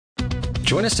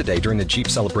Join us today during the Jeep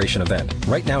Celebration event.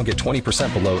 Right now, get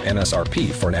 20% below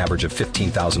MSRP for an average of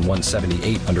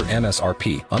 $15,178 under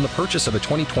MSRP on the purchase of a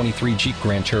 2023 Jeep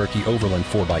Grand Cherokee Overland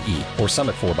 4xE or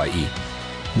Summit 4xE.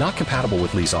 Not compatible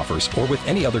with lease offers or with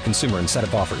any other consumer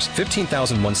incentive offers.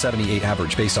 $15,178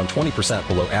 average based on 20%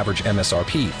 below average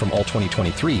MSRP from all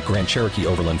 2023 Grand Cherokee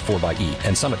Overland 4xE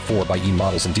and Summit 4xE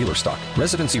models in dealer stock.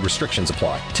 Residency restrictions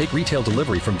apply. Take retail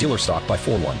delivery from dealer stock by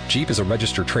 4/1. Jeep is a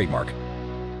registered trademark.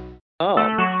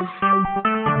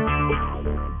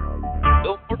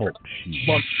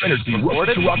 Energy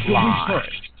Rock Live.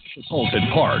 Alton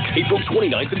Park, April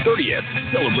 29th and 30th.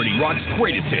 Celebrating rock's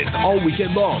greatest hits all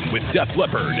weekend long with Def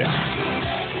Leppard,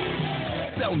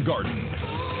 Soundgarden,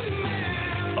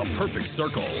 A Perfect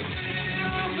Circle,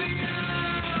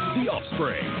 The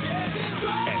Offspring,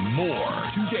 and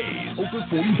more. 2 days, over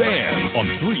 40 bands on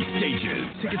 3 stages.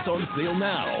 Tickets on sale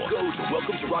now. Go to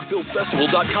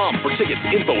WelcomeToRockvilleFestival.com for tickets,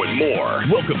 info, and more.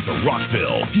 Welcome to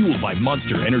Rockville, fueled by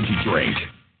Monster Energy Drink.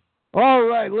 All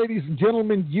right, ladies and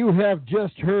gentlemen, you have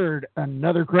just heard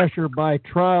Another Crusher by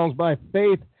Trials by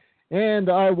Faith, and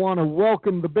I want to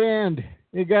welcome the band.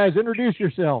 Hey, guys, introduce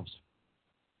yourselves.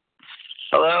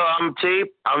 Hello, I'm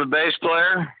Teep. I'm the bass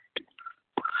player.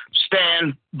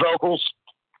 Stan, vocals.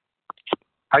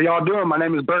 How y'all doing? My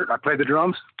name is Bert. I play the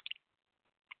drums.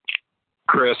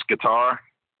 Chris, guitar.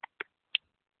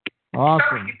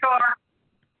 Awesome.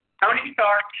 Tony,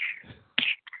 guitar.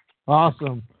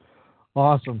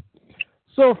 Awesome.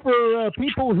 So for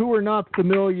people who are not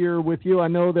familiar with you, I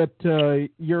know that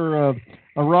you're a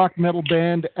rock metal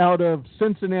band out of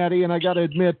Cincinnati, and I got to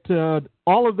admit,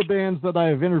 all of the bands that I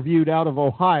have interviewed out of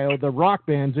Ohio, the rock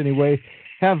bands anyway,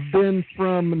 have been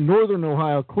from northern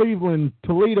Ohio, Cleveland,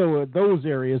 Toledo, those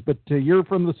areas, but you're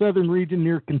from the southern region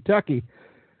near Kentucky.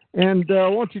 And why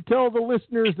don't you tell the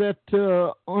listeners that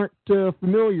aren't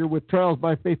familiar with Trials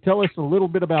by Faith, tell us a little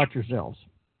bit about yourselves.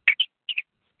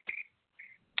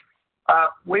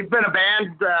 We've been a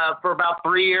band for about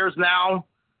 3 years now.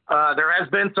 There has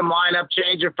been some lineup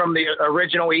change from the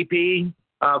original EP,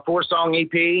 4-song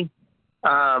EP.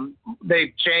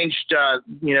 They've changed,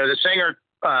 the singer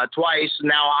twice.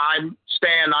 Now I'm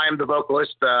Stan. I am the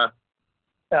vocalist. The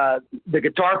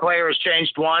guitar player has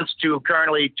changed once to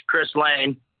currently Chris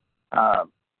Lane.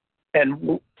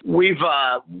 And we're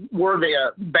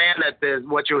the band that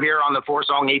what you'll hear on the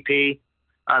 4-song EP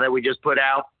that we just put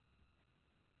out.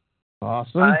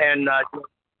 Awesome. And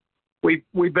we've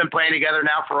been playing together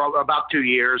now for about 2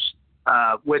 years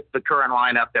with the current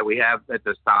lineup that we have at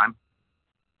this time.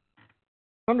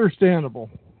 Understandable.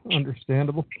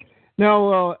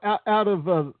 Now, out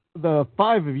of the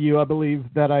 5 of you, I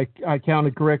believe that I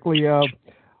counted correctly,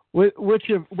 which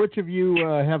of you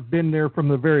have been there from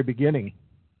the very beginning?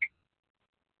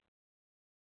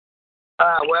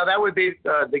 Well, that would be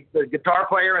the guitar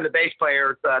player and the bass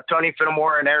player, Tony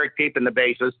Finnemore and Eric Peep in the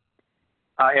basses.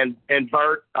 And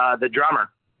Bert, the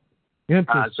drummer.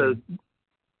 So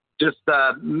just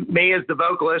me as the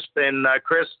vocalist and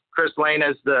Chris Lane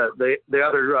as the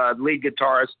other lead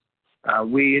guitarist.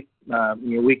 We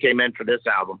came in for this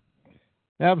album.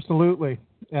 Absolutely.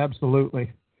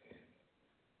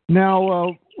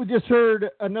 Now, we just heard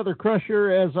Another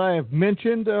Crusher, as I have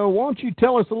mentioned. Why don't you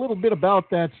tell us a little bit about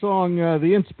that song,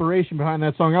 the inspiration behind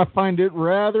that song? I find it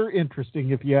rather interesting,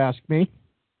 if you ask me.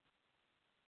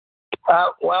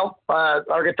 Our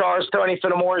guitarist Tony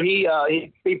Finnemore,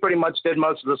 he pretty much did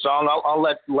most of the song. I'll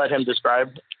let him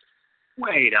describe.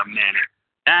 Wait a minute,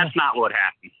 that's not what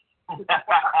happened.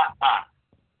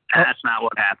 That's not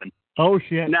what happened. Oh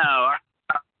shit! No,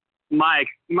 my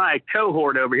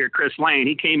cohort over here, Chris Lane,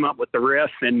 he came up with the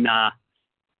riff, and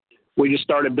we just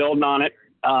started building on it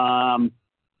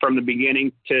from the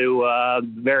beginning to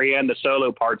the very end. The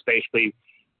solo parts, basically,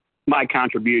 my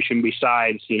contribution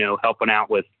besides helping out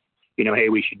with. Hey,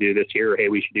 we should do this here, or hey,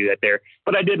 we should do that there.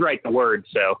 But I did write the words,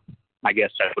 so I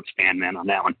guess that's what Stan meant on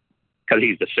that one. Because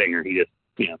he's the singer. He just,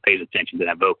 pays attention to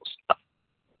that vocal stuff.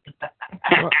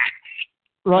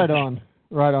 Right on.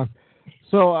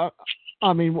 So,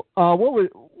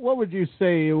 what would you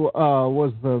say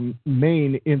was the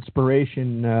main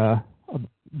inspiration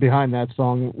behind that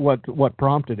song? What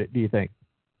prompted it, do you think?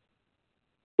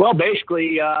 Well,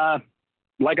 basically,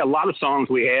 like a lot of songs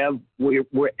we have,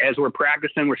 as we're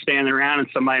practicing, we're standing around and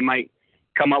somebody might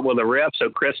come up with a riff.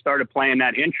 So Chris started playing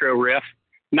that intro riff,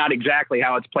 not exactly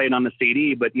how it's played on the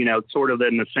CD, but, sort of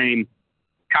in the same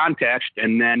context.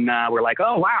 And then we're like,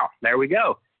 oh, wow, there we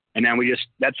go. And then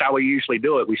that's how we usually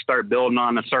do it. We start building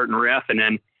on a certain riff and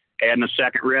then adding a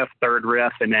second riff, third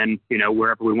riff, and then,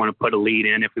 wherever we want to put a lead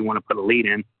in, if we want to put a lead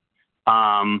in.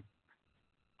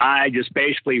 I just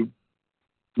basically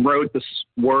wrote the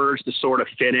words to sort of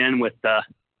fit in with the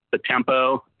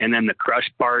tempo and then the crush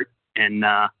part. And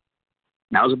that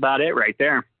was about it right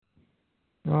there.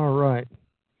 All right.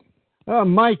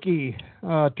 Mikey,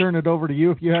 turn it over to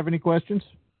you if you have any questions.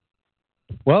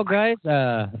 Well, guys,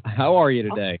 how are you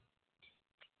today?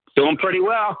 Doing pretty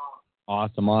well.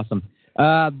 Awesome.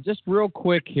 Just real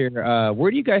quick here,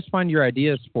 where do you guys find your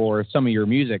ideas for some of your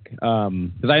music?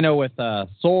 Because I know with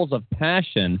Souls of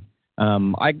Passion,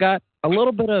 I got a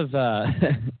little bit of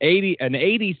an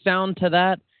 80s sound to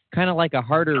that, kind of like a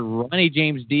harder Ronnie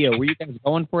James Dio. Were you guys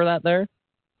going for that there?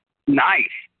 Nice.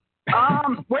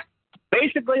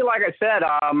 Basically, like I said,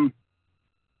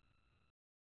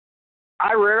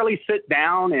 I rarely sit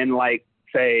down and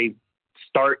say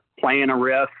start playing a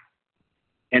riff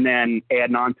and then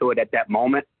adding on to it at that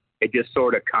moment. It just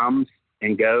sort of comes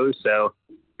and goes. So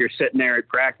you're sitting there at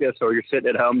practice or you're sitting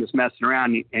at home just messing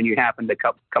around and you happen to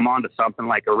come on to something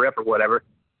like a riff or whatever.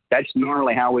 That's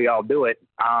normally how we all do it.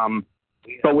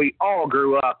 But we all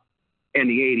grew up in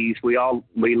the 80s.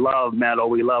 We love metal.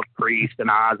 We love Priest and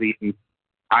Ozzy and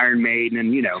Iron Maiden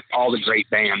and, all the great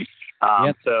bands.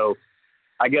 Yep. So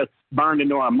I guess burned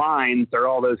into our minds are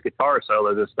all those guitar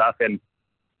solos and stuff. And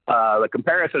the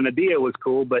comparison to Dio was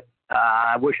cool, but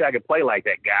I wish I could play like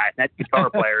that guy. That guitar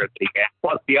player,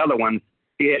 plus the other ones,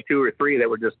 he had 2 or 3 that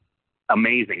were just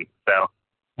amazing. So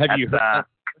have you heard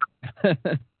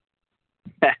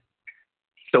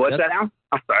So what's that now?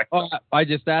 I'm sorry. Oh, I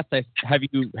just asked, have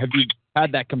you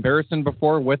had that comparison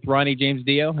before with Ronnie James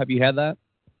Dio? Have you had that?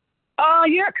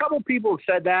 Yeah, a couple people have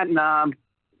said that, and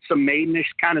some Maidenish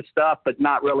kind of stuff, but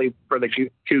not really for the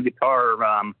 2 guitar,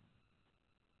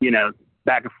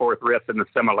 back and forth riffs and the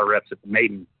similar riffs that the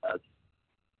Maiden does.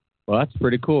 Well, that's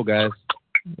pretty cool, guys.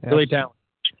 Really talented.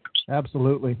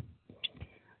 Absolutely.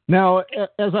 Now,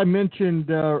 as I mentioned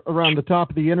around the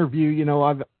top of the interview,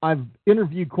 I've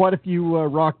interviewed quite a few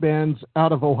rock bands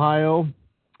out of Ohio,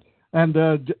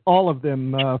 and all of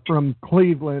them from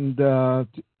Cleveland,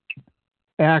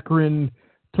 Akron,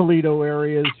 Toledo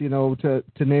areas, to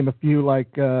name a few,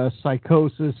 like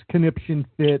Psychosis, Conniption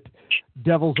Fit,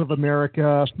 Devils of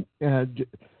America,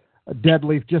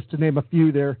 Deadleaf, just to name a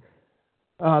few there.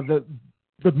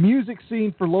 The music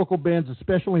scene for local bands,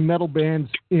 especially metal bands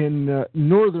in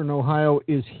northern Ohio,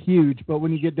 is huge. But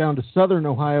when you get down to southern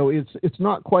Ohio, it's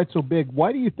not quite so big.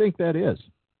 Why do you think that is?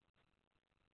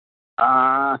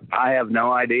 I have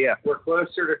no idea. We're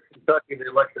closer to Kentucky than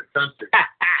electric country.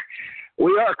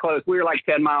 We are close. We're like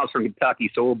 10 miles from Kentucky,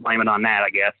 so we'll blame it on that, I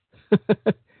guess.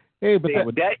 Hey, but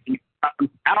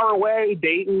our way,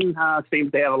 Dayton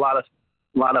seems to have a lot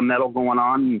of metal going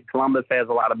on. Columbus has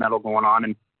a lot of metal going on,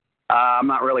 and I'm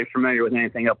not really familiar with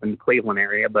anything up in the Cleveland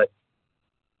area, but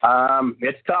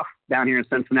it's tough down here in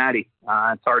Cincinnati.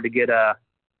 It's hard to get a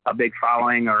big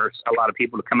following or a lot of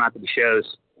people to come out to the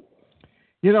shows.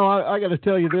 I got to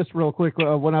tell you this real quick.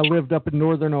 When I lived up in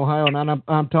northern Ohio, and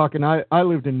I'm talking, I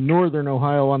lived in northern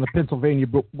Ohio on the Pennsylvania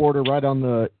border, right on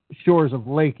the shores of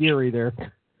Lake Erie there.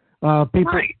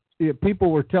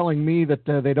 People were telling me that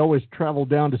they'd always travel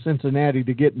down to Cincinnati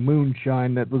to get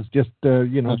moonshine that was just,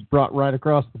 brought right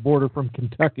across the border from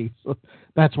Kentucky. So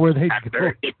that's where they'd go.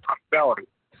 Very good possibility.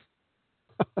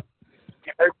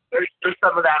 There's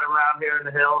some of that around here in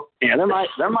the hills. Yeah, there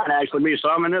might actually be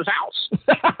some in this house.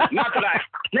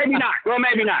 Maybe not. Well,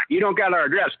 maybe not. You don't got our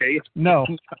address, do you? No.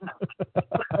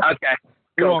 Okay.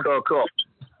 Cool.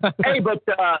 Hey, but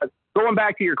going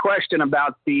back to your question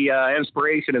about the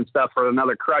inspiration and stuff for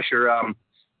another Crusher, I'll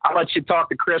let you talk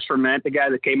to Chris for a minute, the guy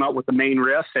that came up with the main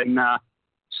riff, and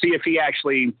see if he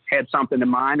actually had something in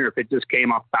mind or if it just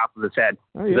came off the top of his head.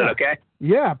 Oh, yeah. Is that okay?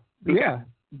 Yeah. Okay. Yeah.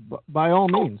 By all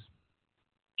means.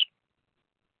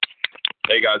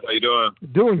 Hey guys, how you doing?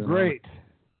 Doing great.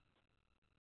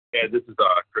 Yeah, this is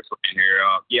Chris Lane here.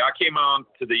 I came on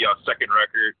to the second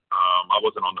record. I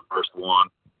wasn't on the first one.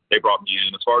 They brought me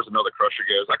in. As far as another Crusher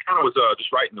goes, I kind of was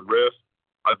just writing the riff.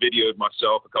 I videoed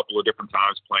myself a couple of different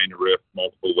times playing the riff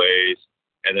multiple ways.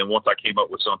 And then once I came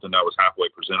up with something that was halfway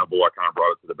presentable, I kind of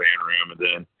brought it to the band room. And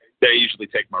then they usually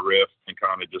take my riff and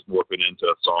kind of just morph it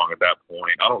into a song at that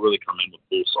point. I don't really come in with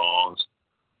full songs.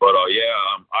 But I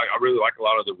really like a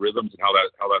lot of the rhythms and how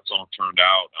that song turned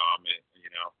out.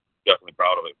 Definitely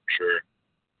proud of it for sure.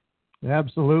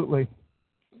 Absolutely.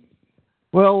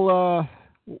 Well,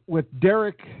 with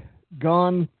Derek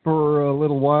gone for a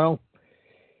little while,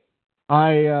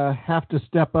 I have to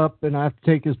step up and I have to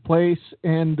take his place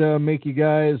and make you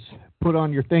guys put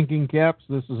on your thinking caps.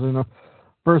 This is a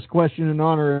first question in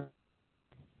honor.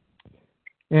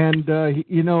 And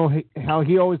how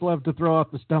he always loved to throw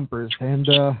out the stumpers. And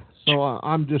so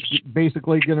I'm just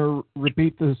basically going to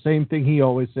repeat the same thing he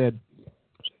always said.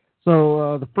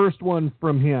 So the first one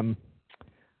from him.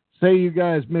 Say you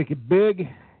guys make it big,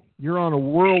 you're on a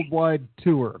worldwide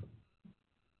tour.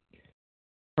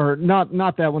 Or not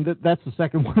that one. That's the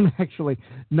second one, actually.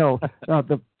 No.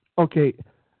 Okay.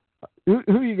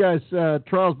 Who you guys,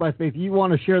 Trials by Faith, you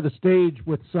want to share the stage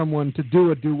with someone to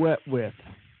do a duet with?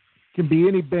 Can be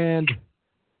any band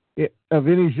of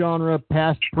any genre,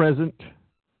 past, present.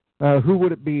 Who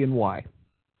would it be and why?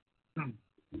 Make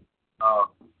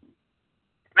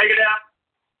it out.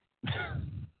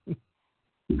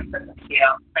 Yeah,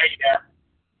 make it out.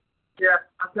 Yeah,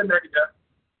 I said make it out.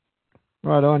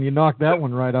 Right on. You knocked that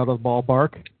one right out of the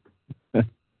ballpark.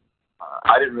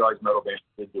 I didn't realize metal bands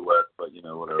did duets, but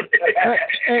whatever.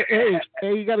 hey,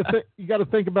 you got to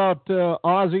think about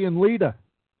Ozzy and Lita.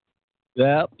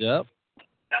 Yep.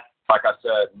 Like I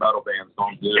said, metal bands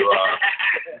don't do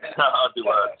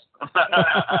duets.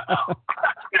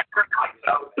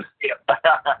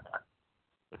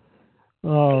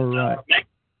 All right.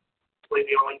 Actually,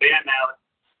 the only band now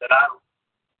that I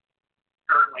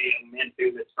currently am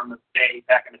into that's from the day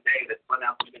back in the day that's putting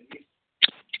out some good music.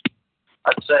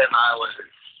 I'd say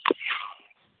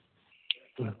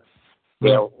Annihilator.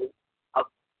 Yeah,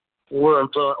 we're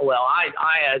influenced. Well, I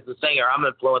as a singer, I'm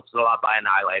influenced a lot by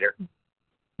Annihilator.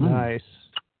 Nice.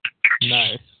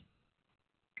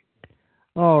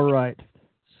 All right.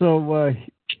 So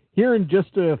here in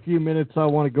just a few minutes, I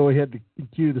want to go ahead to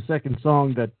cue the second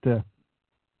song that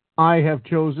I have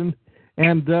chosen,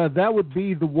 and that would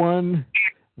be the one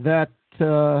that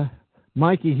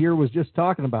Mikey here was just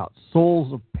talking about,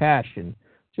 Souls of Passion.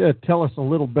 Just tell us a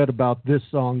little bit about this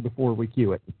song before we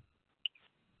cue it.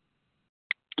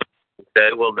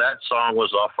 Okay, well, that song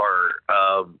was off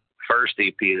our first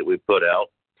EP that we put out.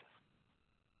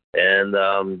 And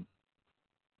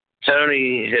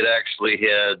Tony had actually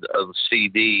had a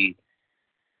CD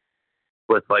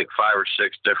with like 5 or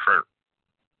 6 different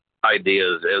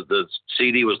ideas. The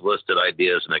CD was listed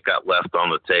ideas, and it got left on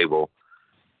the table.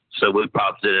 So we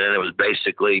popped it in. It was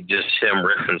basically just him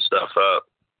riffing stuff up.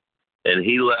 And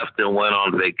he left and went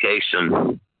on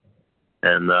vacation.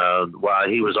 And while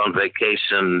he was on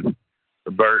vacation,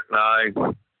 Bert and I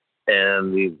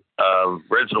and the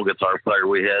original guitar player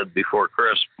we had before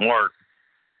Chris, Mark,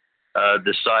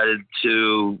 decided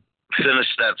to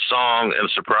finish that song and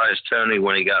surprise Tony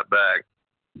when he got back.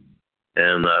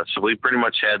 And so we pretty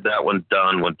much had that one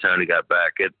done when Tony got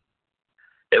back. It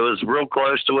was real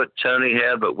close to what Tony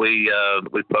had, but we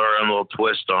put our own little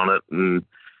twist on it and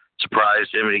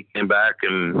surprised him, and he came back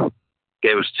and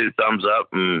gave us 2 thumbs up,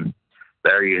 and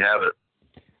there you have it.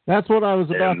 That's what I was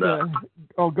about to...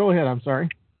 Oh, go ahead. I'm sorry.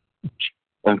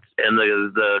 And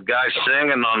the guy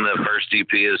singing on the first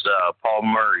EP is Paul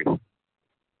Murray.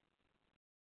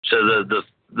 So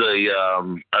the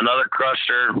Another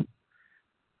Crusher,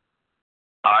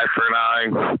 Eye for an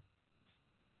Eye,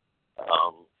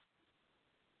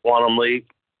 Quantum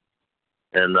Leap,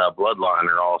 and Bloodline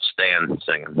are all Stan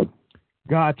singing.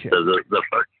 Gotcha. So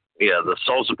the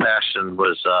Souls of Passion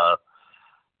was a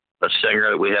singer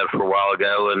that we had for a while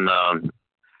ago, and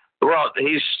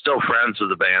he's still friends with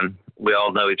the band. We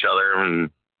all know each other, and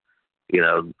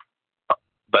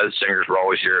both singers were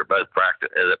always here at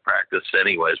practice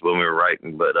anyways when we were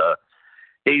writing. But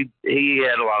he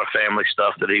had a lot of family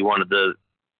stuff that he wanted to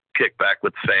kick back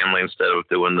with the family instead of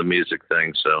doing the music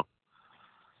thing. So,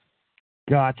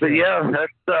 gotcha. But yeah,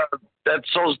 that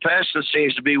Souls of Passion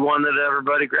seems to be one that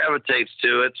everybody gravitates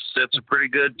to. It's a pretty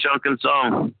good chunking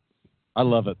song. I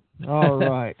love it. All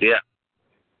right. Yeah.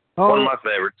 One of my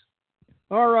favorites.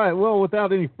 All right. Well,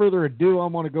 without any further ado,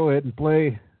 I'm going to go ahead and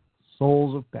play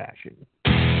Souls of Passion.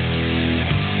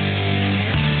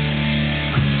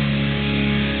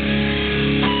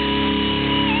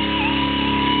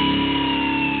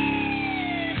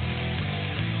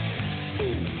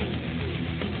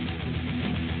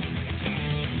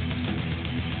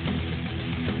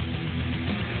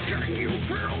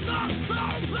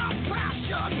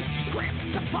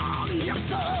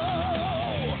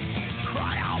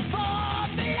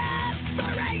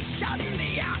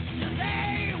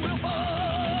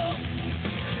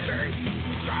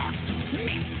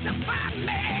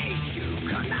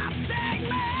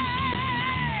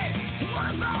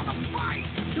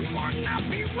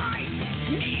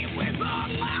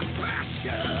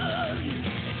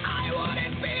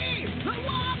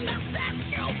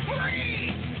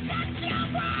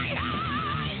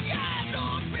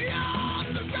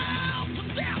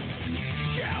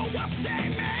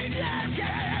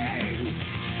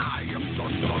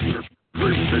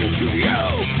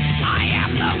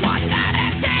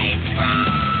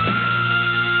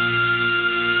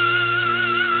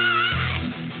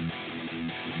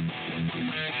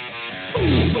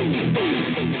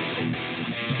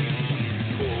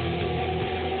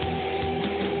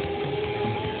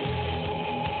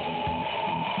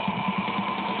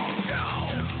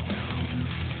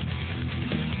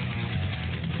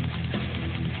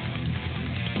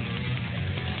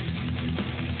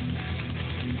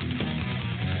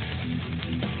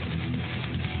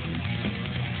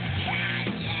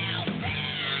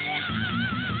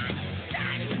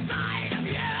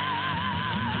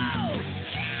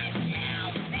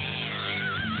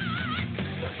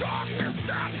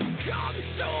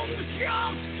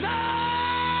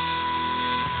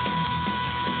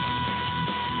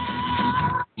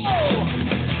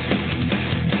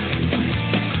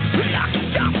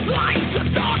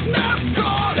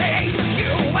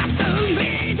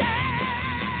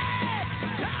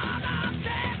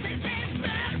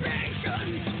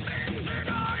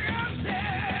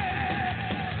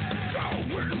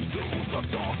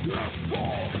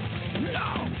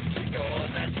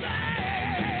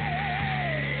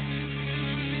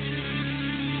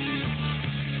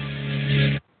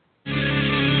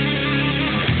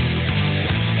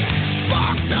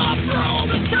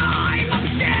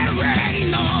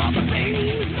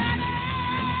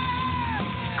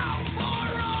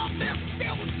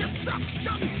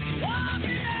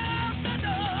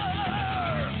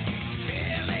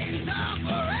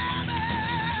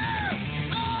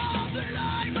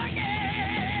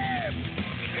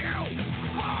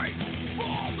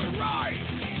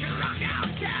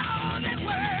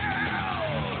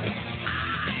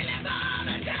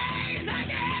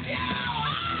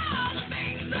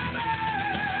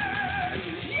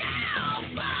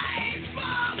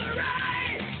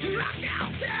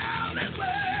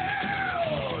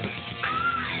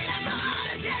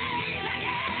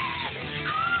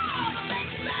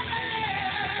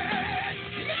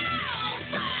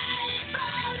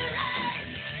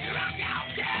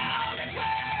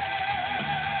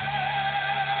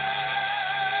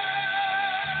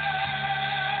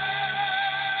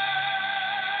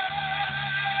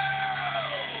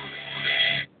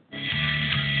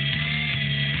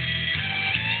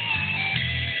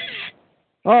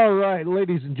 All right,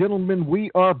 ladies and gentlemen,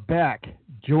 we are back,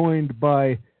 joined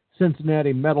by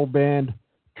Cincinnati metal band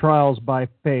Trials by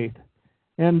Faith.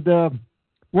 And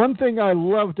one thing I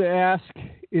love to ask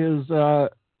is, I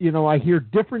hear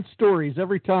different stories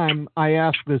every time I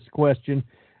ask this question,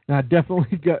 and I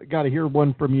definitely got to hear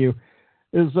one from you,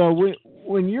 is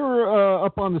when you're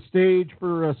up on the stage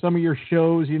for some of your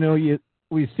shows,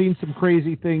 we've seen some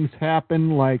crazy things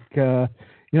happen, like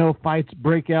fights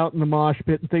break out in the mosh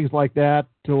pit and things like that,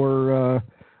 or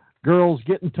girls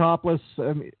getting topless.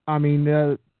 I mean,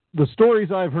 the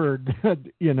stories I've heard,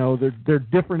 they're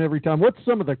different every time. What's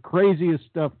some of the craziest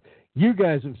stuff you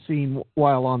guys have seen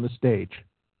while on the stage?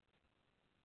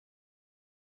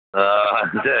 There's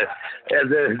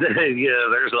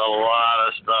a lot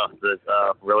of stuff that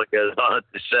really goes on at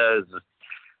the shows.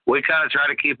 We kind of try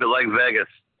to keep it like Vegas.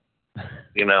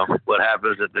 What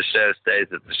happens at the show stays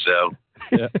at the show.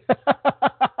 Yeah.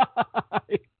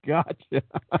 Gotcha.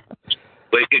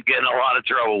 We could get in a lot of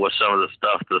trouble with some of the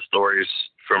stuff, the stories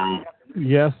from.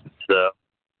 Yes. But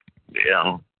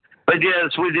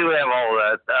yes, we do have all of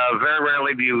that. Very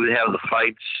rarely do you have the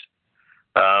fights.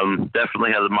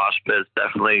 Definitely have the mosh pits.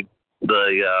 Definitely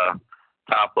the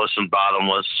topless and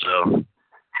bottomless. So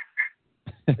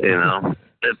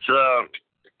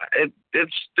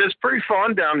it's pretty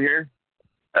fun down here.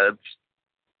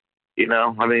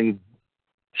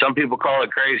 Some people call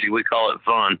it crazy. We call it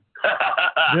fun.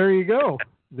 There you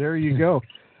go.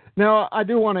 Now, I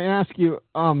do want to ask you.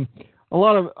 A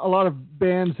lot of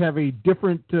bands have a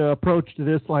different approach to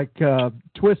this. Like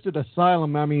Twisted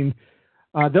Asylum. I mean,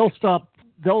 they'll stop.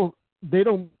 They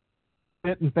don't.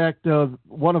 In fact,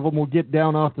 one of them will get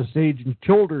down off the stage and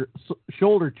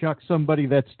shoulder chuck somebody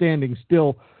that's standing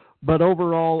still. But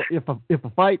overall, if a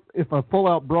full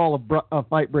out brawl, a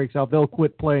fight breaks out, they'll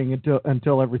quit playing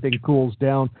until everything cools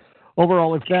down.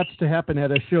 Overall, if that's to happen at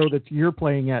a show that you're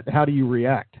playing at, how do you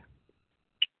react?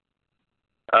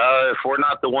 If we're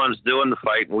not the ones doing the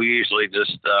fight, we usually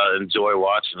just enjoy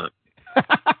watching it.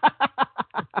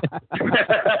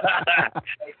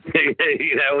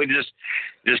 We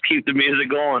just keep the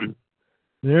music going.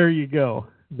 There you go.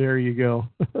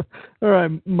 All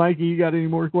right, Mikey, you got any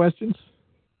more questions?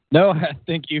 No, I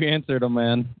think you answered them,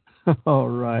 man. All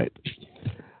right.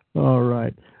 Well,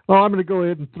 I'm going to go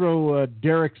ahead and throw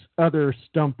Derek's other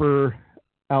stumper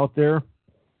out there.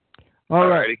 All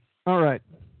right.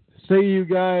 Say you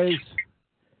guys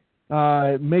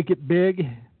make it big.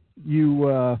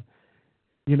 You're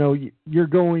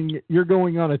going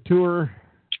on a tour.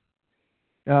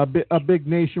 a big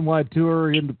nationwide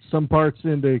tour in some parts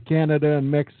into Canada and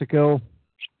Mexico.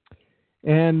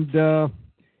 And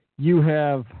you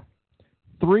have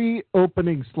 3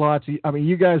 opening slots. I mean,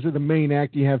 you guys are the main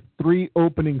act. You have 3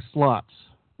 opening slots.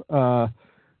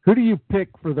 Who do you pick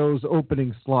for those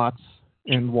opening slots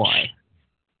and why?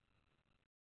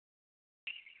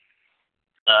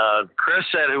 Chris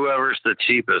said whoever's the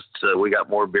cheapest, so we got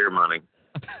more beer money.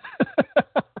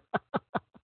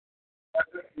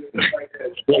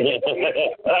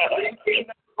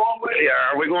 Yeah,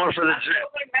 are we going for the?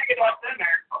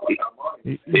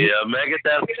 Yeah,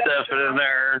 Megadeth's stepping in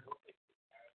there.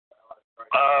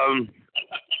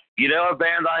 A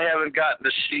band I haven't gotten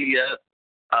to see yet,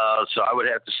 so I would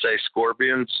have to say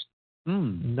Scorpions.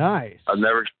 Nice. I've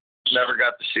never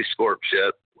got to see Scorps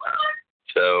yet,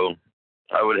 so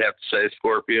I would have to say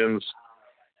Scorpions.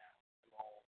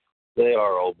 They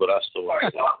are old, but I still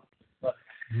like them.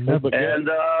 And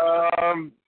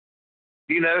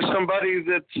somebody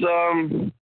that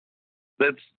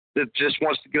just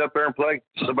wants to get up there and play.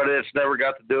 Somebody that's never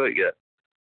got to do it yet.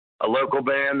 A local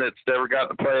band that's never got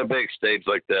to play a big stage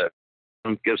like that.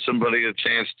 And give somebody a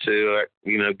chance to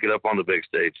get up on the big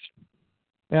stage.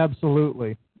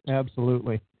 Absolutely.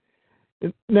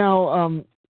 Now,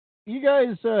 you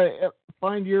guys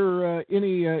find your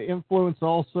any influence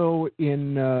also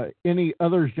in any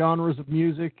other genres of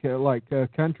music, like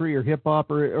country or hip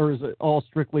hop, or is it all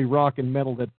strictly rock and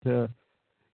metal that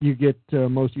you get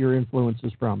most of your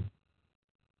influences from?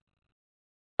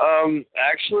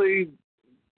 Actually,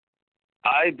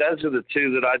 those are the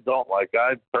 2 that I don't like.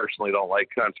 I personally don't like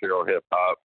country or hip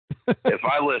hop. If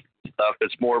I listen to stuff,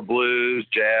 it's more blues,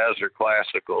 jazz, or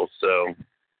classical. So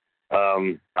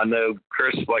I know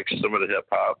Chris likes some of the hip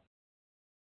hop.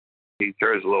 He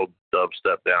throws a little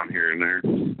dubstep down here and there.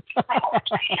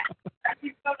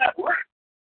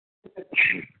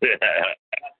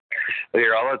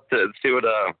 Here, I'll see what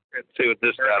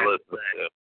this guy listens to.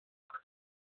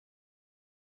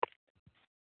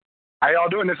 How y'all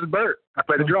doing? This is Bert. I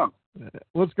play the drums.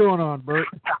 What's going on, Bert?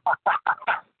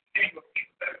 Hey,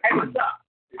 what's up?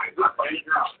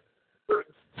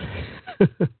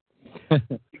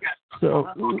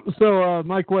 So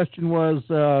my question was,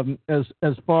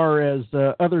 as far as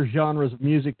other genres of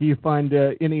music, do you find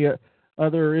any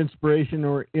other inspiration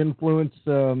or influence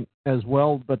as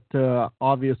well? But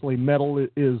obviously, metal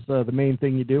is the main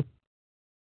thing you do.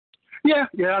 Yeah.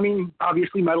 I mean,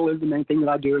 obviously, metal is the main thing that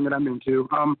I do and that I'm into.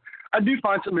 I do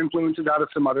find some influences out of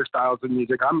some other styles of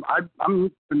music. I'm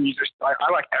the music.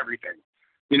 I like everything.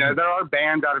 There are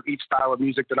bands out of each style of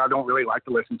music that I don't really like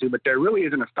to listen to, but there really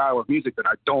isn't a style of music that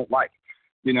I don't like.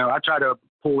 I try to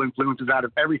pull influences out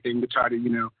of everything to try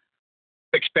to,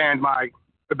 expand my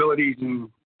abilities and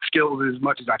skills as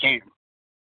much as I can.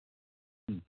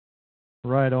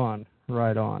 Right on.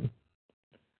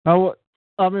 Now,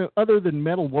 I mean, other than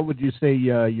metal, what would you say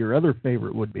your other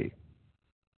favorite would be?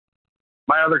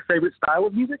 My other favorite style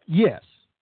of music? Yes.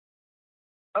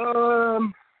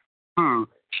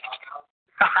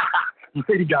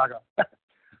 Lady Gaga.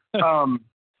 I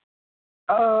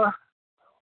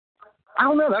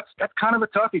don't know. That's kind of a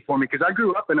toughie for me because I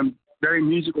grew up in a very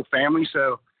musical family,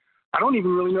 so I don't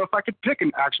even really know if I could pick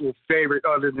an actual favorite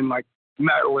other than like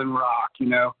metal and rock.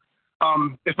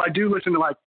 If I do listen to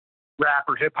like rap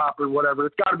or hip hop or whatever,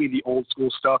 it's got to be the old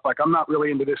school stuff. Like I'm not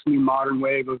really into this new modern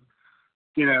wave of,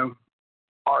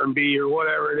 R&B or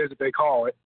whatever it is that they call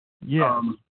it. Yeah.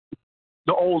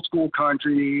 The old school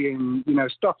country and,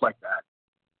 stuff like that.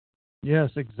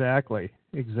 Yes, exactly.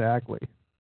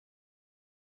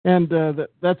 And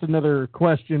that's another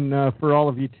question for all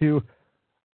of you too.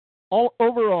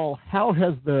 Overall, how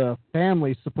has the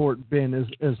family support been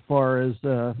as far as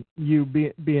you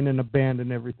being in a band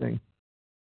and everything?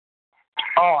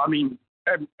 Oh, I mean,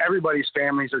 everybody's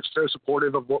families are so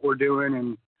supportive of what we're doing,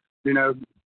 and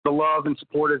the love and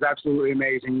support is absolutely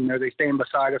amazing. They stand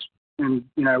beside us, and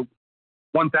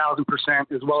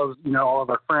 1,000%, as well as all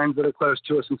of our friends that are close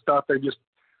to us and stuff.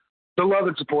 The love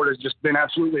and support has just been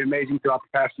absolutely amazing throughout the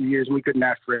past few years, and we couldn't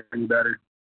ask for it any better.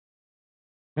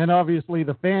 And obviously,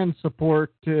 the fan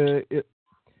support has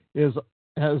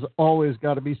always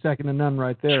got to be second to none,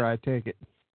 right there. I take it.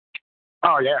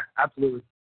 Oh yeah, absolutely.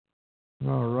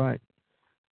 All right.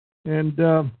 And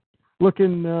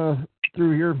looking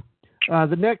through here,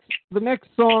 the next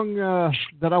song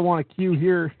that I want to cue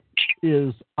here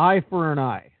is "Eye for an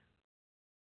Eye."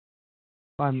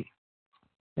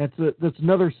 That's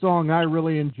another song I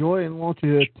really enjoy, and won't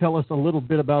you tell us a little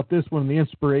bit about this one, the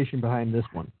inspiration behind this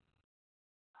one?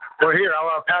 Well, here,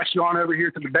 I'll pass you on over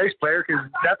here to the bass player because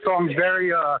that song's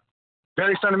very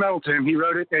very sentimental to him. He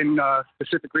wrote it in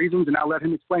specific reasons, and I'll let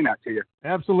him explain that to you.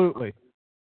 Absolutely.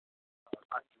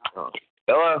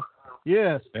 Hello.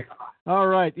 Yes. All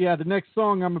right. Yeah, the next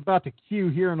song I'm about to cue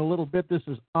here in a little bit, this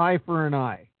is Eye for an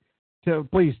Eye.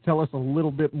 Please tell us a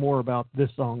little bit more about this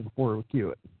song before we cue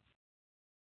it.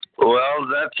 Well,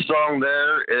 that song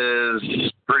there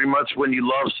is pretty much when you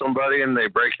love somebody and they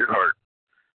break your heart.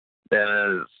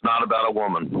 And it's not about a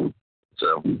woman.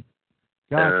 So,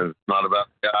 Gotcha. and it's not about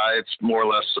a guy. It's more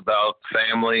or less about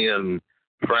family and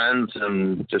friends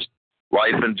and just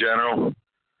life in general.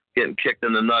 Getting kicked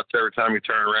in the nuts every time you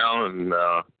turn around. And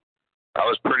I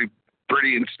was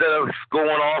pretty, instead of going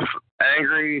off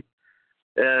angry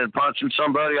and punching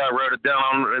somebody, I wrote it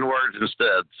down in words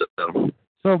instead.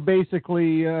 So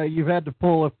basically, you've had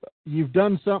to you've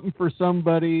done something for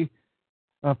somebody,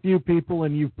 a few people,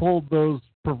 and you've pulled those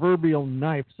proverbial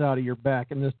knives out of your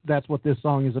back, and that's what this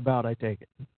song is about, I take it.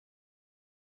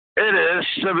 It is.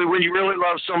 I mean, when you really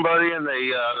love somebody and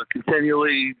they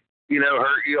continually,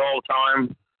 hurt you all the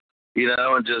time, and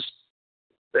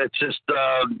it's just,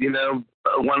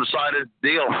 a one-sided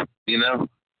deal,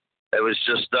 It was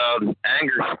just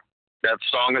anger. That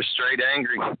song is straight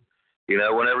angry.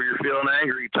 Whenever you're feeling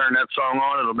angry, you turn that song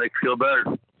on, it'll make you feel better.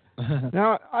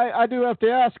 Now, I do have to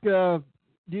ask,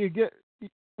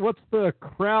 what's the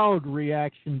crowd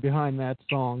reaction behind that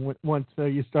song once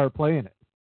you start playing it?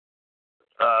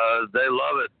 They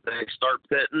love it. They start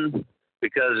pitting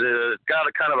because it's got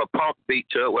a kind of a punk beat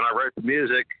to it. When I wrote the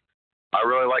music, I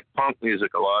really like punk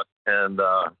music a lot, and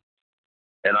I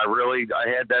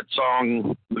had that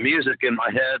song, the music in my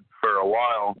head for a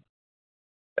while,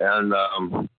 and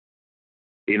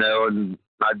and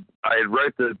I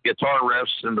wrote the guitar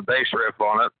riffs and the bass riff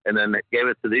on it, and then gave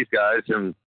it to these guys,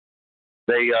 and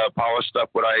they polished up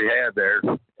what I had there,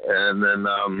 and then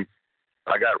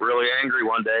I got really angry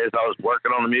one day as I was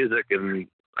working on the music, and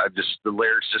the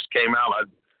lyrics just came out.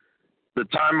 The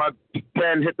time my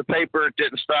pen hit the paper, it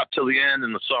didn't stop till the end,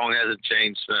 and the song hasn't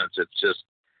changed since. It's just,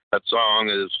 that song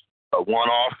is a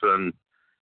one-off, and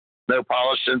no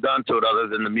polishing done to it other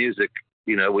than the music.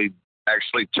 We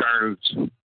actually turned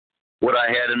what I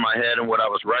had in my head and what I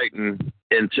was writing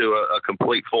into a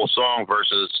complete full song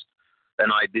versus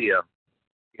an idea,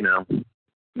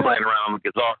 playing around with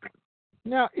guitar.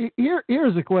 Now,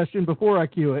 here's a question before I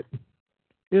cue it.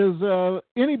 Is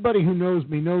anybody who knows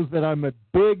me knows that I'm a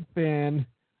big fan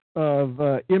of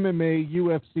MMA,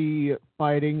 UFC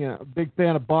fighting, a big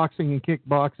fan of boxing and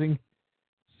kickboxing.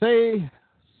 Say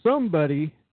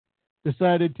somebody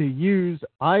decided to use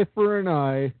Eye for an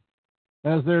Eye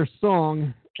as their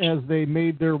song as they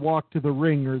made their walk to the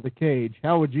ring or the cage.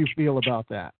 How would you feel about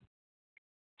that?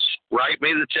 Write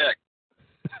me the check.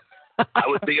 I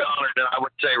would be honored, and I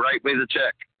would say, write me the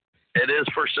check. It is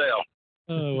for sale.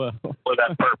 Oh, well. For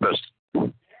that purpose.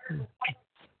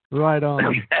 Right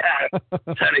on.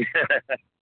 Teddy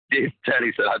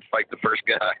said I'd fight the first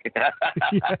guy.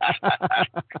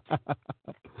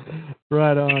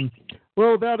 Right on.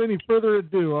 Well, without any further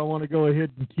ado, I want to go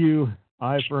ahead and cue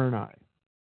Eye for an Eye.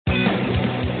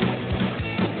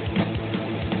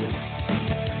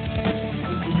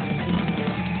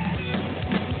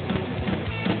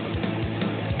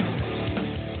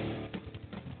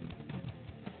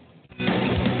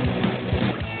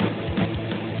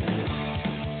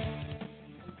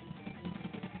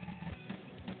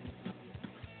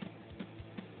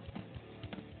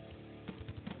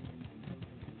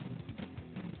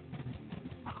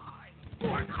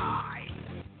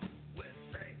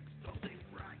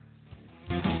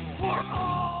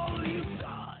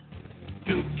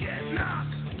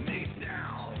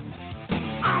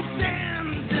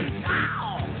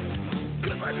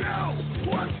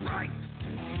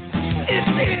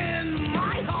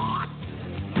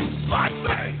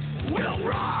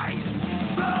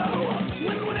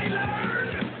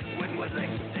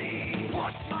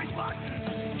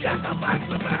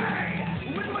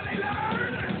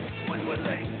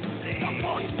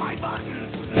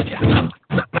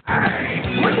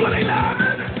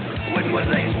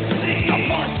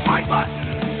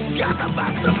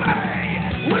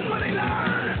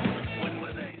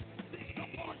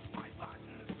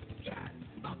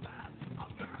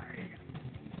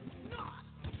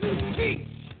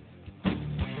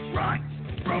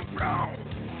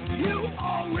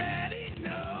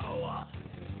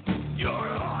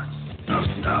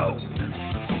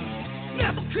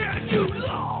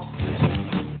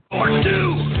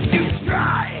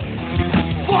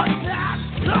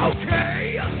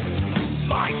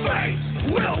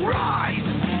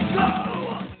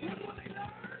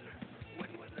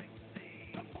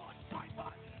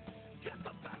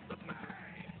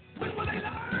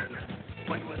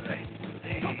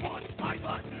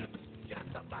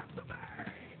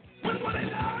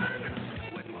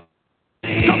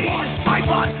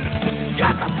 button.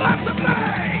 Get the best of me.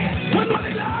 When will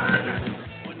they learn?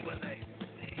 When will they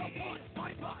see? So push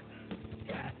my button.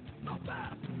 Get the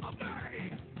best of me.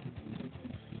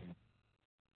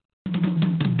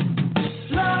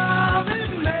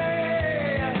 Loving me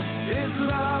is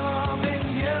loving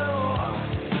you,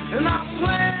 and I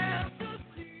plant the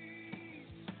seeds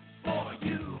for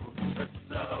you to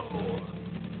sow.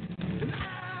 And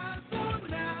as for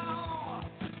now,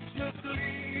 just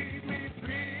leave me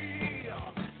be,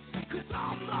 'cause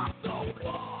I'm not the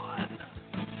one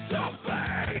to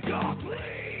beg or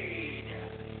plead.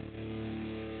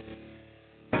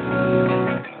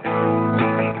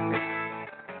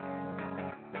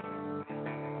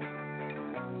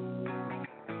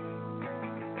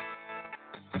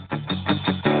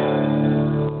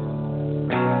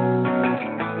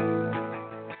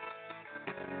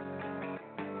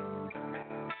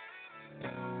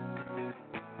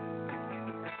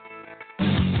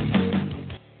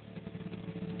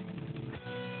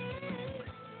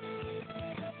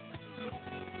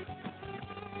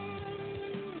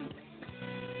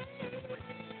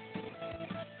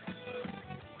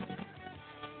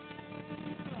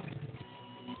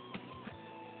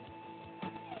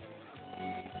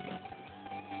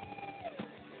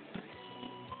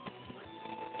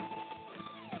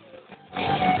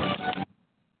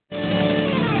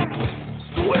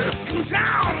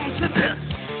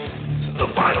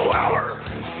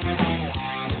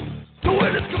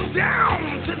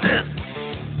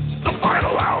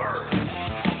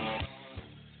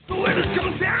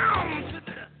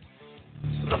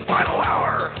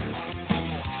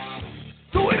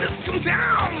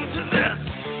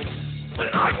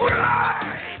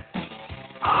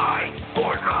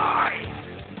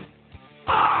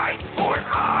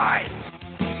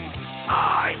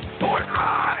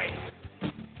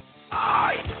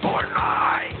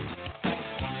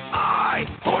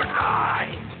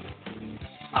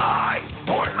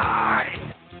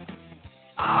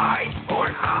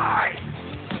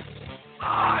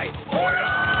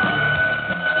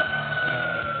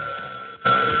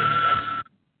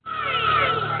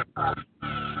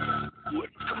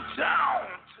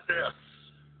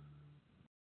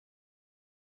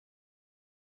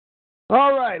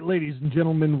 All right, ladies and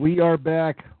gentlemen, we are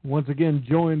back once again,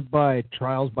 joined by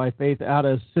Trials by Faith out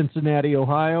of Cincinnati,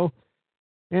 Ohio.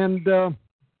 And guys,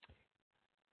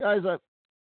 I'm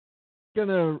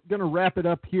gonna wrap it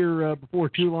up here before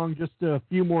too long. Just a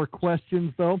few more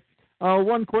questions, though.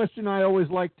 One question I always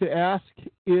like to ask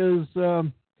is,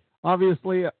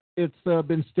 obviously, it's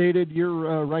been stated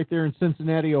you're right there in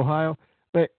Cincinnati, Ohio,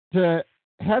 but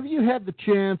have you had the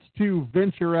chance to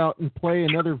venture out and play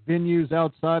in other venues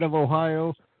outside of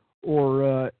Ohio,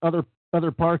 or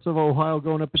other parts of Ohio,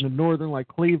 going up into northern, like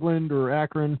Cleveland or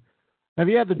Akron? Have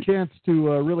you had the chance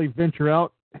to really venture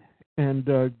out and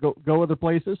go other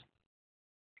places?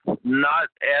 Not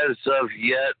as of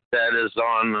yet. That is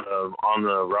on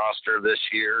the roster this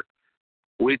year.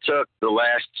 We took the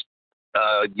last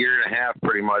year and a half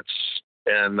pretty much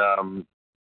and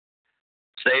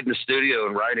stayed in the studio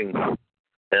and writing.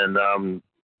 And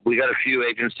we got a few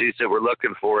agencies that were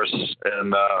looking for us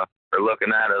and are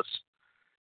looking at us.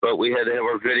 But we had to have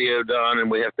our video done, and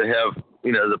we have to have,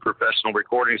 the professional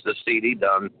recordings, the CD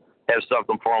done, have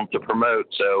something for them to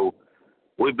promote. So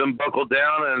we've been buckled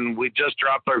down, and we just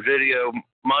dropped our video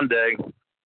Monday,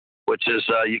 which is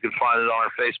you can find it on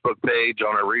our Facebook page,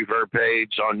 on our Reverb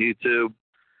page, on YouTube,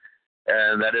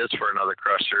 and that is for Another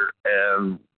Crusher.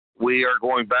 And we are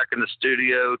going back in the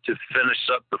studio to finish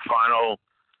up the final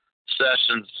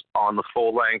sessions on the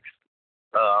full-length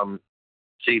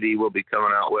CD we'll be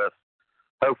coming out with.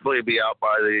 Hopefully it'll be out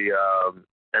by the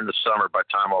end of summer, by the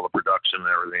time all the production and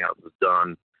everything else is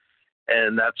done.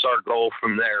 And that's our goal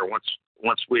from there.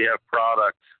 Once we have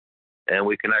product and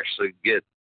we can actually get,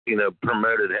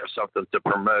 promoted, have something to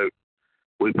promote,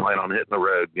 we plan on hitting the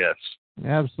road, yes.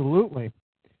 Absolutely.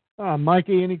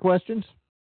 Mikey, any questions?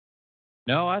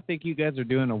 No, I think you guys are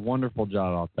doing a wonderful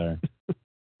job out there.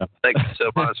 Thank you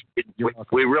so much.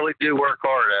 We really do work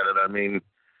hard at it. I mean,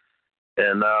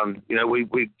 and,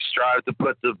 we strive to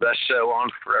put the best show on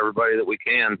for everybody that we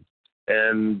can.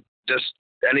 And just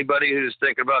anybody who's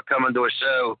thinking about coming to a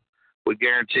show, we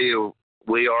guarantee you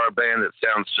we are a band that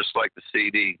sounds just like the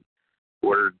CD.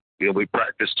 We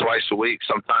practice twice a week,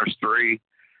 sometimes 3,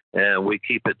 and we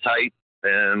keep it tight,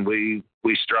 and we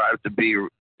strive to be,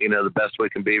 the best we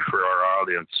can be for our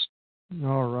audience.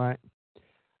 All right.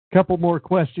 Couple more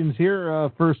questions here.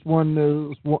 First one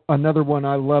is another one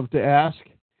I love to ask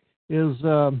is,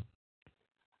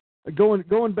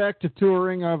 going back to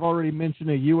touring, I've already mentioned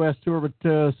a U.S. tour, but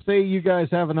say you guys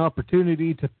have an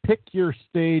opportunity to pick your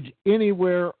stage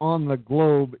anywhere on the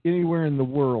globe, anywhere in the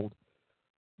world.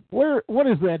 What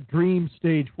is that dream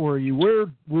stage for you? Where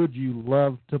would you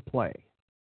love to play?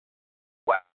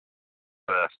 Wow.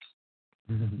 Best.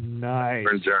 Nice.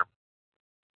 In Germany.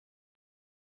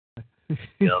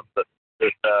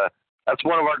 That's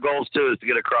one of our goals too, is to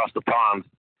get across the pond.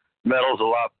 Metal's a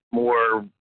lot more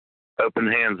open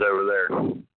hands over there.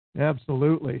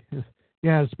 Absolutely.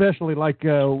 Yeah, especially like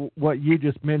what you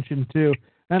just mentioned too.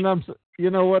 And you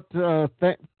know what?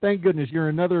 Thank goodness you're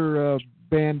another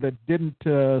band that didn't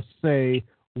say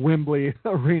Wembley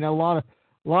Arena. A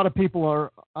lot of people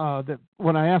are that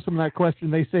when I ask them that question,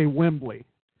 they say Wembley.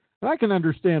 And I can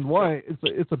understand why.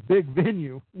 It's a big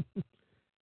venue.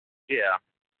 Yeah,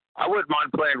 I wouldn't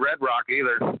mind playing Red Rock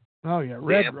either. Oh yeah,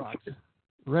 Red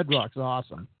Rock's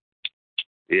awesome.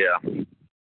 Yeah.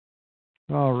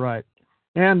 All right.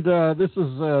 And this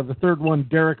is the third one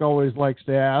Derek always likes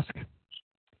to ask.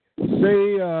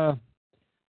 Say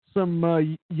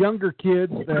some younger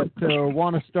kids that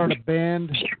want to start a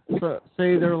band,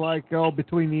 say they're like,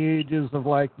 between the ages of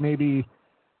like maybe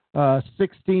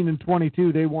 16 and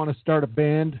 22, they want to start a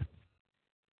band.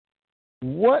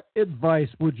 What advice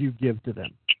would you give to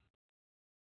them?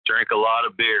 Drink a lot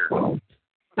of beer.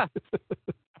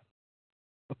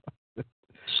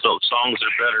 So songs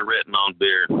are better written on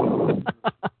beer.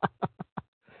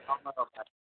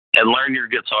 And learn your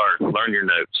guitar, learn your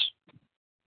notes.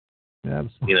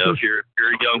 Absolutely. You know, if you're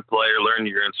a young player, learn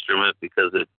your instrument,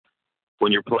 because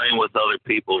when you're playing with other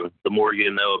people, the more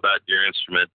you know about your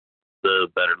instrument, the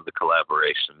better the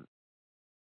collaboration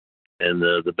and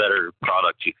the better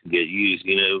product you can get. Use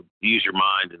your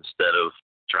mind instead of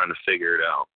trying to figure it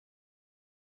out.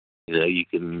 You know, you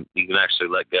can actually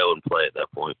let go and play at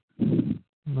that point.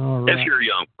 All right. If you're a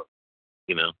young player,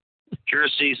 you know. If you're a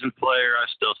seasoned player, I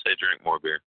still say drink more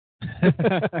beer.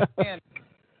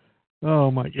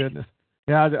 Oh my goodness.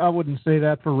 Yeah, I wouldn't say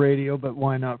that for radio, but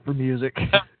why not for music?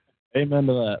 Amen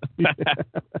to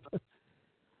that.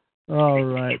 All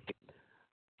right.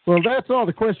 Well, that's all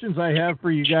the questions I have for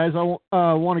you guys.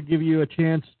 I want to give you a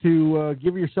chance to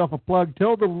give yourself a plug.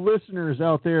 Tell the listeners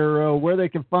out there where they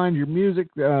can find your music,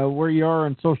 where you are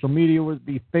on social media, whether it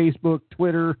be Facebook,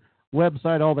 Twitter,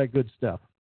 website, all that good stuff.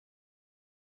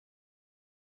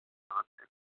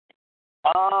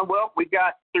 Well, we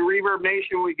got the Reverb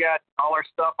Nation. We got all our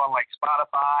stuff on like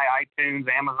Spotify, iTunes,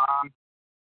 Amazon,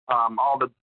 all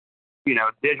the,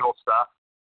 digital stuff.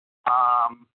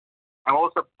 And what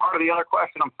was the part of the other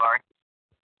question? I'm sorry.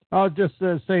 I was just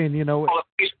saying,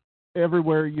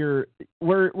 everywhere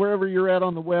wherever you're at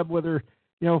on the web, whether,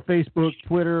 Facebook,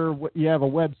 Twitter, you have a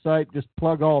website, just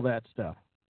plug all that stuff.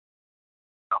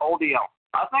 The whole deal.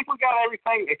 I think we got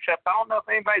everything, except I don't know if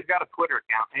anybody's got a Twitter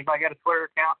account. Anybody got a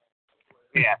Twitter account?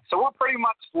 Yeah. So we're pretty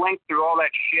much linked through all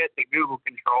that shit that Google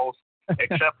controls,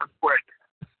 except for Twitter.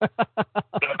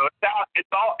 So it's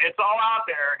all out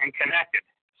there and connected.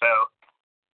 So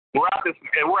we're out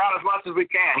as much as we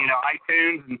can.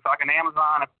 iTunes and fucking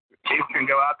Amazon. If people can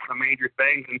go out to the major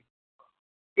things and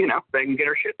they can get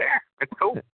our shit there. It's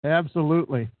cool.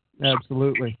 Absolutely.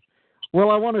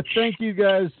 Well, I want to thank you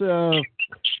guys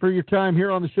for your time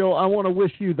here on the show. I want to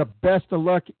wish you the best of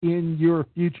luck in your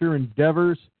future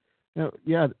endeavors.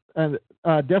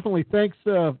 Definitely thanks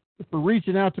for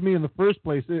reaching out to me in the first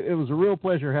place. It was a real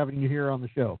pleasure having you here on the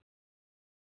show.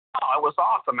 Oh, it was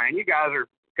awesome, man. You guys are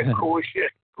cool as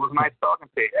shit. It was nice talking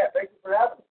to you. Yeah, thank you for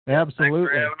having me. Absolutely.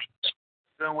 Thanks for having me.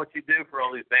 Doing what you do for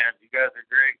all these bands. You guys are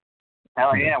great.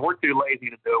 Hell yeah, we're too lazy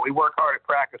to do it. We work hard at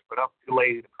practice, but I'm too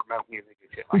lazy to promote music and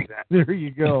shit like that. There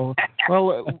you go.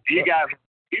 Well, you guys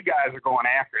are going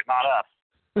after it, not us.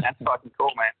 That's fucking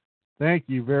cool, man. Thank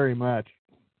you very much.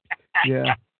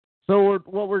 Yeah. So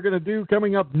what we're gonna do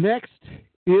coming up next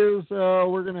is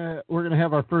we're gonna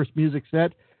have our first music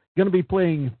set. Gonna be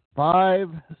playing 5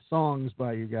 songs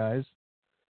by you guys.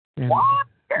 And what?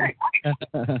 Very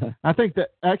nice. I think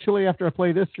that actually after I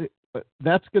play this,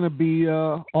 that's gonna be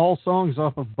all songs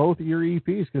off of both of your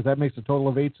EPs, because that makes a total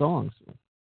of 8 songs.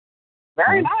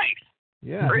 Very nice.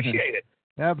 Yeah. Appreciate it.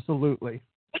 Absolutely.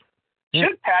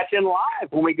 Should patch in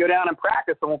live when we go down and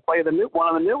practice, and we'll play one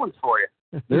of the new ones for you.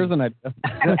 There's an idea.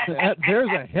 There's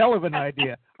a hell of an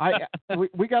idea.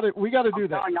 We got to do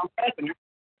that. I'm thinking.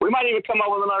 We might even come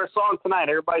up with another song tonight.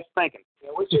 Everybody's thinking.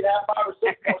 Yeah, we should have 5 or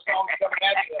 6 more songs coming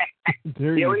at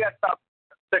you. We got about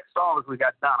 6 songs we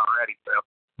got done already. So.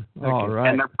 All right.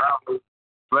 And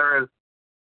they're as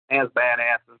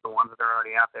badass as the ones that are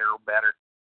already out there, or better.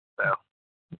 So.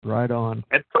 Right on.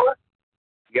 It's cool.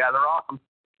 You guys are awesome.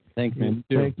 Thanks, man.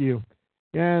 Thank you.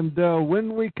 And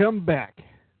when we come back,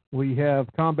 we have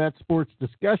Combat Sports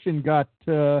Discussion. Got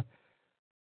the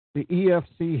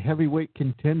EFC heavyweight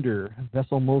contender,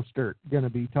 Vessel Mostert, going to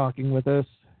be talking with us.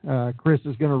 Chris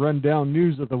is going to run down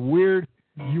news of the weird.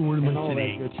 You are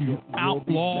listening to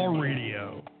Outlaw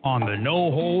Radio on the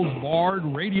No Holds Barred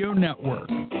Radio Network,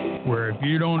 where if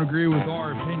you don't agree with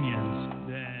our opinions,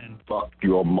 then fuck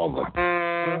your mother.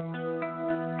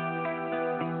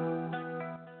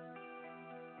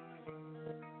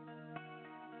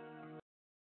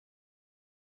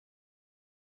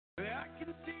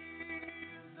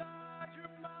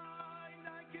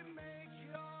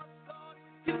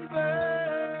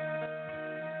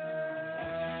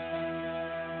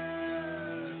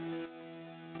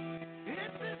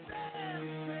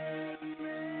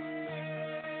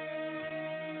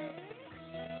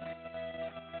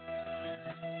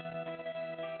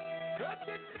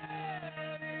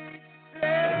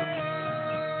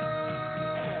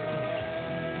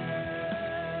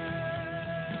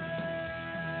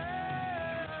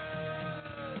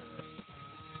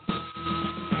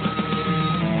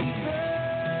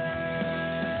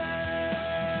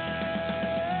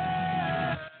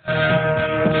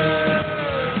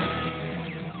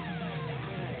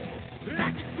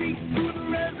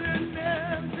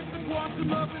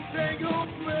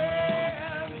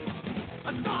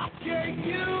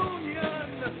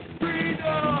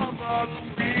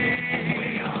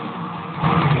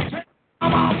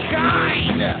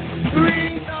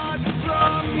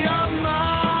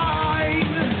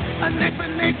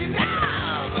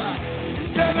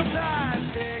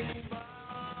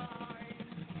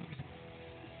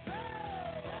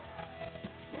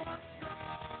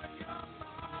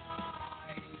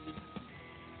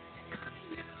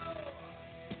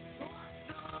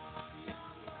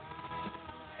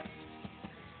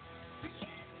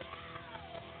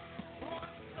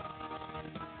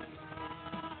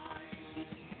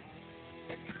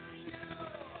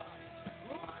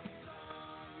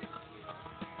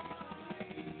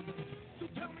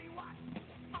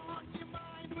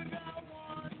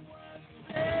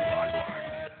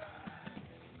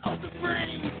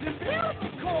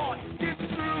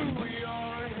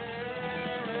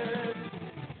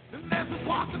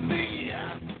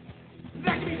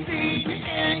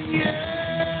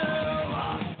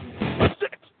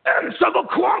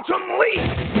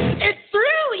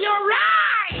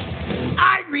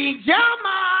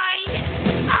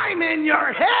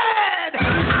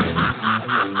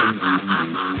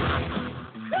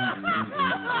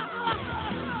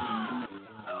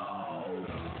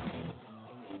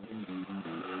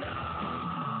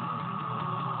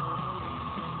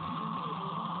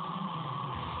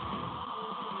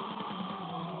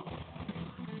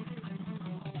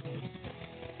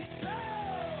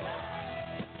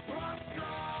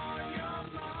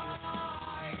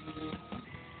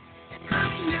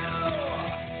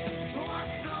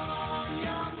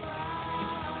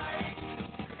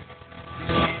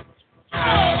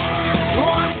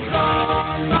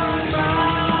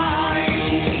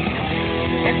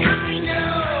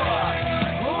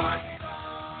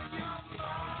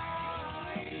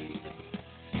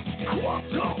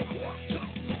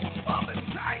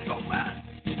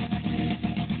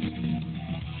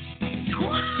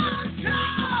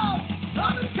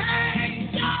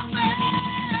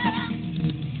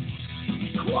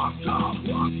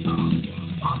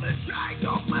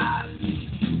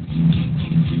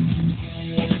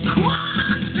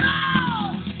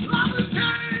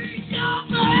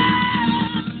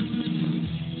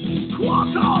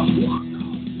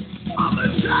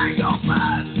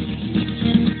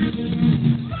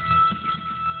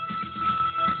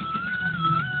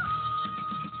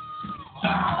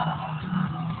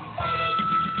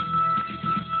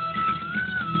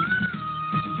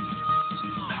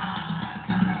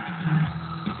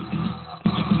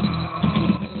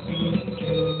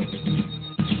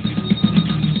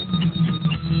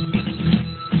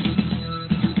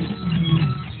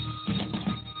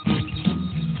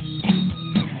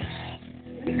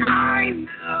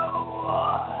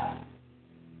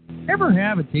 Ever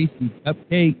have a tasty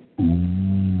cupcake?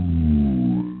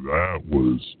 Ooh, that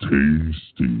was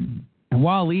tasty. And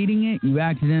while eating it, you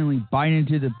accidentally bite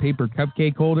into the paper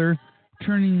cupcake holder,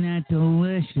 turning that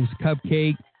delicious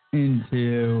cupcake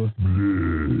into...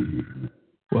 Bleh.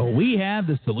 Well, we have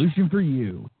the solution for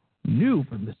you. New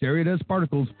from the Stereo Dust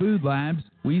Particles Food Labs,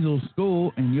 Weasel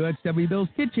School, and UXW Bill's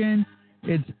Kitchen,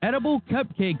 it's edible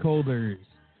cupcake holders.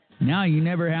 Now you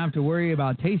never have to worry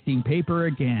about tasting paper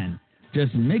again.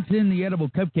 Just mix in the edible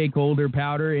cupcake holder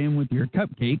powder in with your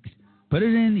cupcakes, put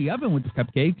it in the oven with the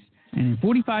cupcakes, And in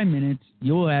 45 minutes,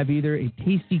 you'll have either a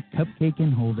tasty cupcake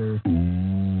and holder.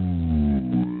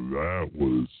 Ooh, that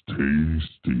was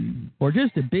tasty. Or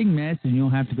just a big mess, and you'll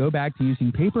have to go back to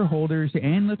using paper holders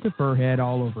and lift the fur head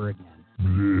all over again.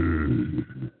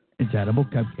 Bleh. It's edible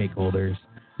cupcake holders.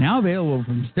 Now available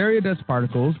from Stereo Dust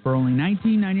Particles for only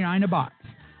 $19.99 a box.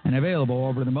 And available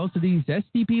over to most of these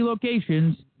STP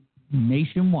locations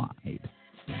nationwide.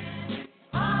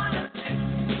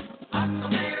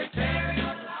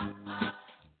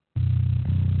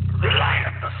 Light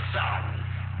of the sun,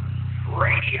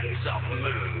 radiance of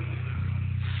moon,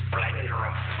 splendor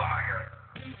of fire.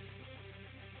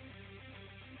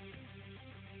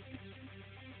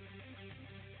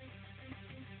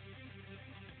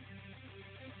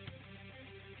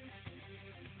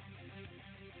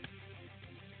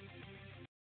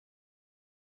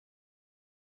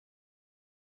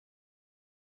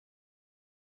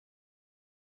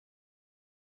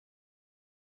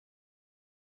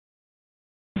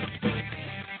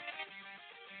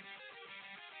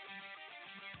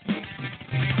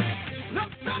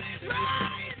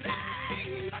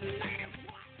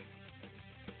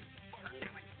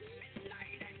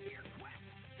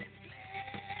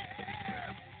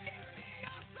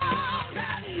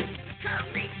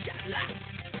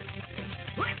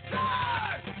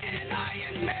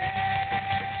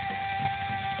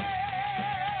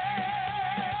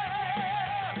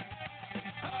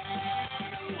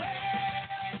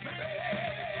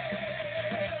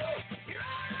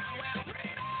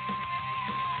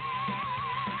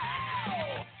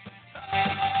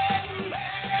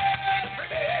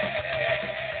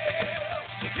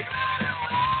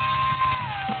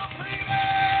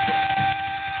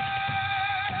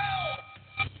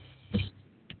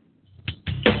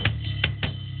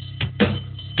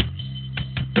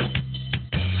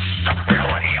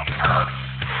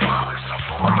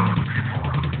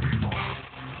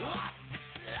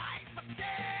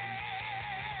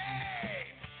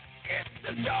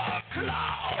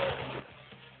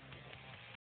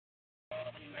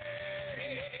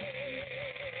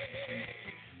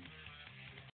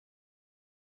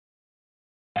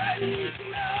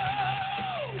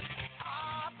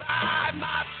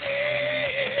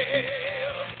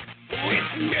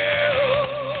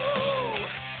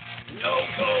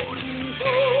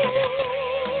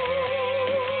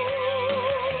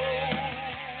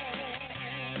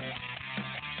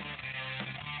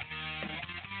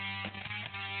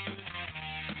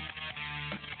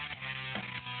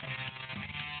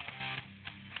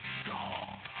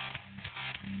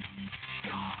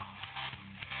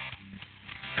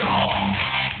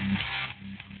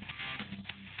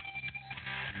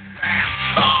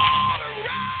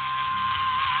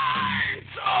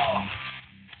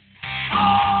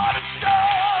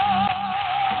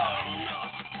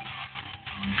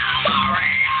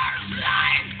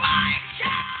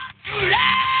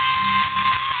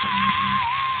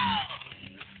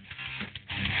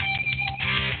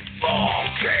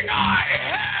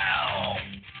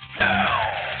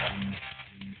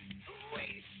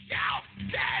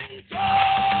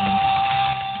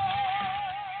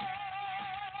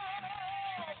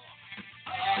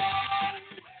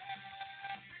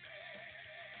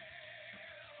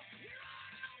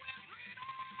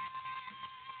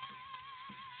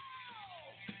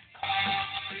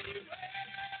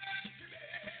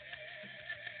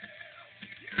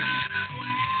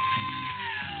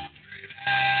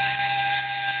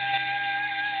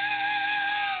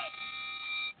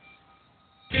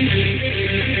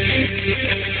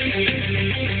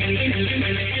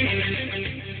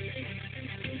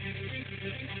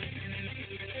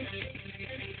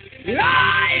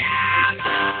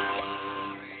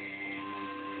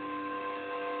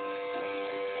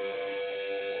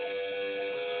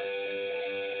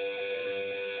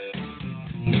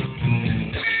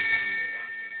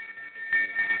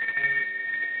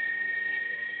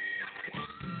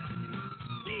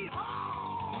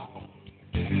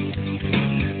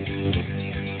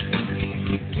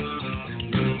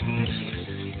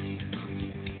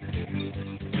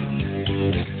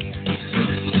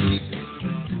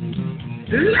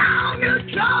 Long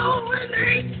ago, an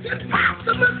ancient past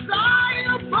the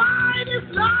Messiah by his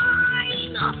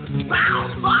line,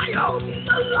 bound by Odin,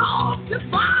 the law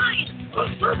divine,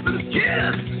 a serpent's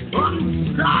kiss,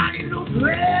 undying of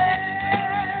red.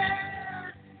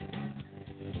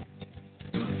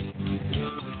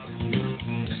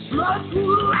 Blood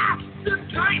laps the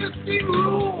dynasty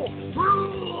rule,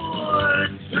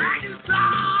 dragon's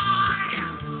eye.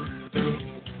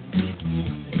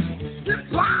 The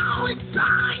plowing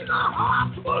sign, the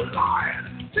heart of a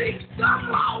lion, seeks the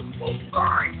lawful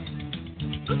fight.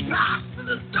 The path to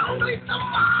the stone Only the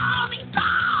morning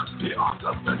star, the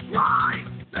awesome the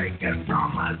line, taken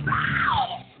from us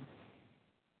now.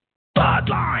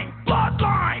 Bloodline,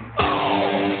 bloodline, oh.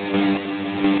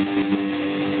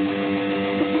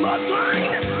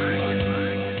 Bloodline.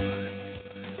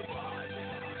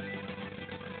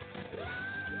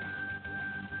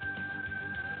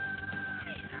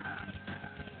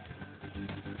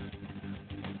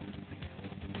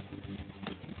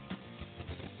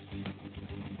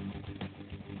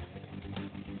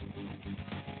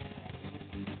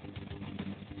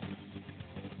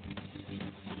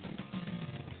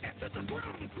 After the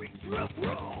ground creeps will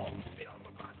roll, feel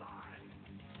the bloodline.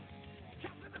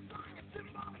 Capture the song, a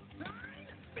symbolic sign,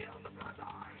 feel the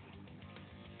bloodline.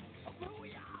 Of who we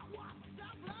are, water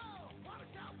shall flow, blood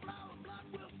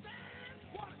will stand.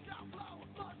 Water shall flow,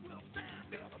 blood will stand,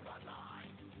 feel the bloodline.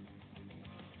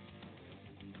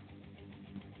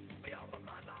 Feel the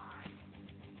bloodline.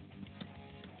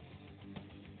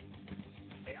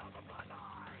 Feel the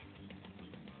bloodline.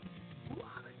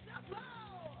 Water shall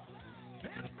flow,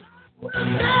 and blood will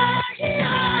stand.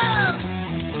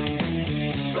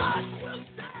 Blood will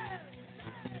stand,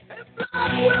 and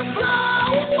blood will flow.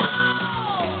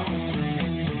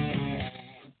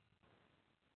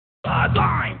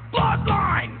 Bloodline,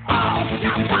 bloodline, all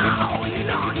shall bow,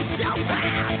 none shall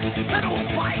pass. Metal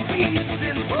fight beasts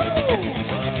and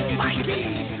fools, fight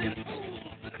beasts and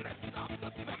fools in the midst of the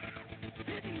past.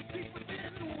 Hidden deep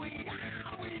within, we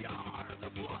are the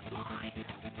bloodline.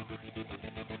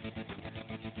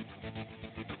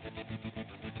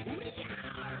 We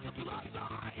are the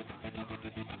bloodline.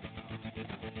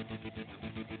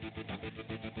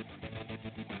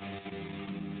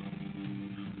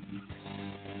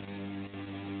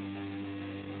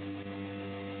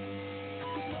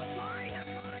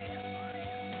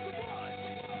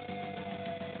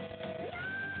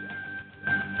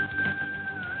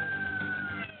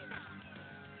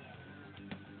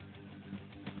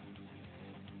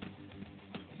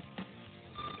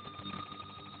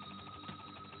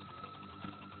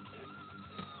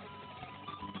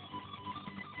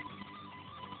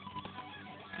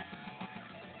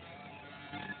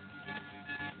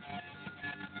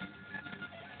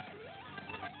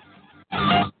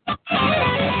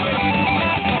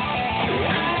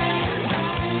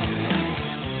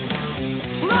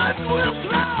 Blood will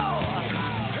flow.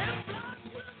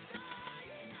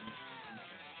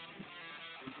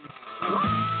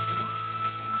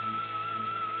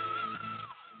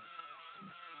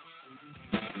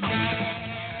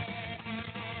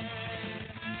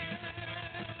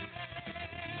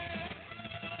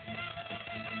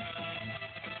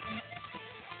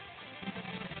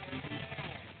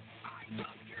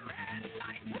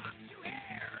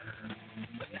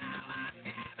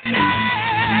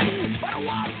 But it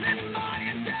wasn't my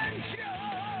intention.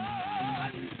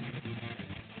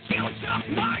 You took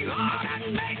my heart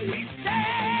and made me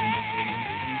stay.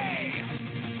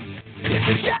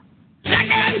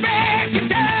 Second best, and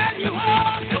then you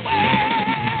walked away.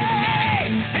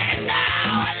 And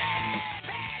now I live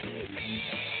in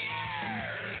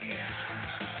fear.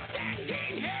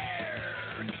 Standing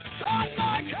here on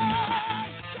my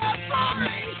couch,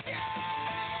 suffering.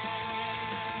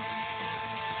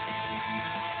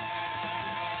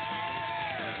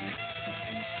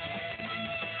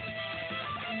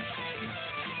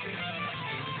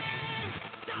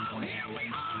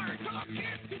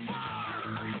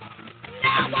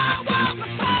 Now I walk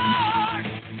apart,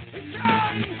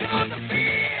 turn to the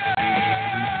fear.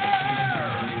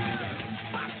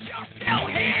 But you're still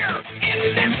here in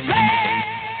this place.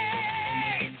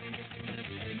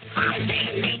 I'm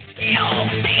seeing me still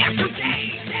day after day,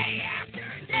 day after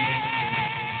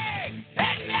day.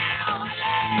 And now I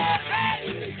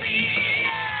live in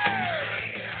fear.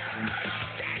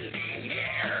 Standing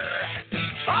here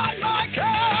on my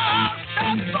couch,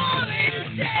 I'm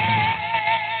falling dead.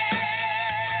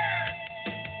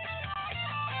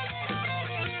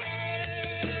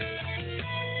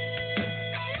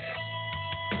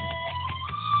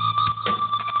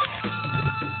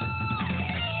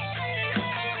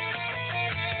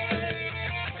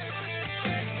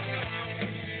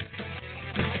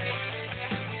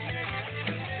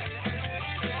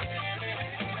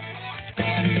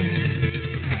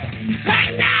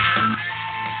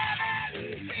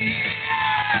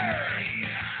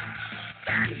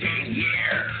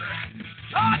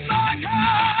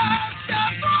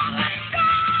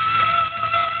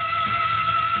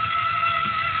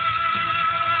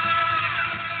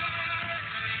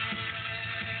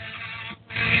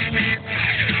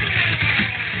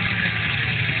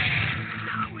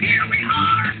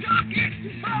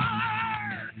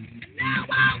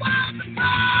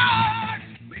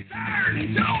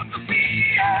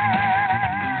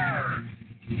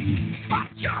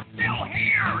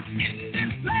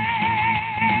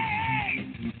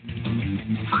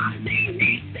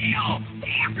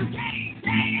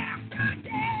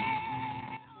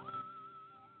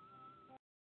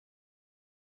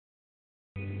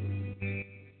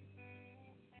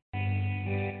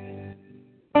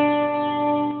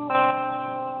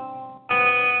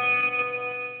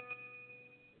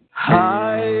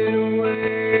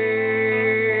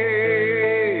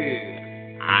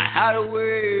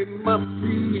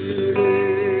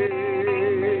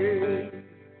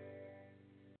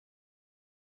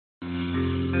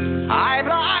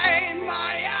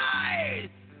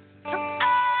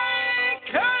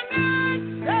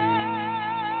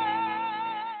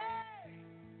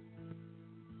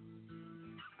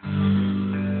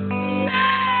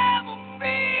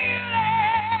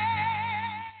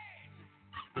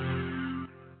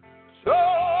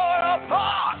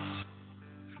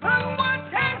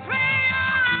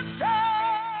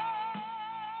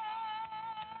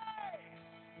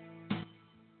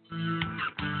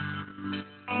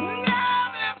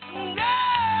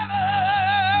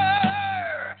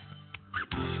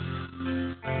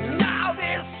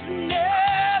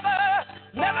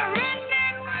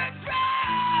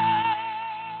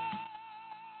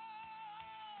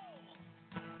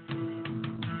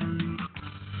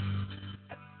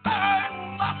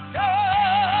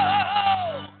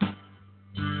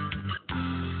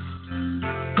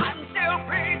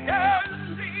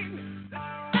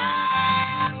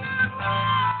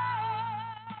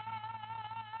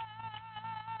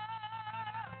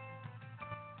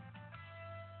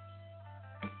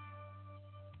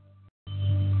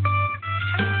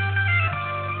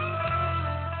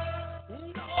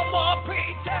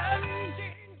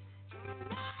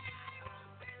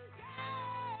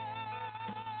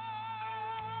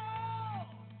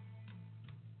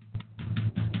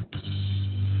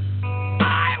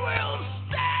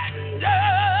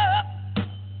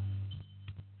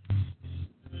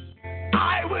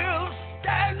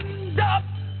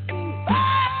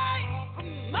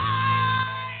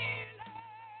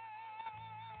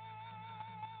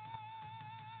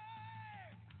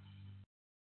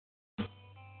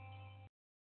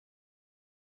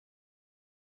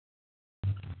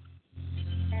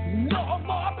 No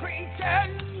more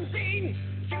pretending.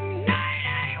 Tonight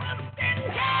I will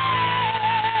stand down.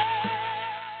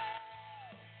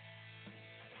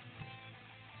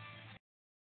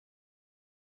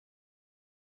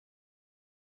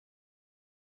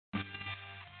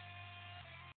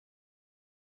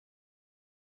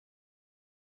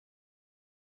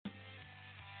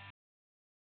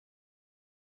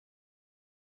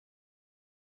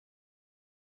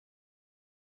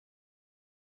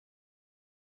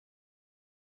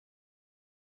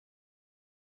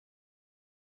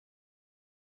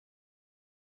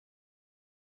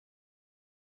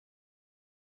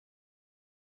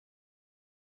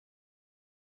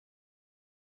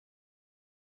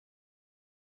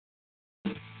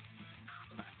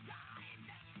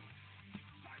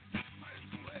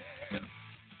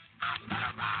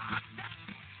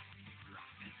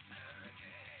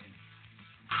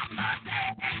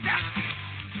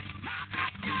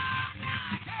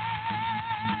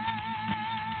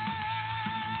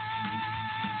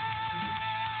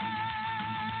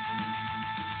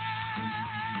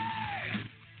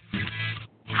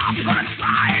 I'm gonna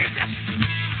try this.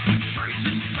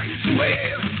 Traces, traces,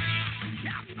 well.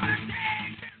 I'm gonna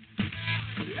take this.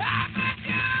 I'm gonna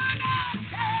do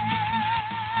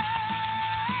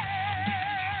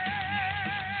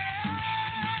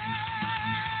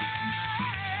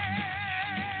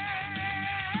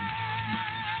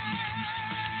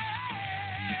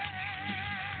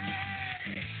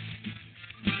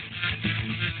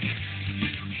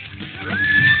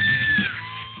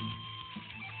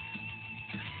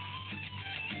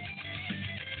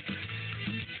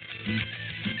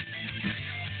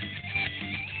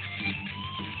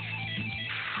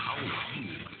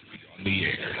The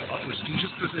air, a prestigious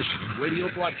position in radio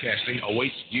broadcasting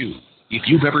awaits you. If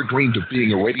you've ever dreamed of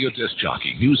being a radio disc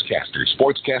jockey, newscaster,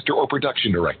 sportscaster, or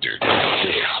production director,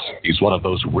 this is one of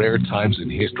those rare times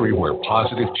in history where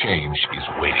positive change is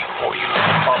waiting for you.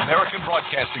 American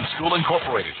Broadcasting School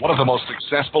Incorporated, one of the most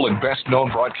successful and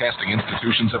best-known broadcasting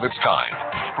institutions of its kind,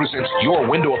 presents your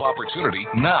window of opportunity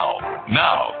now.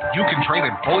 Now, you can train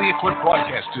in fully equipped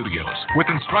broadcast studios with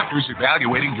instructors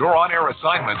evaluating your on-air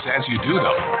assignments as you do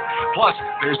them. Plus,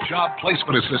 there's job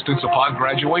placement assistance upon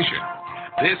graduation.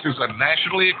 This is a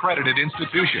nationally accredited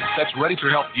institution that's ready to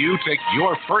help you take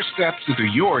your first steps into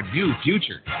your new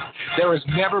future. There has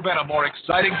never been a more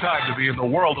exciting time to be in the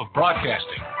world of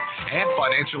broadcasting. And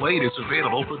financial aid is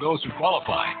available for those who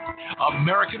qualify.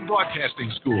 American Broadcasting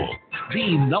School,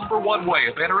 the #1 way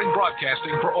of entering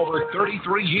broadcasting for over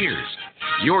 33 years.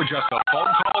 You're just a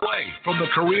phone call away from the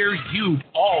career you've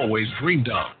always dreamed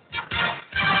of.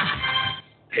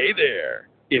 Hey there.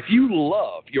 If you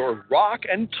love your rock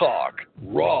and talk,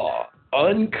 raw,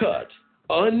 uncut,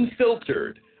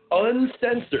 unfiltered,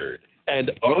 uncensored,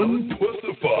 and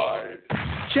unpussified,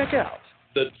 check out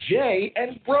The Jay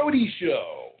and Brody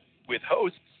Show with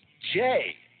hosts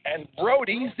Jay and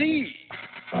Brody Z.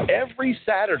 Every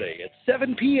Saturday at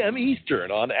 7 p.m.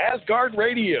 Eastern on Asgard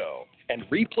Radio and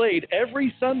replayed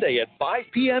every Sunday at 5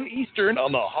 p.m. Eastern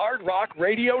on the Hard Rock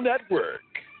Radio Network.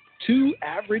 Two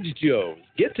average Joes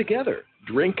get together,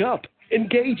 drink up,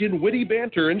 engage in witty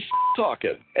banter and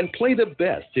talking, and play the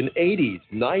best in 80s,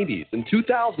 90s, and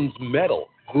 2000s metal,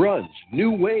 grunge, new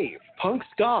wave, punk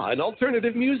ska, and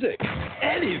alternative music.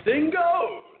 Anything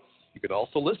goes! You can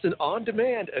also listen on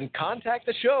demand and contact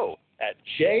the show at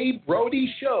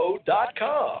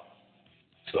jbrodyshow.com.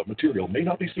 Some material may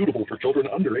not be suitable for children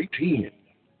under 18.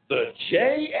 The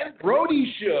Jay and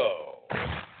Brody Show.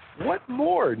 What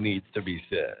more needs to be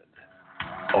said?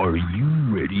 Are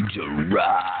you ready to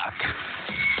rock?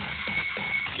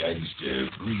 Gangster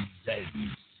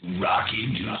presents Rock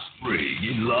into Spring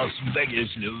in Las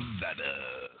Vegas,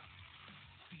 Nevada.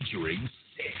 Featuring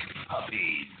sick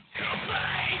puppies.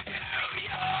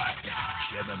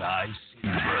 Gemini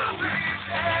Syndrome.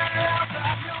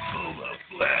 Boba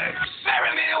Flex.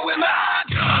 Bury me with my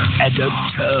gun. And a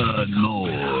ton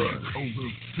more. Over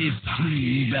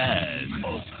 15 bands. A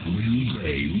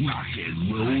 3-day rock and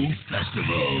roll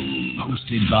festival.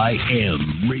 Hosted by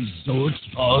M Resort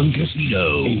Spa and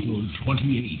Casino. April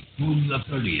 28th through the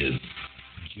 30th.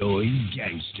 Join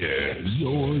Gangster,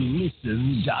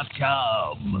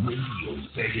 yourlisten.com,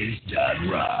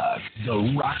 RadioVegas.rock, The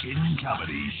Rockin'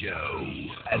 Comedy Show,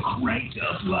 and Cranked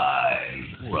Up Live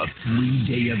for a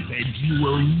 3-day event you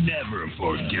will never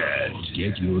forget.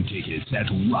 Get your tickets at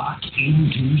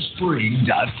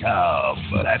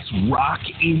rockintospring.com. That's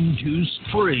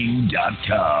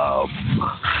rockintospring.com.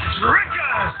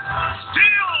 Drinkers,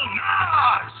 still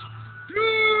not!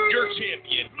 Your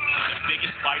champion, the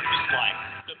biggest fight of his life,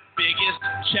 the biggest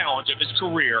challenge of his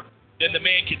career, than the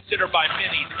man considered by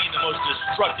many to be the most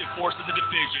destructive force in the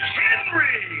division.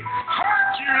 Henry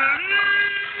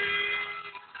Hercules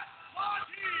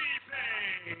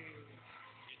Latife. It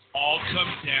all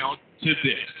comes down to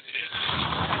this.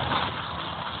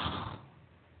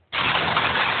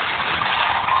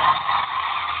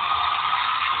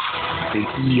 The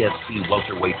EFC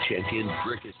welterweight champion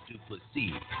Dricus du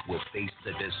Plessis will face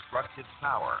the destructive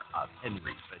power of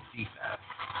Henry Latife.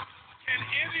 Can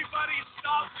anybody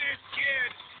stop this kid?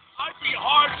 I'd be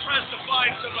hard-pressed to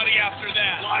find somebody after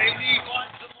that. Why me?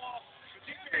 Find them all.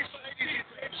 Very,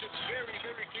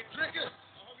 very good. Dricus,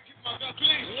 what a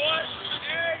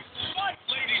fight,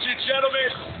 ladies and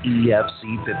gentlemen.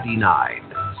 EFC 59,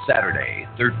 Saturday,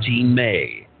 13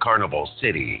 May, Carnival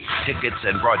City. Tickets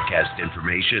and broadcast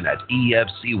information at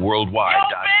EFCworldwide.com.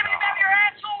 Yo, baby, your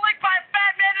asshole licked by a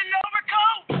fat man in an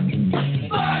overcoat.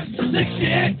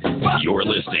 You're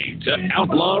listening to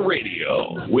Outlaw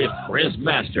Radio with Chris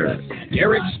Master,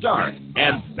 Derek Stark,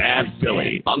 and Fat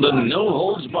Billy on the No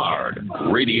Holds Barred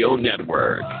Radio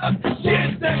Network.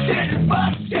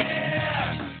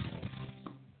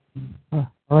 All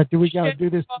right, do we got to do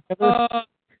this together?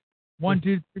 1,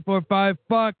 2, 3, 4, 5.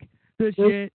 Fuck the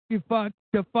shit. You fuck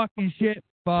the fucking shit.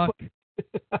 Fuck.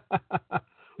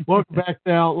 Welcome back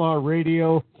to Outlaw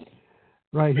Radio,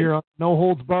 right here on No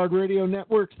Holds Barred Radio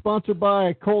Network, sponsored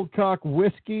by Cold Cock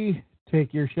Whiskey.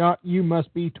 Take your shot. You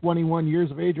must be 21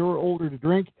 years of age or older to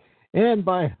drink. And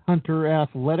by Hunter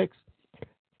Athletics.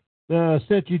 The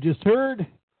set you just heard,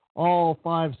 all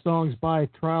 5 songs by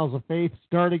Trials of Faith,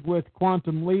 starting with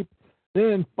Quantum Leap,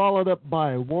 then followed up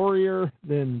by Warrior,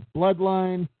 then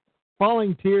Bloodline,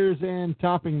 Falling Tears, and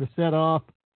topping the set off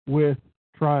with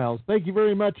Trials. Thank you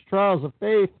very much, Trials of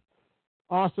Faith.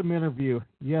 Awesome interview.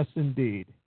 Yes, indeed.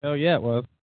 Oh, yeah, it was.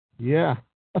 Yeah.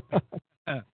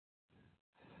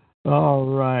 All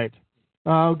right.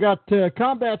 We've got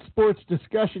combat sports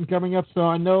discussion coming up, so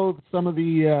I know some of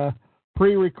the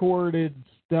pre-recorded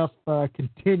stuff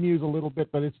continues a little bit,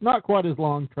 but it's not quite as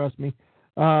long, trust me.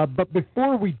 But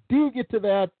before we do get to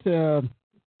that,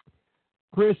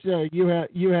 Chris,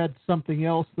 you had something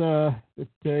else that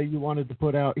you wanted to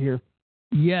put out here.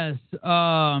 Yes.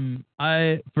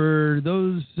 For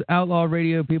those Outlaw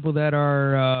Radio people that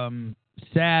are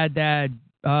sad that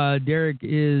Derek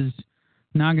is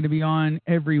not going to be on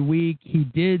every week, he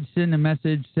did send a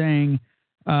message saying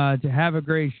to have a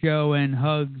great show and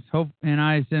hugs. And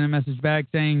I sent a message back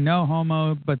saying no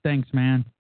homo, but thanks, man.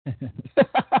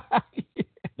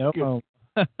 No homo.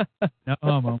 No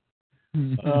homo.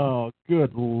 Oh,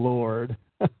 good Lord.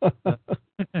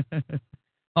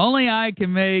 Only I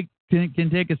can take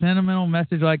a sentimental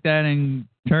message like that and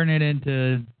turn it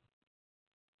into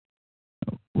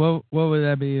what would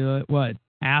that be? What,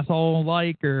 asshole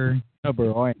like, or no,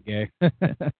 bro, I ain't gay.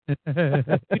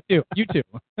 You too.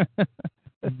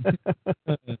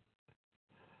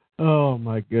 Oh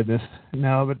my goodness.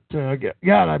 No, but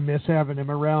God, I miss having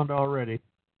him around already.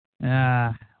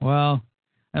 Well,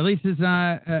 at least it's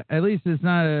not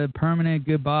a permanent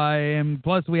goodbye. And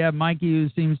plus, we have Mikey, who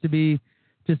seems to be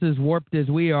just as warped as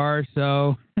we are.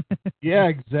 So. Yeah,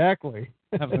 exactly.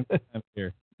 Having time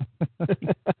here.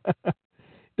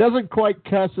 Doesn't quite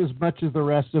cuss as much as the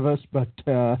rest of us, but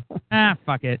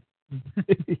fuck it.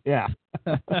 Yeah.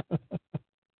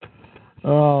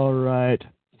 All right.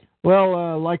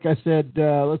 Well, like I said,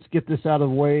 let's get this out of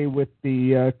the way with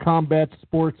the combat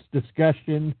sports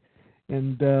discussion,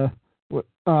 and we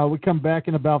come back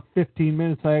in about 15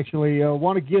 minutes. I actually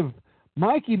want to give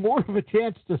Mikey more of a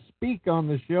chance to speak on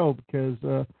the show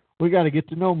because we got to get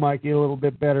to know Mikey a little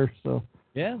bit better. So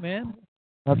yeah, man,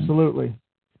 absolutely.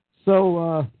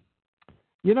 So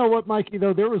you know what, Mikey?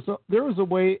 Though there was a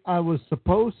way I was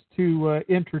supposed to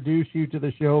introduce you to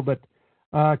the show, but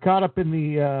caught up in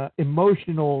the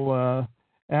emotional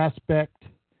aspect.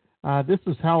 This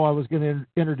is how I was going to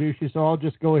introduce you, so I'll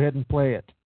just go ahead and play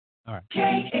it. All right.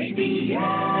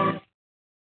 KABS.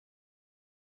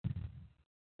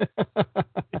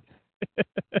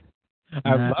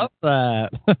 I love that.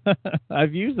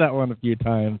 I've used that one a few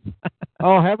times.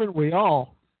 Oh, haven't we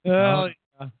all? Oh,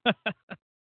 yeah.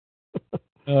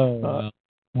 Wow.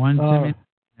 One too many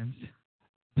times.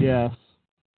 Yes.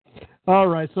 All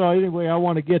right. So anyway, I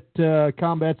want to get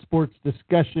combat sports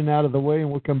discussion out of the way, and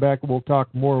we'll come back and we'll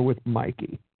talk more with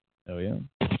Mikey. Oh, yeah.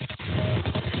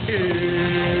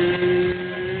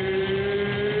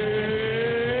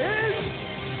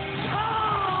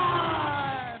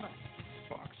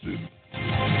 Boxing,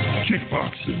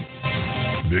 kickboxing,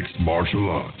 mixed martial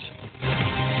arts,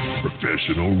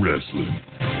 professional wrestling,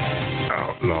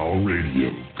 Outlaw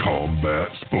Radio, combat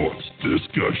sports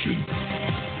discussion.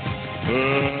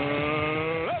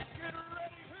 Let's get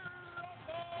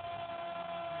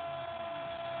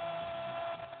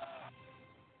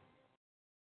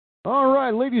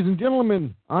ladies and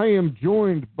gentlemen, I am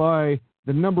joined by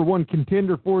the number one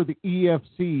contender for the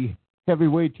EFC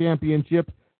Heavyweight Championship,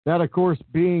 that, of course,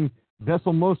 being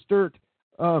Wessel Mostert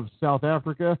of South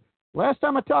Africa. Last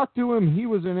time I talked to him, he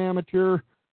was an amateur,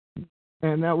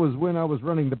 and that was when I was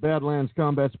running the Badlands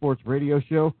Combat Sports radio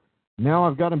show. Now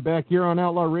I've got him back here on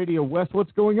Outlaw Radio. Wes,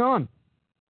 what's going on?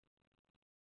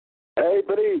 Hey,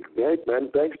 buddy. Hey, man.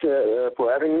 Thanks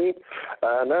for having me.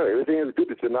 No, everything is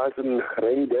good. It's a nice and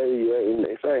rainy day in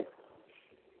SA.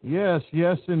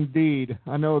 Yes, indeed.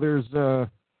 I know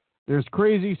there's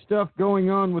crazy stuff going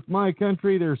on with my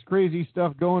country. There's crazy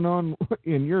stuff going on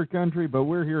in your country, but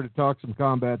we're here to talk some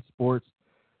combat sports.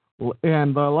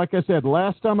 And like I said,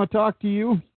 last time I talked to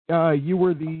you, you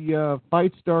were the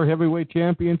Fight Star Heavyweight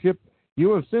Championship.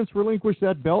 You have since relinquished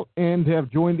that belt and have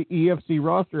joined the EFC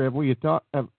roster,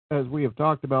 as we have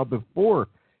talked about before.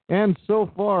 And so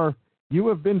far, you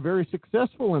have been very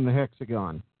successful in the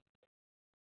Hexagon.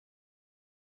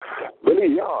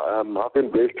 Really, yeah. I've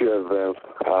been blessed to have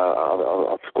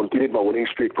I've continued my winning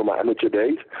streak from my amateur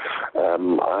days.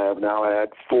 I have now had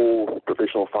 4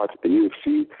 professional fights at the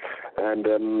UFC, and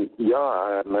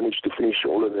I managed to finish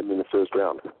all of them in the first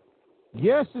round.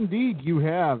 Yes, indeed, you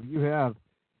have.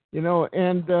 You know,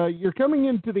 and you're coming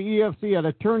into the EFC at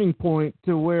a turning point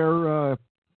to where,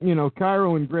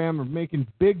 Cairo and Graham are making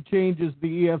big changes to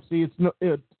the EFC.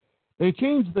 They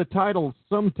changed the title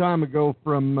some time ago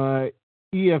from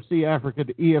EFC Africa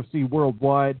to EFC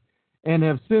Worldwide, and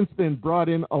have since then brought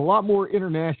in a lot more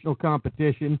international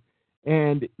competition.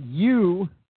 And you,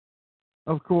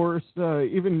 of course,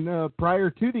 even prior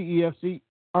to the EFC,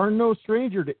 are no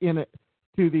stranger to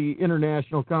the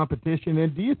international competition.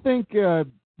 And do you think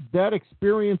that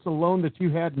experience alone that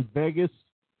you had in Vegas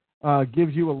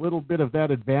gives you a little bit of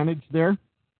that advantage there?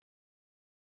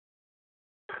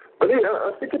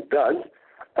 I think it does.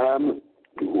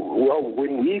 Well,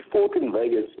 when we fought in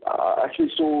Vegas, I actually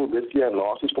saw this year and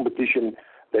last year's competition,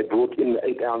 they brought in the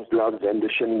 8-ounce gloves and the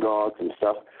shin guards and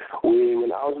stuff.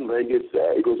 When I was in Vegas,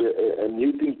 it was a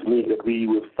new thing to me that we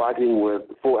were fighting with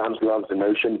 4-ounce gloves and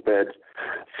no shin pads.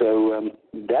 So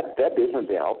that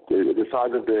definitely helped. The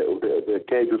size of the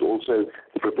cage was also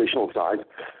the professional size.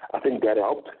 I think that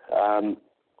helped.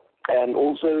 And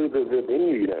also the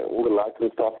venue, all the lights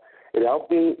and stuff. It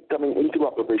helped me coming into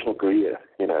my professional career.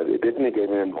 It definitely gave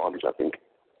me an advantage, I think.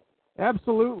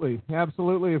 Absolutely.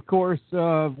 Of course,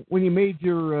 when you made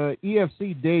your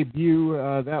EFC debut,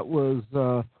 that was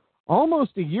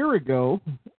almost a year ago.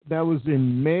 That was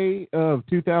in May of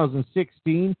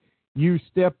 2016. You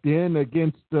stepped in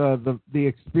against the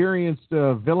experienced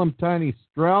Willem Tiny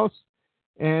Strauss,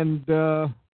 and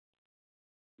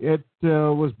it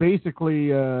was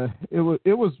basically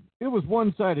it was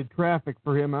one-sided traffic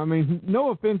for him. I mean, no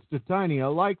offense to Tiny, I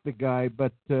like the guy,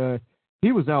 but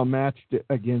he was outmatched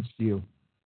against you.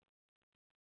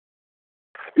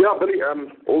 Yeah, Billy.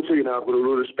 Also, I've got a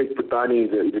lot of respect for Tiny.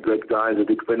 He's a great guy. He's a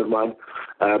big friend of mine.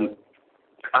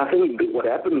 I think what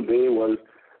happened there was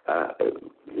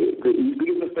his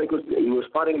biggest mistake was he was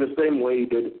fighting the same way he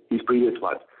did his previous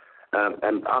fights.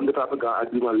 And I'm the type of guy, I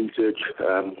do my research,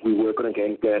 we work on a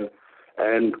game plan,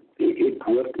 and it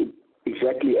worked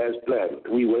exactly as planned.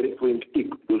 We waited for him to kick,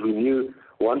 because we knew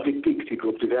once he kicks, he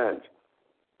drops his hands.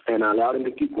 And I allowed him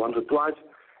to kick once or twice,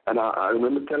 and I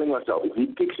remember telling myself, if he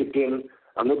kicks again,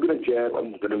 I'm not going to jab,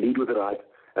 I'm going to lead with the right,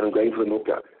 and I'm going for the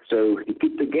knockout. So he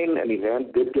kicked again, and his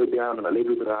hand did go down, and I led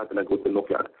with the right, and I got the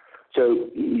knockout. So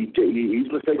his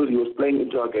mistake was he was playing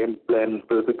into our game plan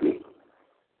perfectly.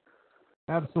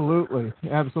 Absolutely.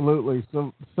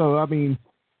 So I mean,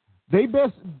 they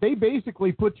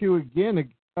basically put you again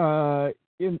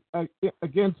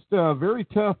against a very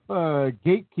tough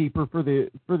gatekeeper for the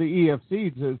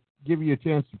EFC to give you a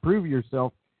chance to prove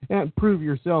yourself, and prove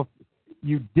yourself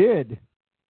you did,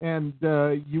 and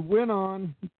you went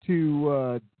on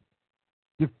to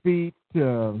defeat.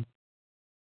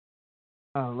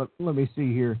 Let me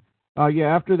see here.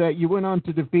 After that, you went on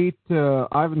to defeat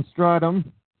Ivan Stradom.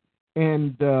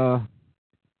 And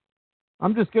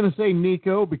I'm just going to say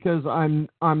Nico, because I'm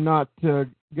not going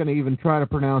to even try to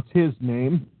pronounce his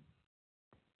name.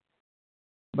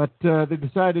 But they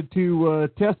decided to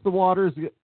test the waters,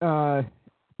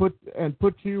 put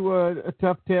you a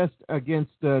tough test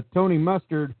against Tony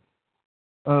Mustard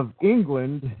of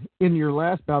England in your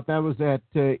last bout. That was at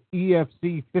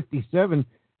EFC 57.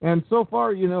 And so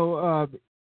far,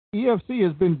 EFC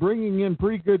has been bringing in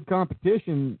pretty good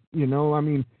competition. I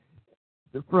mean,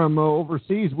 from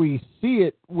overseas, we see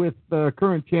it with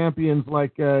current champions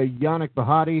like Yannick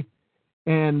Bahati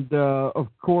and, of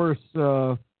course,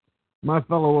 my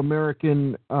fellow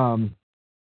American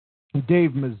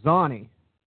Dave Mazzani.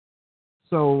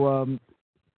 So,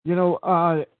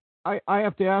 I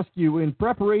have to ask you, in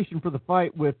preparation for the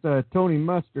fight with Tony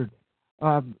Mustard,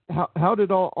 how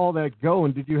did all that go,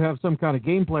 and did you have some kind of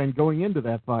game plan going into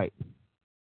that fight?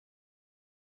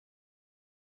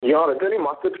 Yeah, the Tony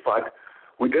Mustard fight,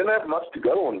 we didn't have much to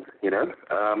go on,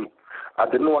 I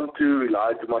didn't want to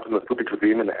rely too much on the footage with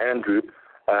him and Andrew,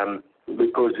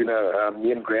 because,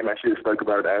 me and Graham actually spoke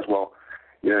about it as well.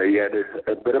 He had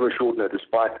a bit of a short notice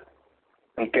fight.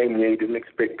 He came here, he didn't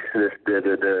expect the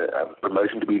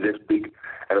promotion to be this big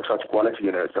and of such quality,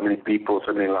 so many people,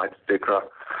 so many lights, etc.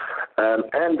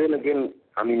 And then again,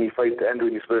 he faced Andrew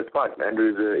in his first fight. Andrew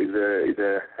is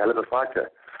a hell of a fighter.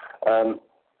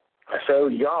 So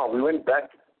yeah, we went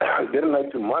back. Didn't know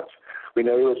too much. We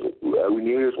knew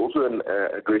he was also an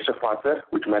aggressive fighter,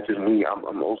 which matches me.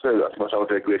 I'm also as much of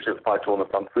an aggressive fighter on the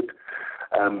front foot.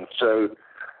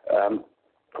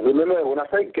 Remember, when I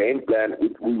say game plan,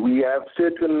 we have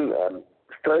certain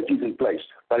strategies in place,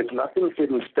 but it's nothing set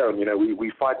in stone.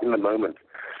 We fight in the moment.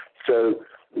 So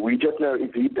we just know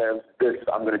if he does this,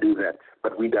 I'm going to do that.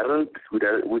 But we don't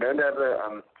have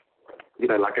a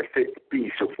like a set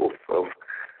piece of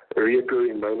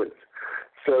reoccurring moments.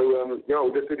 So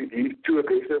we just said if he's too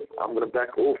aggressive, I'm going to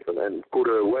back off and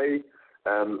quarter away,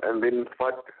 and then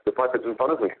fight the fight that's in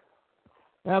front of me.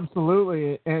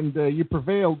 Absolutely, and you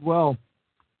prevailed well.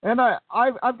 And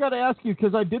I've got to ask you,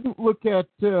 because I didn't look at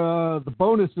the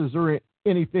bonuses or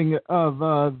anything of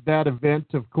that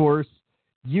event, of course.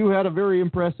 You had a very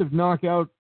impressive knockout,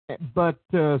 but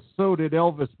so did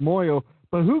Elvis Moyo.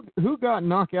 But who got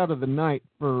knockout of the night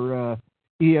for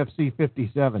EFC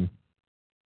 57?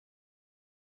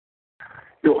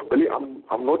 Billy,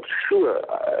 I'm not sure.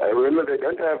 I remember they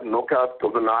don't have knockout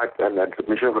of the night and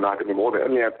submission of the night anymore. They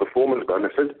only have performance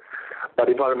bonuses. But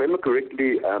if I remember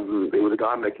correctly, there was a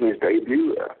guy making his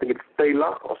debut. I think it's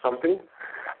Taylor or something,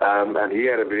 and he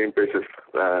had a very impressive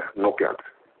knockout.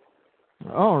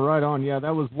 Oh, right on. Yeah,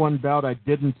 that was one bout I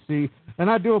didn't see. And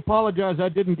I do apologize, I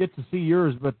didn't get to see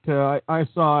yours, but I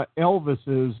saw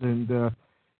Elvis's, and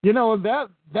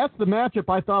that's the matchup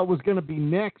I thought was going to be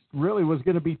next. Really was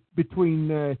going to be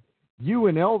between you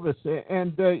and Elvis,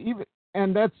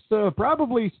 and that's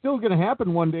probably still going to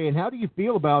happen one day. And how do you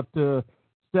feel about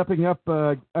stepping up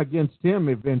against him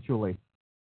eventually?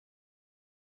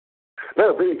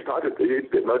 No, very excited.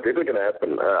 It's most definitely going to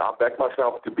happen. I'll back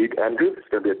myself to beat Andrew. It's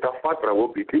going to be a tough fight, but I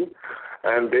will beat him.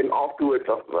 And then afterwards,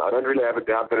 I don't really have a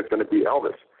doubt that it's going to be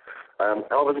Elvis.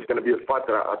 Elvis is going to be a fight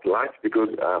that I'd like, because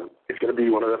it's going to be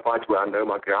one of the fights where I know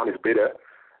my ground is better.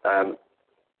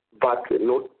 But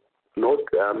not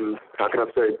how can I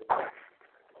say,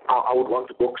 I would want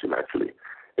to box him, actually.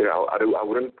 I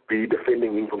wouldn't be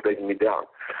defending him from taking me down.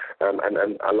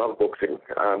 And I love boxing.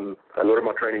 A lot of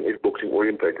my training is boxing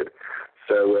orientated.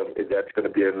 So that's going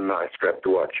to be a nice scrap to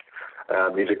watch.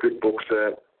 He's a good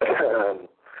boxer.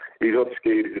 He's not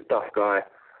scared. He's a tough guy.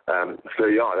 So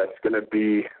yeah, there's going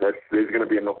to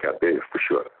be a knockout there for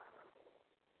sure.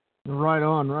 Right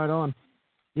on.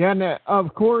 Yeah, and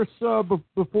of course,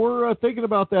 before thinking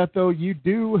about that though, you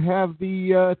do have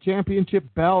the championship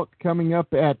bout coming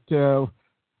up at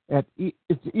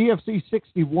it's EFC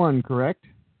 61, correct?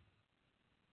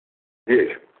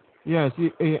 Yes. Yes,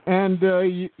 and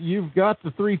you've got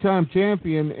the three-time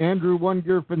champion, Andrew One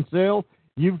Gear Finsale.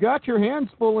 You've got your hands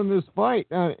full in this fight,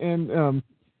 and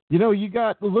you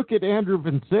got to look at Andrew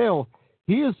Finsale.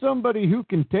 He is somebody who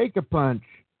can take a punch.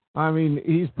 I mean,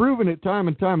 he's proven it time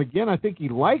and time again. I think he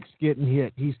likes getting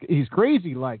hit. He's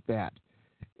crazy like that,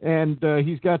 and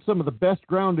he's got some of the best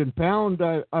ground and pound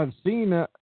I've seen out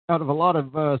of a lot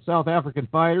of South African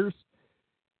fighters.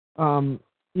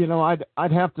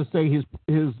 I'd have to say his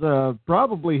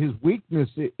probably his weakness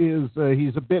is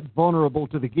he's a bit vulnerable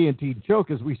to the guillotine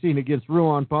choke, as we've seen against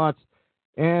Ruan Potts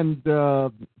and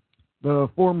the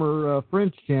former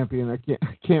French champion. I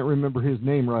can't remember his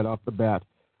name right off the bat,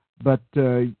 but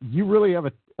you really have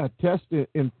a test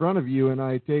in front of you, and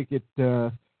I take it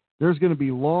there's going to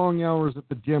be long hours at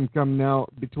the gym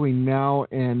between now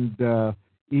and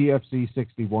EFC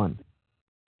 61.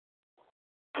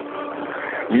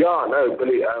 Yeah, no,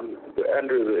 Billy,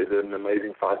 Andrew is an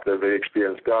amazing fighter, a very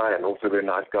experienced guy, and also a very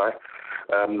nice guy.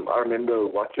 I remember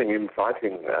watching him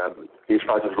fighting. His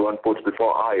fight was Ruan Potts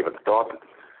before I even started.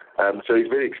 So he's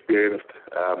very experienced.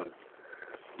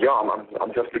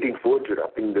 I'm just looking forward to it. I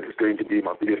think this is going to be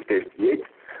my biggest test yet,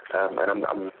 and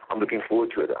I'm looking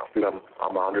forward to it. I feel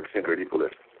I'm 100% ready for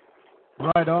this.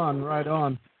 Right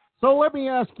on. So let me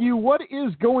ask you, what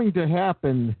is going to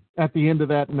happen at the end of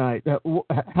that night?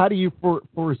 How do you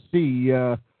foresee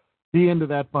the end of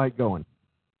that fight going?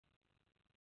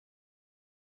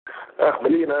 Well,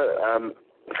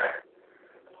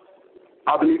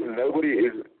 I believe nobody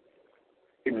is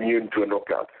immune to a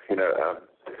knockout.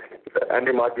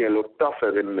 Andrew might be a little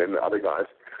tougher than the other guys,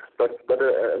 but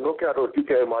a knockout or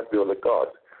TKO might be on the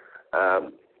cards.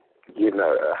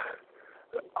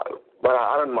 But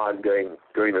I don't mind going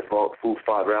the full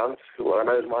 5 rounds. Well, I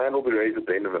know my hand will be raised at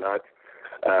the end of the night.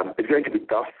 It's going to be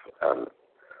tough.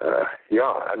 We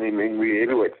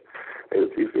heavyweights.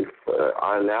 If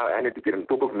I allow Andy to get on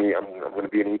top of me, I'm going to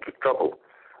be in heaps of trouble.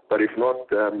 But if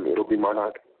not, it'll be my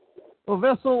night. Well,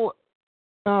 Vessel,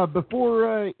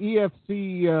 before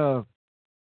EFC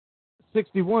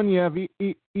 61, you have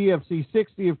EFC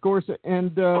 60, of course,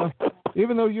 and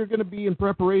even though you're going to be in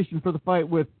preparation for the fight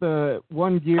with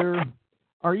One Gear,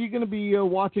 are you going to be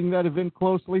watching that event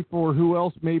closely for who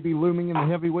else may be looming in the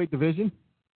heavyweight division?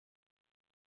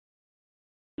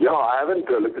 Yeah, I haven't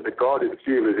looked at the card to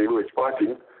see if there's heavyweights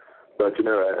fighting, but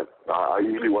I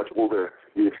usually watch all the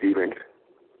UFC events.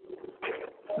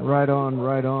 Right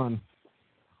on.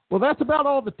 Well, that's about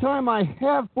all the time I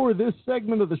have for this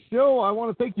segment of the show. I want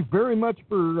to thank you very much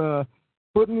for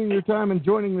putting in your time and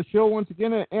joining the show once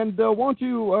again. And won't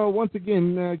you once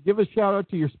again give a shout out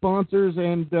to your sponsors,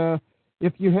 and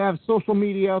if you have social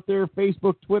media out there,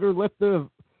 Facebook, Twitter, let the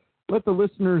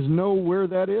listeners know where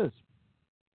that is.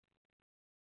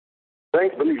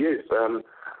 Thanks, Billy. Yes,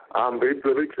 I'm very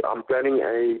privileged. I'm planning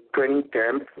a training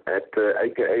camp at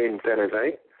AKA in San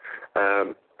Jose.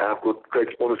 I've got great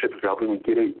sponsorships helping me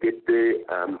get there.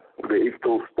 There is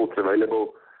still spots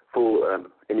available for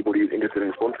anybody who's interested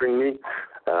in sponsoring me.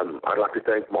 I'd like to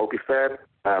thank Multifab.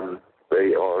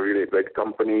 They are really a great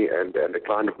company and a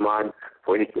client of mine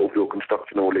for any of your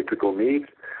construction or electrical needs.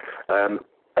 And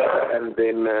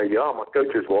then, my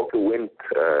coaches, Walter Wendt,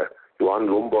 Johan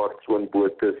Lombard, Swan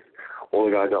Boertes, all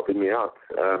the guys helping me out.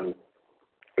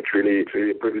 It's really a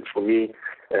privilege for me,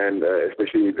 and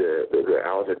especially the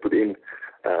hours I put in.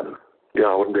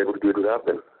 I wouldn't be able to do it without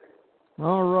them.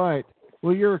 All right.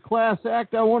 Well, you're a class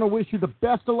act. I want to wish you the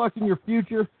best of luck in your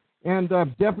future, and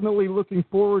I'm definitely looking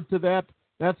forward to that.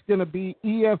 That's going to be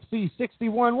EFC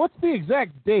 61. What's the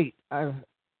exact date?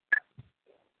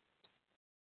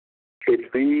 It's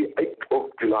the 8th of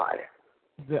July.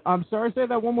 I'm sorry, say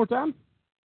that one more time?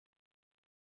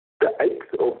 The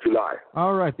 8th of July.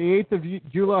 All right, the 8th of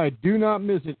July. Do not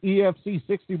miss it. EFC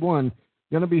 61.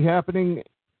 Going to be happening,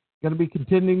 going to be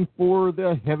contending for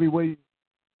the heavyweight.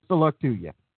 So luck to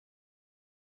you.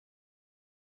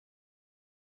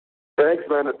 Thanks,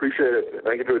 man. I appreciate it.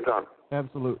 Thank you for your time.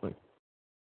 Absolutely.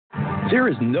 There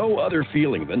is no other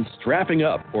feeling than strapping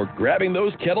up or grabbing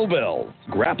those kettlebells,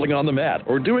 grappling on the mat,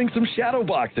 or doing some shadow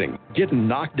boxing, getting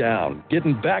knocked down,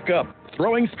 getting back up,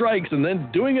 throwing strikes, and then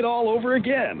doing it all over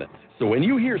again. So when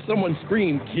you hear someone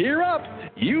scream, "Gear up!"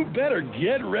 you better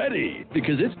get ready,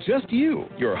 because it's just you,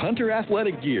 your Hunter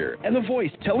Athletic Gear, and the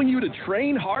voice telling you to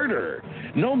train harder.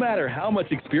 No matter how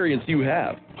much experience you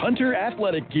have, Hunter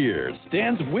Athletic Gear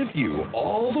stands with you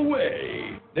all the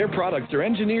way. Their products are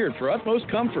engineered for utmost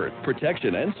comfort,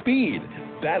 protection, and speed.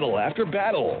 Battle after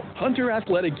battle, Hunter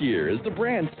Athletic Gear is the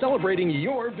brand celebrating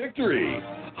your victory.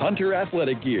 Hunter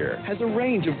Athletic Gear has a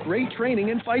range of great training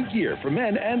and fight gear for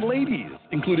men and ladies,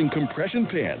 including compression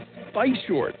pants, fight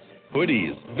shorts,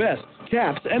 hoodies, vests,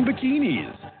 caps, and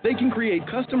bikinis. They can create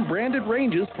custom branded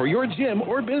ranges for your gym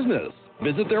or business.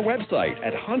 Visit their website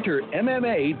at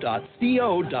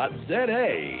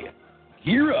huntermma.co.za.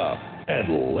 Gear up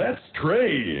and let's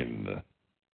train.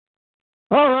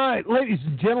 All right, ladies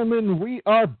and gentlemen, we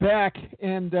are back.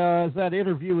 And as that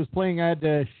interview was playing, I had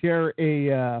to share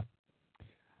a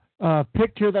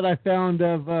picture that I found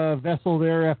of Vessel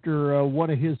there after one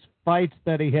of his fights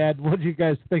that he had. What did you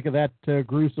guys think of that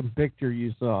gruesome picture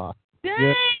you saw?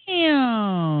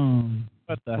 Damn!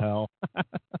 What the hell?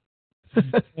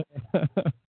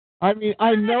 I mean,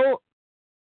 I know.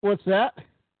 What's that?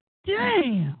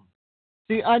 Damn!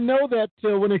 See, I know that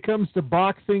when it comes to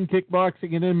boxing,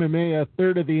 kickboxing, and MMA, a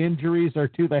third of the injuries are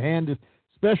to the hand,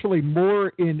 especially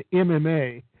more in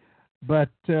MMA. But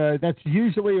that's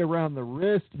usually around the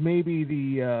wrist, maybe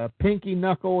the pinky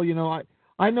knuckle. You know,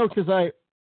 I know because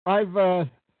I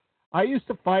used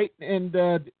to fight, and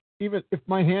even if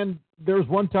my hand, there was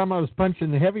one time I was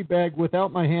punching the heavy bag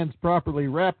without my hands properly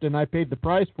wrapped, and I paid the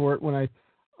price for it when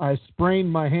I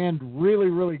sprained my hand really,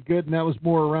 really good, and that was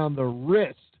more around the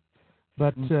wrist.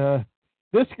 But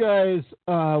this guy's,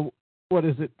 what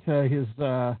is it? His,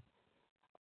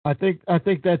 I think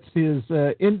that's his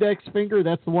index finger.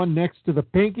 That's the one next to the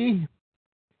pinky.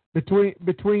 Between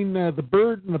the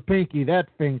bird and the pinky, that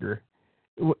finger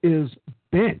is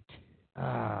bent.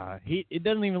 It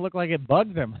doesn't even look like it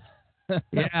bugged him.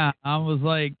 Yeah, I was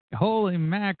like, holy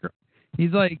mackerel.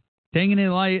 He's like taking it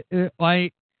light,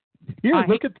 Here,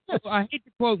 look at this. I hate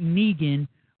to quote Negan,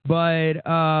 but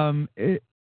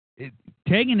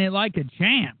taking it like a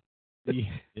champ.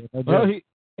 Well,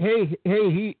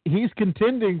 he's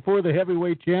contending for the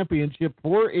heavyweight championship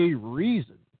for a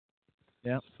reason.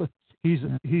 Yeah, he's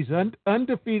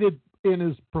undefeated in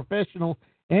his professional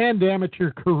and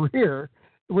amateur career,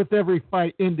 with every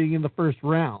fight ending in the first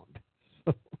round.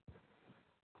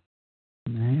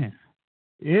 Man.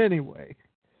 Anyway,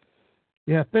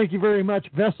 yeah, thank you very much,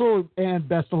 Vessel, and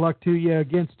best of luck to you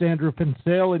against Andrew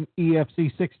Pincel in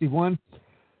EFC 61.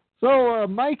 So,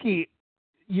 Mikey,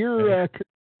 you're a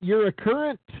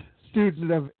current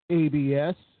student of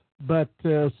ABS, but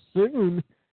soon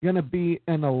going to be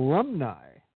an alumni.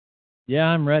 Yeah,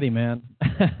 I'm ready, man.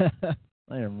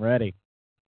 I am ready.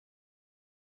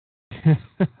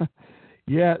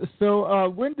 Yeah. So,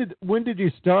 when did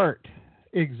you start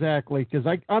exactly? Because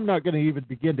I'm not going to even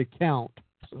begin to count.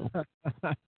 So.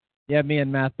 Yeah, me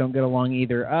and math don't get along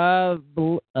either.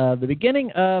 The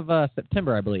beginning of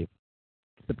September, I believe.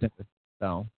 September.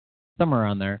 So somewhere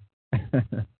around there.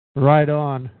 Right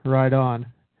on.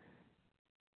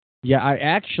 Yeah, I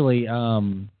actually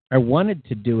I wanted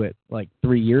to do it like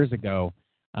 3 years ago,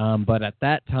 but at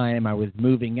that time I was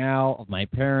moving out of my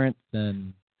parents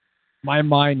and my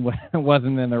mind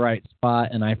wasn't in the right spot,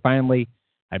 and I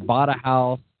bought a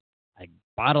house, I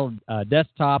bought a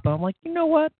desktop, and I'm like, you know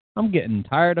what? I'm getting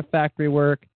tired of factory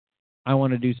work. I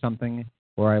want to do something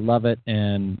where I love it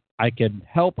and I could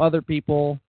help other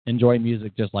people enjoy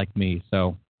music just like me.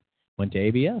 So went to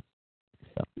ABS.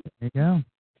 So there you go.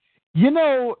 You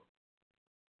know,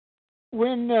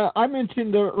 when I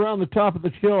mentioned around the top of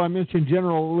the show, I mentioned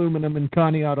General Aluminum in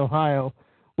Conneaut, Ohio,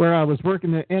 where I was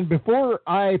working there. And before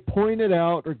I pointed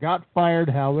out or got fired,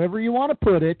 however you want to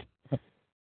put it,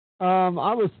 I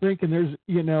was thinking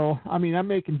I'm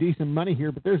making decent money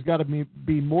here, but there's got to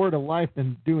be more to life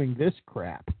than doing this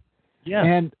crap. Yeah.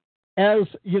 And as,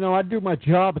 I do my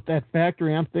job at that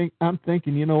factory, I'm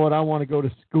thinking, you know what, I want to go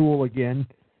to school again,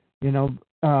 and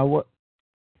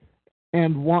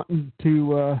wanting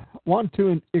to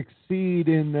exceed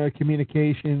in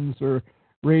communications or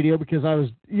radio, because I was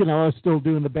still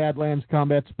doing the Badlands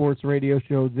Combat Sports radio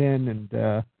show then,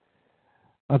 and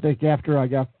I think after I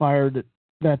got fired,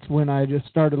 that's when I just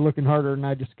started looking harder, and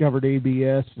I discovered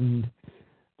ABS and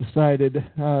decided,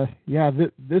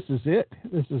 this is it.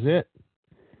 This is it.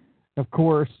 Of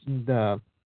course, and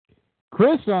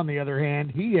Chris, on the other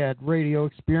hand, he had radio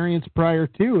experience prior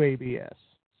to ABS.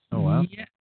 Oh wow!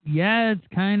 Yeah, it's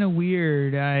kind of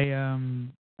weird.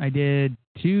 I did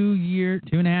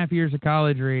 2.5 years of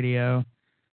college radio,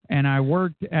 and I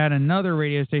worked at another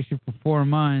radio station for 4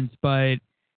 months. But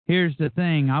here's the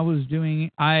thing: I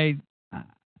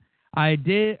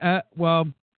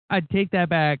take that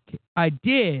back. I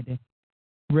did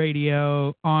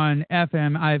radio on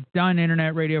FM. I've done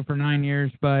internet radio for 9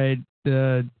 years, but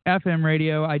the FM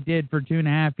radio I did for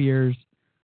 2.5 years,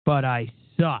 but I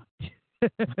sucked.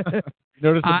 Because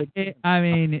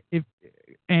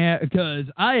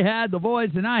I had the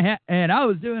voice and I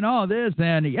was doing all this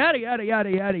and yada yada yada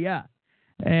yada yada,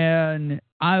 and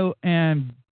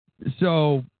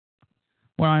so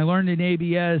when I learned in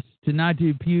ABS to not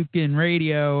do puke in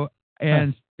radio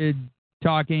and started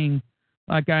talking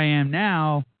like I am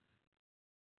now,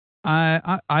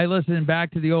 I listened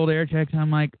back to the old air checks and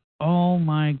I'm like, oh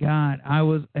my God, I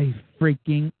was a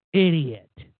freaking idiot.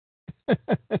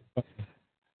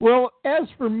 Well, as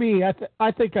for me,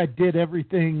 I think I did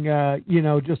everything,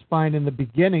 just fine in the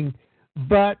beginning.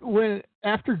 But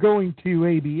after going to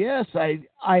ABS,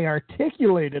 I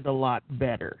articulated a lot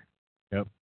better. Yep.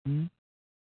 Mm-hmm.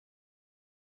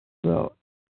 So,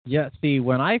 yeah. See,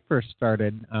 when I first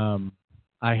started,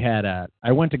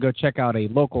 I went to go check out a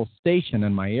local station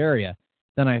in my area.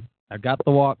 Then I got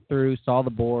the walkthrough, saw the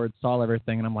board, saw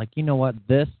everything, and I'm like, you know what?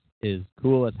 This is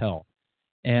cool as hell.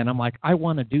 And I'm like, I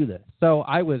want to do this. So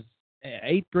I was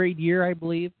 8th grade year, I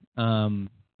believe.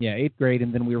 8th grade,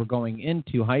 and then we were going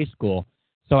into high school.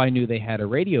 So I knew they had a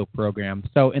radio program.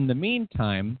 So in the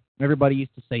meantime, everybody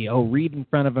used to say, oh, read in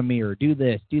front of a mirror, do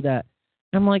this, do that.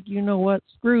 I'm like, you know what?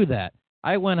 Screw that.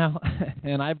 I went out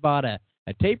and I bought a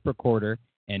tape recorder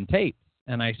and tapes,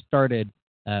 and I started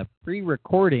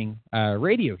pre-recording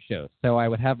radio shows. So I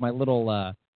would have my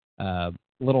little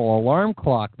alarm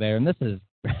clock there, and this is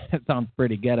it sounds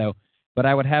pretty ghetto, but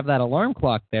I would have that alarm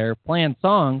clock there playing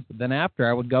songs. Then after,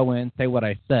 I would go in, say what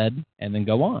I said, and then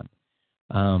go on.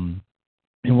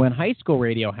 And when high school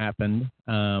radio happened,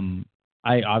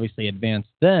 I obviously advanced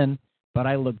then, but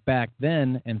I look back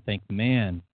then and think,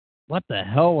 man, what the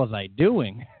hell was I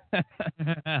doing?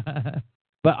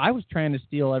 But I was trying to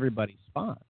steal everybody's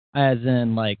spot, as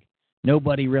in, like,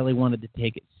 nobody really wanted to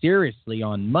take it seriously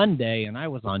on Monday, and I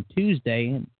was on Tuesday,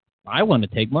 and I want to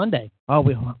take Monday. Oh,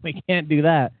 we can't do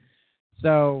that.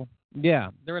 So, yeah,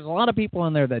 there was a lot of people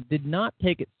in there that did not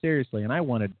take it seriously, and I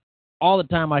wanted all the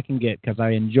time I can get because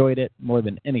I enjoyed it more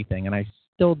than anything, and I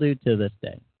still do to this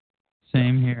day.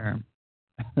 Same here.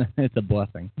 It's a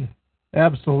blessing.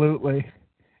 Absolutely.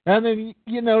 And then,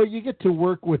 you get to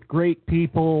work with great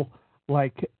people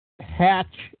like Hatch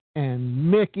and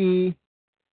Mickey.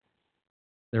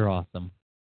 They're awesome.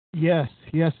 Yes,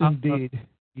 indeed.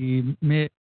 Mickey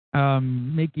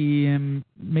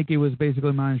was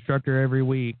basically my instructor every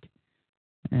week,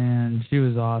 and she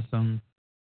was awesome.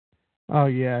 Oh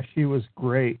yeah, she was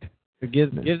great. It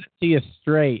gives it to you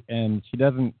straight, and she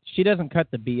doesn't cut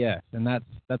the BS, and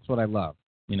that's what I love.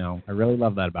 I really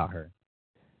love that about her.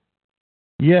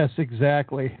 Yes,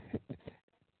 exactly.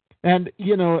 And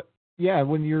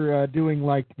when you're doing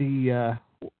like the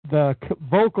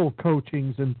vocal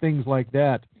coachings and things like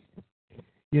that,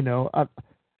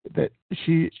 that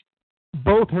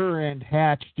both her and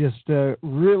Hatch just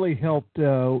really helped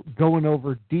going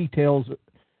over details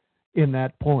in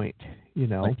that point,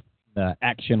 Like the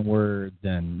action words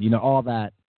and, all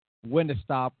that, when to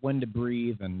stop, when to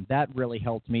breathe, and that really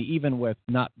helped me, even with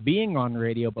not being on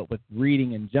radio, but with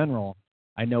reading in general.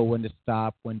 I know when to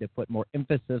stop, when to put more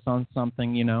emphasis on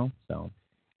something, so.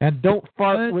 And don't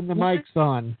fart when the mic's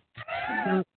on.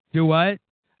 Do what?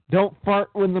 Don't fart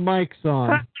when the mic's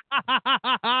on.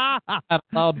 A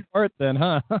loud fart then,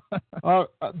 huh?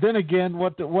 Then again,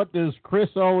 what does Chris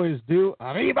always do?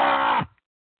 Arriba!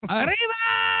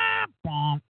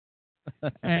 Arriba!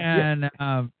 And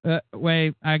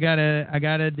wait, I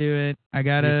gotta do it.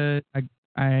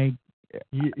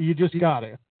 You just got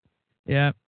it.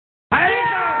 Yeah.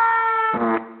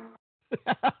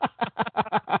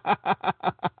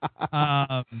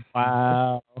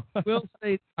 Wow. I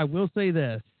will say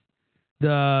this: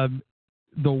 the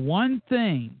one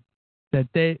thing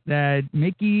that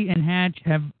Mickey and Hatch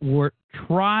have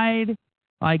tried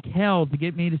like hell to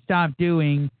get me to stop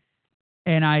doing,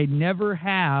 and I never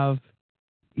have,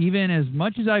 even as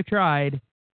much as I've tried,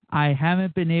 I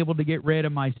haven't been able to get rid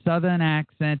of my southern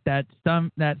accent that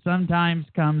sometimes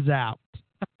comes out.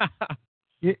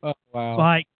 Oh, wow.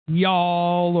 Like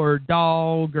y'all or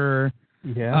dog or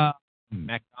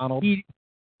McDonald's,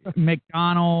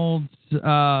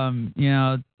 a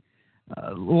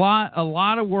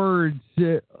lot of words.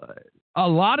 A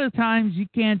lot of times you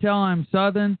can't tell I'm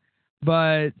Southern,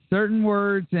 but certain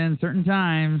words and certain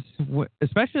times,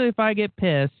 especially if I get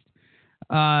pissed,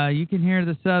 you can hear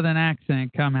the Southern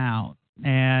accent come out.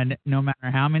 And no matter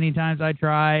how many times I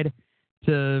tried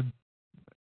to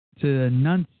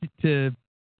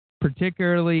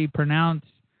particularly pronounce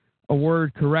a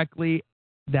word correctly,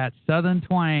 that Southern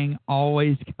twang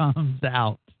always comes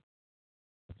out.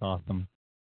 That's awesome.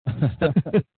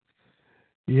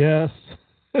 Yes.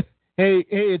 Hey,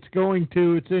 it's going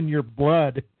to. It's in your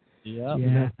blood. Yeah.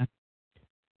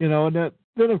 And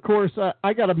then of course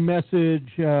I got a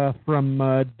message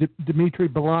from Dimitri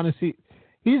Balanis.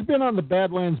 He's been on the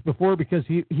Badlands before because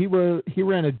he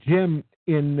ran a gym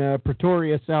in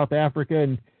Pretoria, South Africa,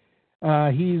 and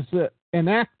he's an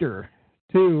actor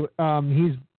too.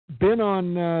 He's been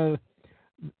on.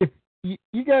 If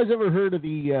you guys ever heard of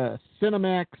the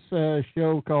Cinemax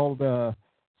show called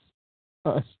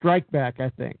Strike Back, I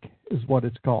think is what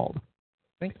it's called. I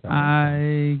think so.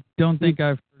 I don't think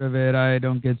I've heard of it. I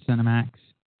don't get Cinemax.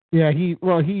 Yeah, he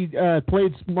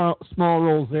played small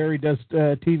roles there. He does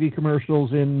TV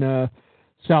commercials in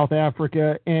South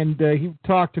Africa, and he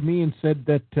talked to me and said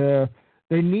that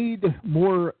they need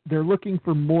more. They're looking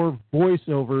for more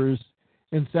voiceovers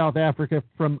in South Africa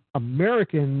from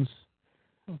Americans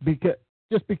because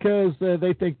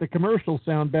they think the commercials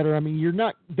sound better. I mean,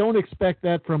 don't expect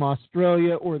that from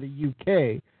Australia or the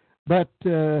UK, but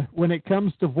when it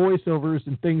comes to voiceovers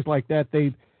and things like that,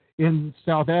 in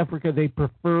South Africa, they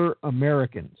prefer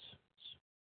Americans.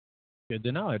 Good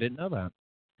to know. I didn't know that.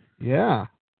 Yeah.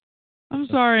 I'm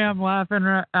sorry I'm laughing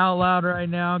out loud right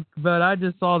now, but I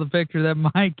just saw the picture that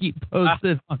Mikey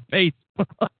posted on Facebook.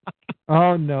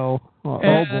 Oh, no.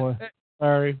 Oh, boy.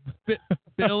 Sorry.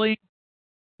 Billy,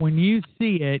 when you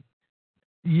see it,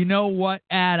 you know what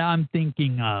ad I'm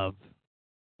thinking of.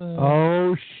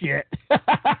 Oh, shit.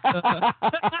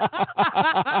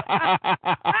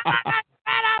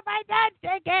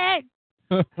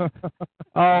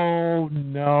 Oh,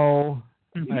 no.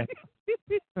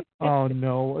 Oh,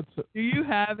 no. Do you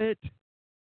have it?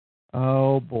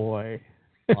 Oh, boy.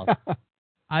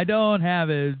 I don't have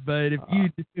it, but if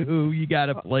you do, you got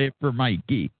to play it for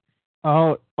Mikey.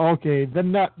 Oh, okay. The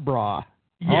Nut Bra.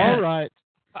 Yeah.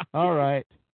 All right.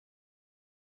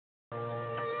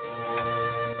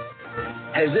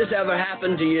 Has this ever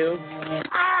happened to you?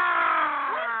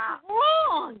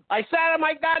 Wrong! I sat on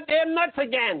my goddamn nuts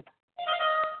again.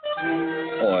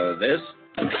 Or this?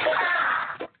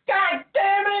 God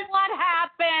damn it! What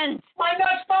happened? My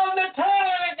nuts fell in the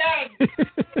toilet again.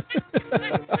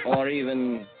 Or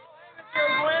even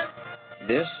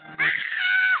this?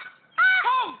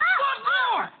 Oh, one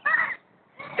more!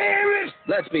 Damn it!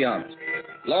 Let's be honest.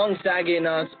 Long, saggy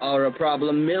nuts are a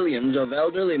problem millions of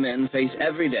elderly men face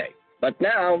every day. But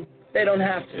now, they don't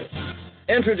have to.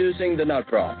 Introducing the Nut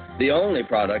Bra, the only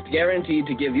product guaranteed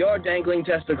to give your dangling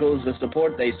testicles the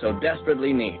support they so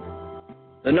desperately need.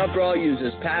 The Nut Bra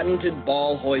uses patented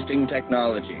ball hoisting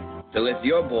technology to lift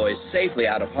your boys safely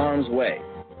out of harm's way.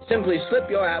 Simply slip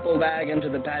your apple bag into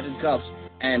the padded cuffs,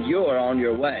 and you're on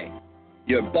your way.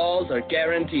 Your balls are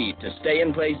guaranteed to stay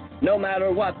in place no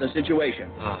matter what the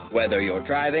situation, whether you're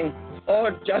driving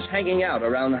or just hanging out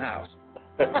around the house.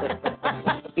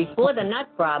 Before the nut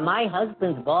bra, my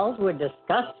husband's balls were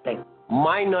disgusting.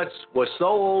 My nuts were so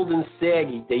old and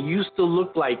saggy, they used to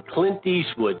look like Clint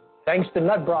Eastwood. Thanks to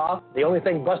Nut Bra, the only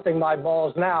thing busting my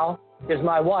balls now is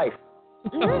my wife.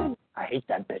 I hate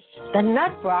that bitch. The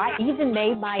nut bra even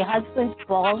made my husband's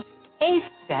balls taste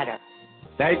better.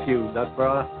 Thank you, Nut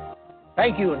Bra.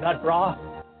 Thank you, Nut Bra.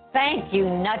 Thank you,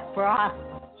 Nut Bra.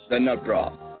 The Nut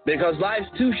Bra, because life's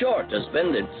too short to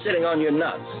spend it sitting on your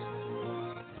nuts.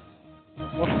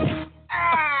 God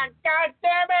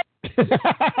damn it!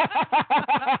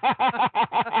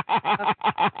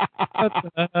 What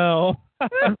the hell?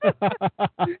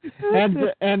 and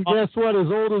guess what? As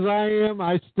old as I am,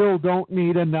 I still don't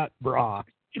need a nut bra.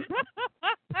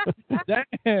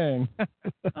 Dang.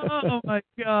 Oh, my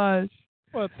gosh.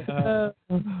 What the hell?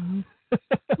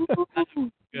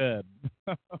 Good.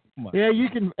 Yeah, you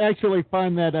can actually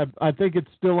find that. I think it's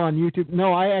still on YouTube.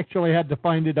 No, I actually had to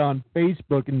find it on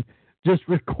Facebook and just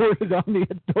recorded on the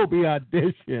Adobe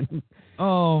Audition.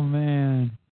 Oh,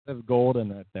 man. That's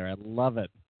golden right there. I love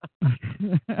it.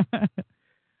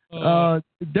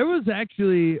 There was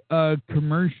actually a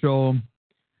commercial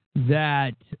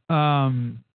that I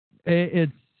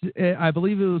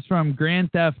believe it was from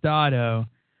Grand Theft Auto,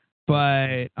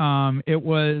 but it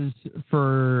was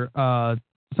for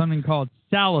something called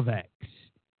Salivex.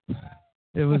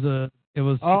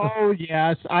 Oh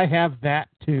yes, I have that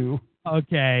too.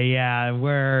 Okay, yeah,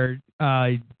 where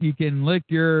you can lick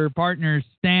your partner's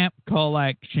stamp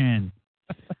collection,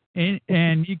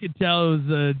 and you could tell it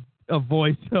was a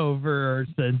voiceover or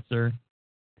censor.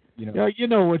 You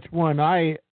know which one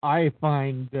I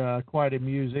find quite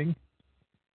amusing,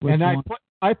 Which and one?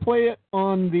 I play it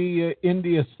on the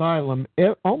Indie Asylum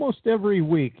almost every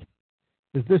week.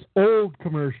 Is this old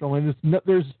commercial, and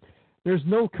there's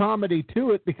no comedy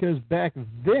to it because back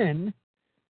then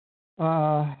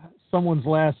someone's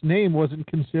last name wasn't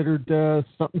considered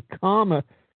something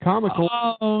comical.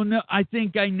 Oh no, I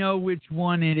think I know which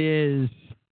one it is.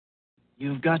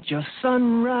 You've got your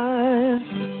sunrise,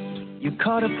 you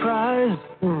caught a prize,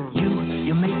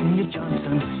 you're making your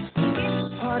Johnson.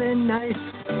 Party night,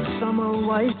 summer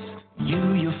white,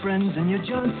 your friends and your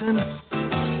Johnson.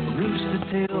 Rooster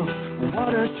tail,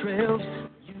 water trails,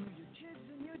 your kids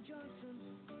and your Johnson.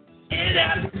 It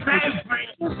has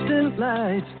distant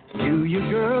lights, your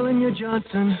girl and your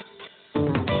Johnson.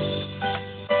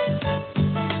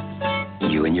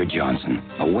 You and your Johnson,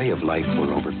 a way of life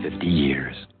for over 50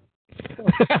 years.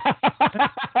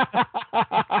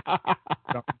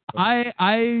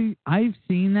 I've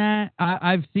seen that.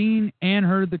 I've seen and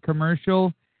heard the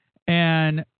commercial,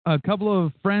 and a couple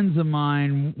of friends of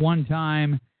mine one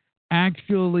time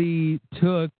actually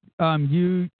took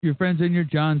your friends and your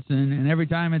Johnson, and every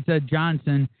time it said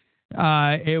Johnson,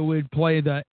 it would play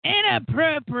the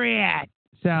inappropriate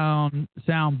sound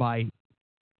bite.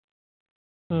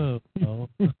 Oh, no.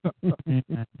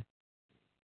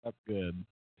 That's good.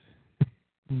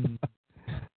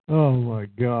 Oh my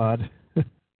God.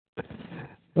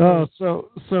 So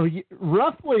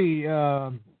roughly,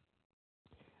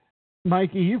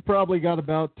 Mikey, you've probably got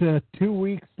about 2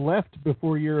 weeks left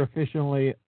before you're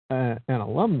officially an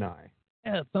alumni.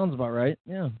 Yeah, that sounds about right.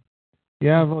 Yeah.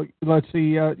 Yeah. Well, let's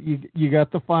see. You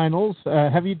got the finals.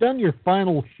 Have you done your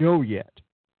final show yet?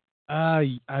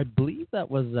 I believe that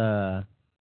was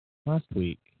last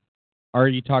week. Or are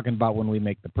you talking about when we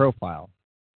make the profile?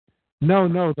 No,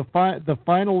 the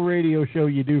final radio show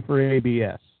you do for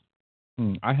ABS.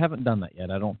 I haven't done that yet.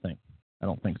 I don't think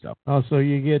so. Oh, so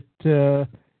you get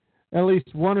at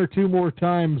least one or two more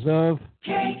times of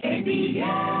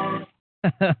KABS.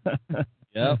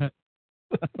 Yep.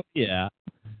 Yeah.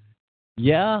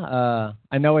 Yeah,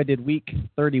 I know I did week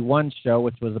 31 show,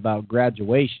 which was about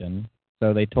graduation.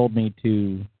 So they told me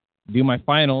to do my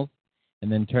finals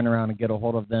and then turn around and get a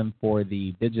hold of them for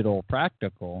the digital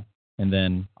practical, and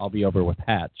then I'll be over with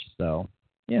Hatch. So,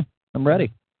 yeah, I'm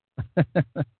ready.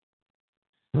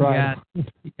 Right.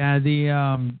 Yeah.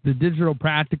 The digital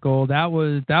practical, that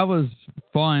was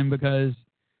fun because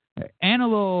and a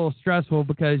little stressful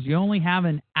because you only have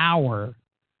an hour.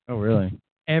 Oh, really?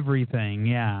 Everything,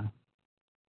 yeah.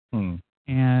 And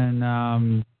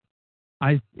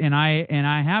I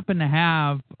happen to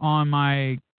have on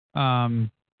my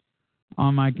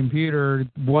computer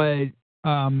what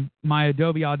my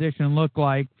Adobe Audition looked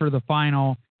like for the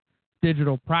final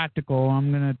digital practical. I'm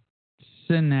gonna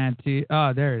send that to you.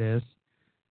 Oh, there it is.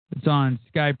 It's on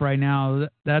Skype right now.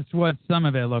 That's what some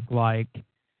of it looked like.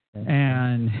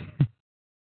 And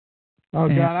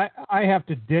God, I have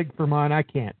to dig for mine. I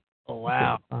can't. Oh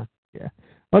wow. Yeah.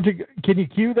 Can you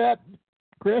cue that,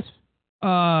 Chris?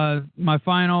 My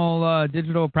final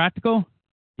digital practical?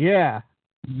 Yeah.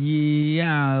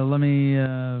 Yeah, let me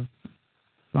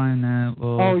find that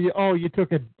little... you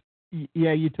took a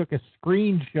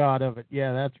screenshot of it.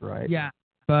 Yeah, that's right. Yeah.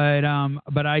 But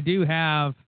I do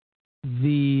have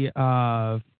the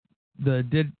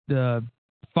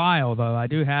file though. I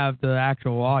do have the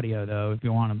actual audio though if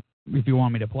you want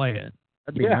me to play it.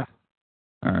 Yeah.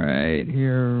 All right,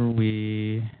 here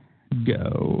we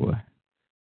go.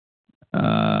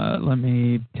 Let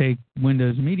me take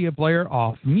Windows Media Player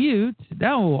off mute.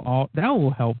 That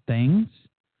will help things.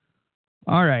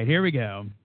 All right, here we go.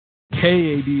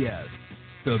 KABS,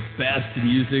 the best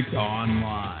music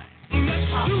online.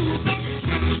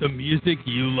 The music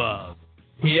you love.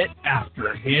 Hit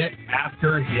after hit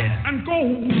after hit. And go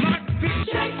like this.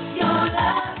 Shake your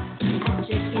love.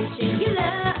 Shake your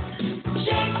love.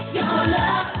 Shake your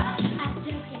love.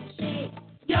 Shake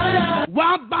your love.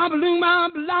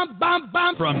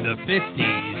 From the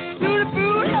 50s. Booty,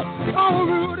 booty, oh,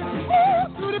 Rudy.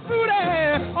 Booty, booty,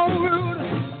 oh, Rudy.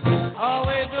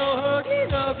 Always so hooky,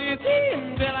 hooky,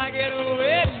 until I get a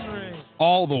wedding ring.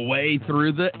 All the way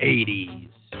through the 80s.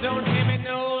 Don't give me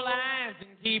no lines and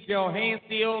keep your hands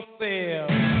to yourself. Baby,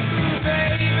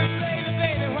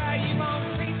 why you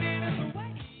want to this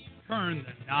away? Turn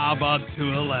the knob up to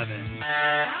 11.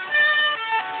 And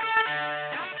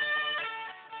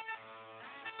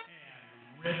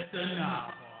rip the knob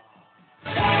off.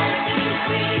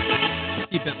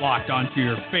 Keep it locked onto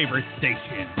your favorite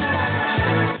station.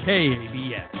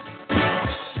 KABS.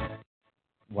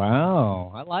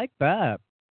 wow, I like that.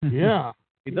 Yeah.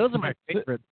 Those are my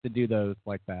favorites to do those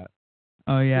like that.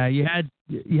 Oh yeah, you had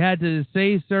to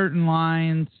say certain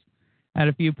lines at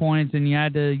a few points, and you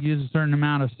had to use a certain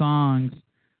amount of songs.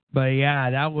 But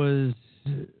yeah,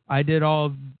 I did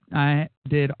all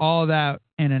that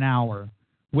in an hour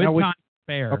with time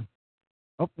spare.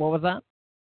 Oh, what was that?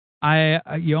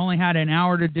 You only had an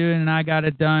hour to do it, and I got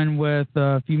it done with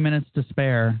a few minutes to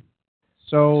spare.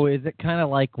 So is it kind of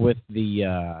like with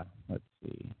the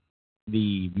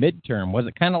the midterm? Was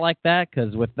it kind of like that?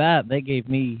 Because with that, they gave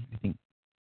me, I think,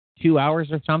 2 hours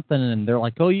or something, and they're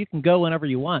like, oh, you can go whenever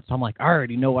you want. So I'm like, I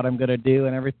already know what I'm going to do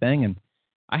and everything, and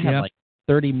I had like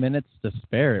 30 minutes to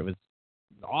spare. It was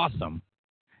awesome.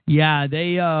 Yeah,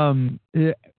 they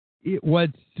what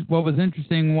was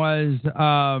interesting was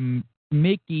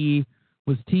Mickey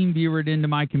was team viewered into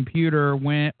my computer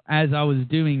as I was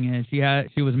doing it.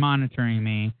 She was monitoring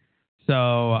me.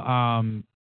 So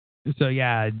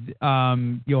yeah,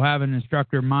 you'll have an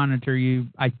instructor monitor you,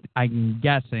 I'm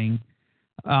guessing.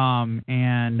 Yeah,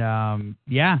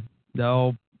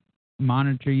 they'll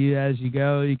monitor you as you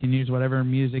go. You can use whatever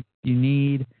music you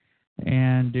need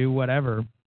and do whatever.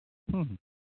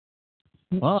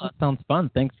 Well, that sounds fun.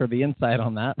 Thanks for the insight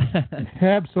on that.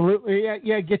 Absolutely.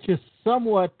 Yeah, get you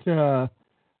somewhat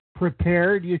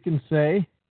prepared, you can say.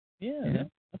 Yeah.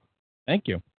 Thank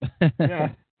you. Yeah.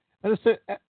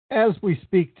 As we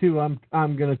speak, too, I'm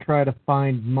going to try to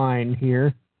find mine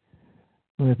here.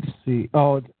 Let's see.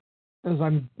 Oh, as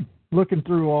I'm looking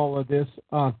through all of this,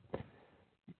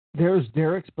 there's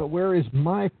Derek's, but where is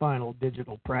my final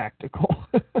digital practical?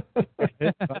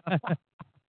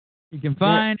 You can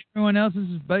find everyone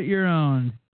else's but your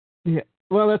own. Yeah.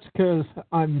 Well, that's because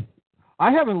I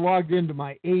haven't logged into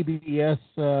my ABS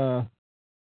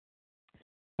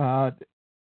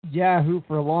Yahoo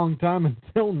for a long time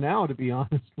until now, to be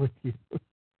honest with you.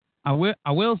 I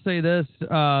will say this.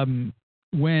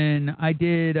 When I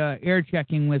did air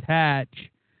checking with Hatch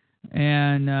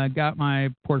and got my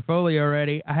portfolio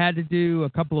ready, I had to do a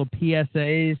couple of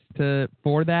PSAs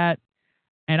for that.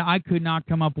 and I could not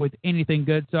come up with anything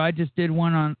good, so I just did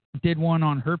one on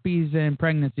herpes and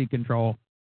pregnancy control.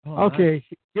 Okay,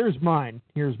 here's mine.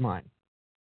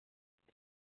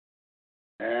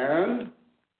 And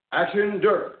action,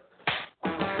 Dirk.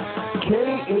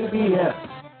 KABS,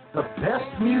 the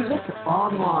best music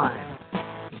online.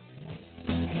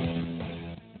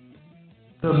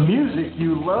 The music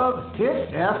you love,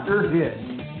 hit after hit.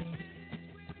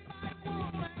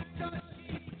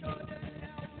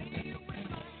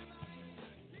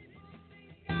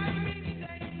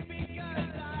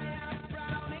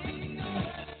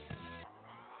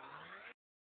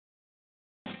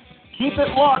 Keep it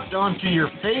locked onto your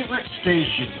favorite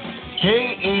station,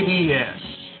 KABS.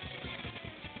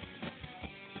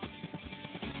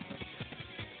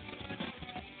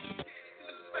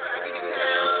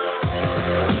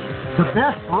 The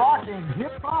best rock and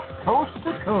hip-hop coast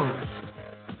to coast.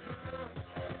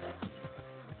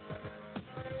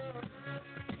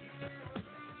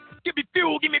 Give me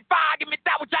fuel, give me fire, give me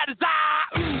that which I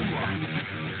desire.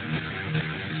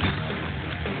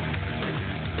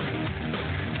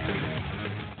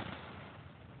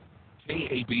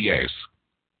 KABS.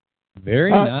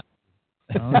 Very nice.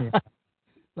 Oh,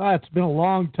 yeah. It's been a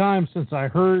long time since I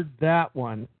heard that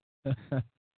one.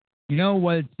 You know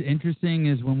what's interesting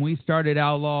is when we started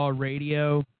Outlaw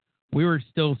Radio, we were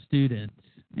still students.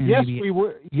 Yes, we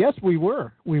were. Yes, we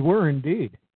were. We were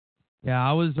indeed. Yeah,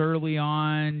 I was early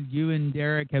on. You and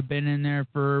Derek have been in there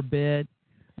for a bit.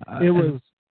 It was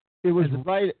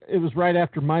right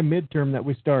after my midterm that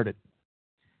we started.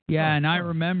 Yeah, and I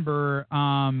remember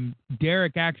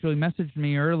Derek actually messaged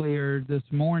me earlier this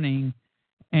morning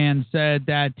and said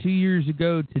that 2 years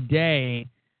ago today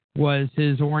was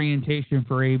his orientation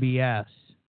for ABS.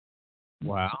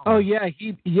 Wow. Oh yeah,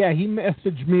 he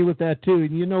messaged me with that too.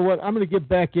 And you know what? I'm going to get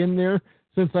back in there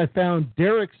since I found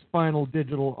Derek's final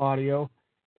digital audio,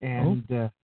 and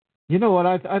you know what?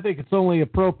 I think it's only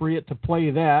appropriate to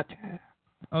play that.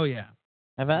 Oh yeah,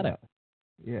 I've had it.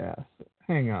 Yeah,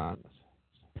 hang on.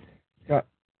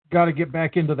 Got to get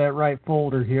back into that right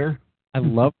folder here. I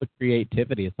love the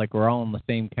creativity. It's like we're all on the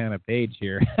same kind of page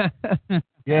here.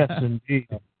 Yes, indeed.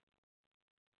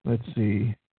 Let's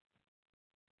see.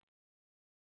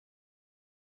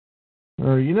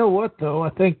 Or you know what though? I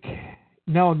think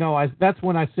that's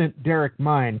when I sent Derek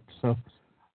mine. So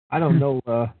I don't know.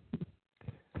 I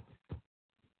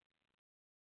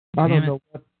don't know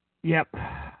what. Yep.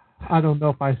 I don't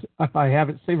know if I have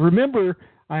it saved. Remember,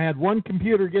 I had one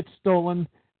computer get stolen,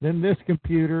 then this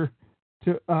computer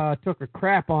took a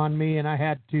crap on me, and I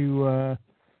had to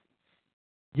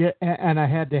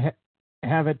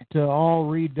have it all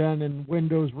redone and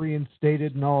Windows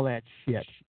reinstated and all that shit.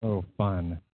 Oh,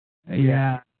 fun.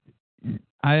 Yeah.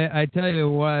 I tell you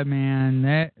what,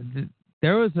 man,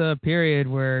 there was a period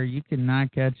where you could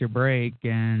not catch a break,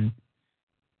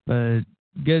 but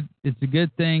it's a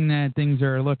good thing that things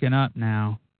are looking up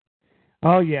now.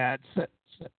 Oh yeah,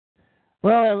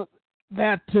 well,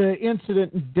 that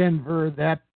incident in Denver,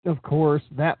 that of course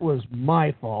that was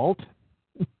my fault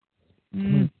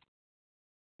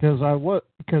because I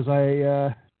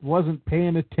wasn't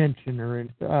paying attention or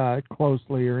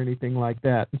closely or anything like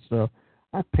that, so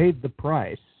I paid the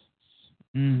price.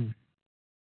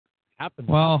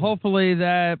 Well, hopefully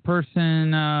that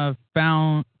person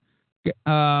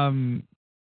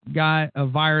got a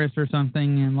virus or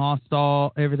something and lost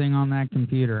everything on that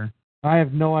computer. I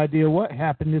have no idea what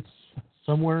happened. It's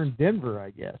somewhere in Denver, I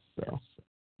guess. So.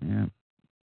 Yeah.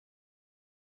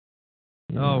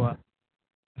 Oh.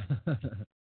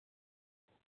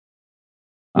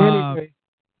 Anyway,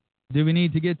 do we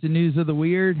need to get to news of the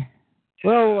weird?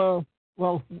 Well,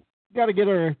 got to get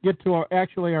to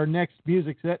our next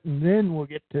music set, and then we'll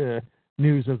get to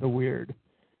news of the weird.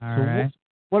 All right.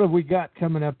 What have we got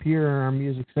coming up here in our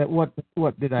music set? What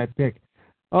did I pick?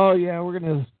 Oh yeah, we're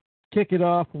gonna kick it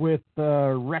off with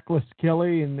Reckless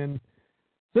Kelly, and then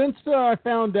since I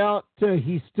found out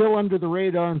he's still under the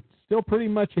radar and still pretty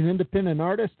much an independent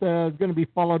artist, going to be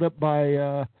followed up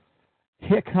by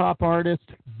hip hop artist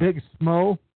Big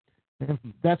Smo. And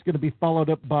that's going to be followed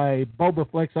up by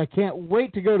Bobaflex. I can't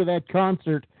wait to go to that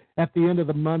concert at the end of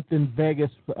the month in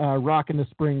Vegas, Rock in the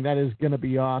Spring. That is going to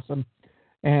be awesome.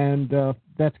 And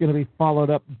that's going to be followed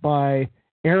up by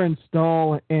Aaron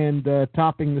Stahl, and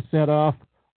topping the set off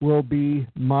will be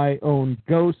My Own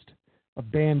Ghost, a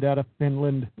band out of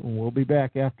Finland. And we'll be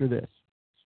back after this.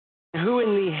 Who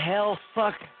in the hell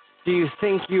fuck do you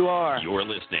think you are? You're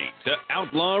listening to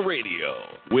Outlaw Radio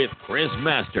with Chris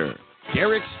Master.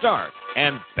 Derek Stark,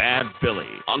 and Bad Billy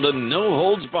on the No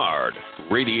Holds Barred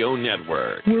Radio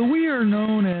Network. Where we are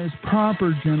known as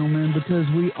proper gentlemen because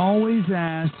we always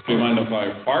ask, Do you mind if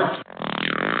I fart?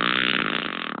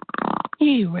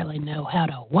 You really know how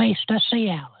to waste a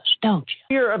Cialis, don't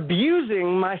you? You're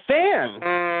abusing my fan.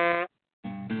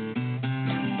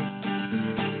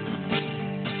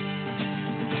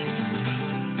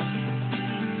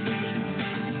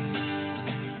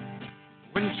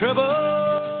 When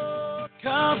trouble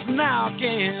comes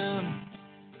knocking,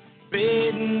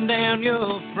 beating down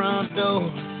your front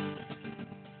door.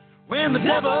 When the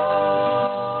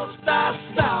devil starts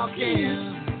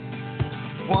stalking,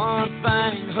 one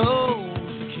thing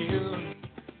holds the cure.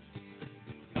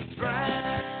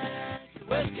 Drag your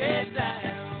whiskey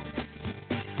down,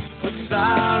 put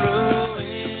sorrow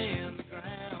in the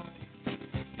ground.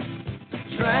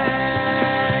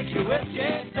 Drag your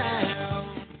whiskey down,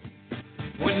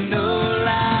 when no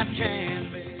light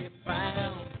can be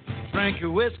found. Drink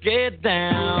your whiskey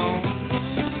down.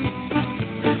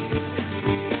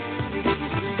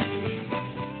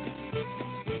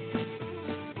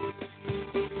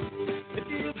 If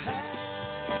you've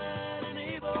had an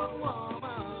evil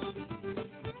woman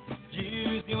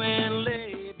use you and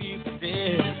leave you for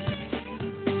dead,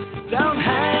 don't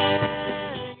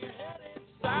hang your head in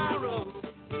sorrow.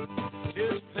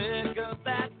 Just pick up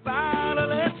that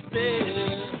bottle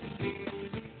instead.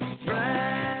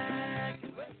 Drag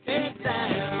your whiskey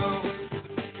down,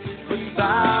 put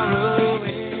sorrow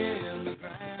in the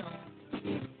ground.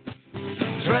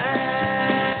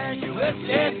 Drag your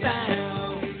whiskey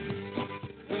down,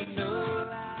 when no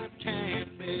light can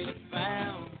be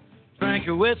found. Drink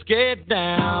your whiskey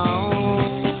down.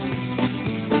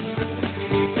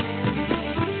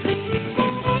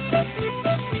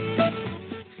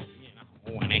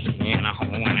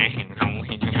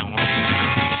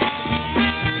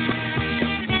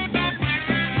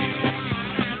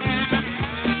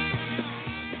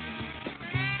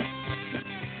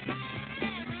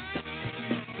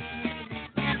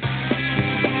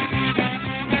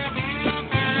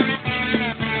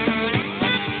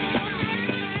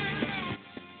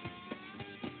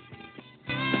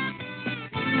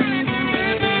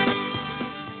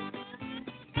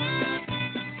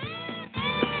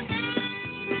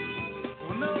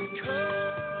 When those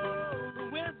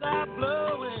cold winds are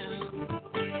blowing,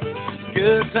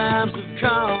 good times have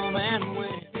come and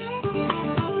went.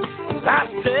 I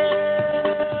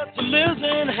stepped to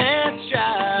losing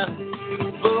headshot,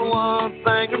 but one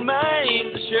thing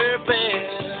remains a sure bet.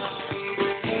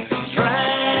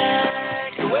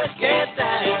 Drag your whiskey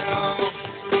down,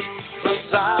 put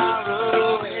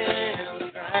sorrow in the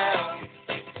ground.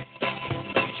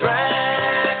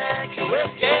 Drag your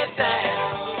whiskey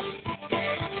down,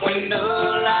 when no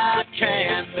light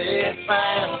can be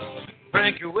found.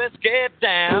 Drink your whiskey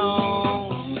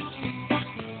down.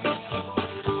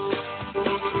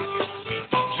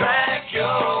 Drag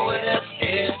your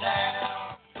whiskey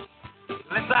down.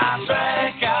 Let's all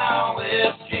drag our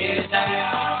whiskey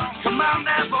down. Come on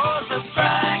now, boys, let's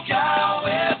drag our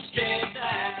whiskey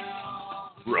down.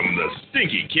 From the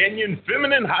Stinky Canyon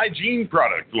Feminine Hygiene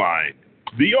product line,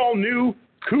 the all-new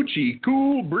Coochie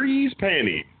Cool Breeze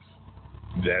Panties.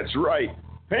 That's right,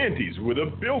 panties with a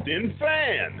built-in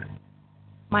fan.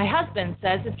 My husband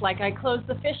says it's like I closed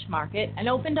the fish market and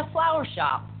opened a flower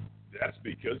shop. That's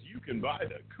because you can buy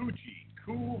the Coochie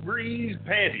Cool Breeze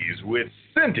Panties with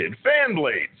scented fan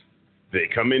blades. They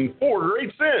come in 4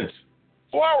 great scents: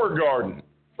 Flower Garden,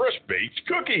 Fresh Baked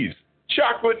Cookies,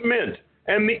 Chocolate Mint,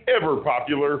 and the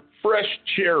ever-popular Fresh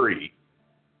Cherry.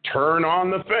 Turn on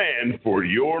the fan for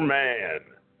your man.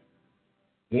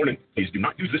 Warning, please do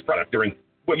not use this product during,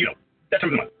 well, you know, that time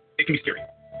of the month. It can be scary.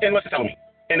 Unless it's Halloween.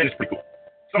 And then it's pretty cool.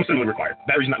 Some similar required.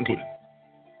 Batteries not included.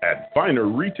 At finer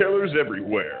retailers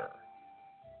everywhere.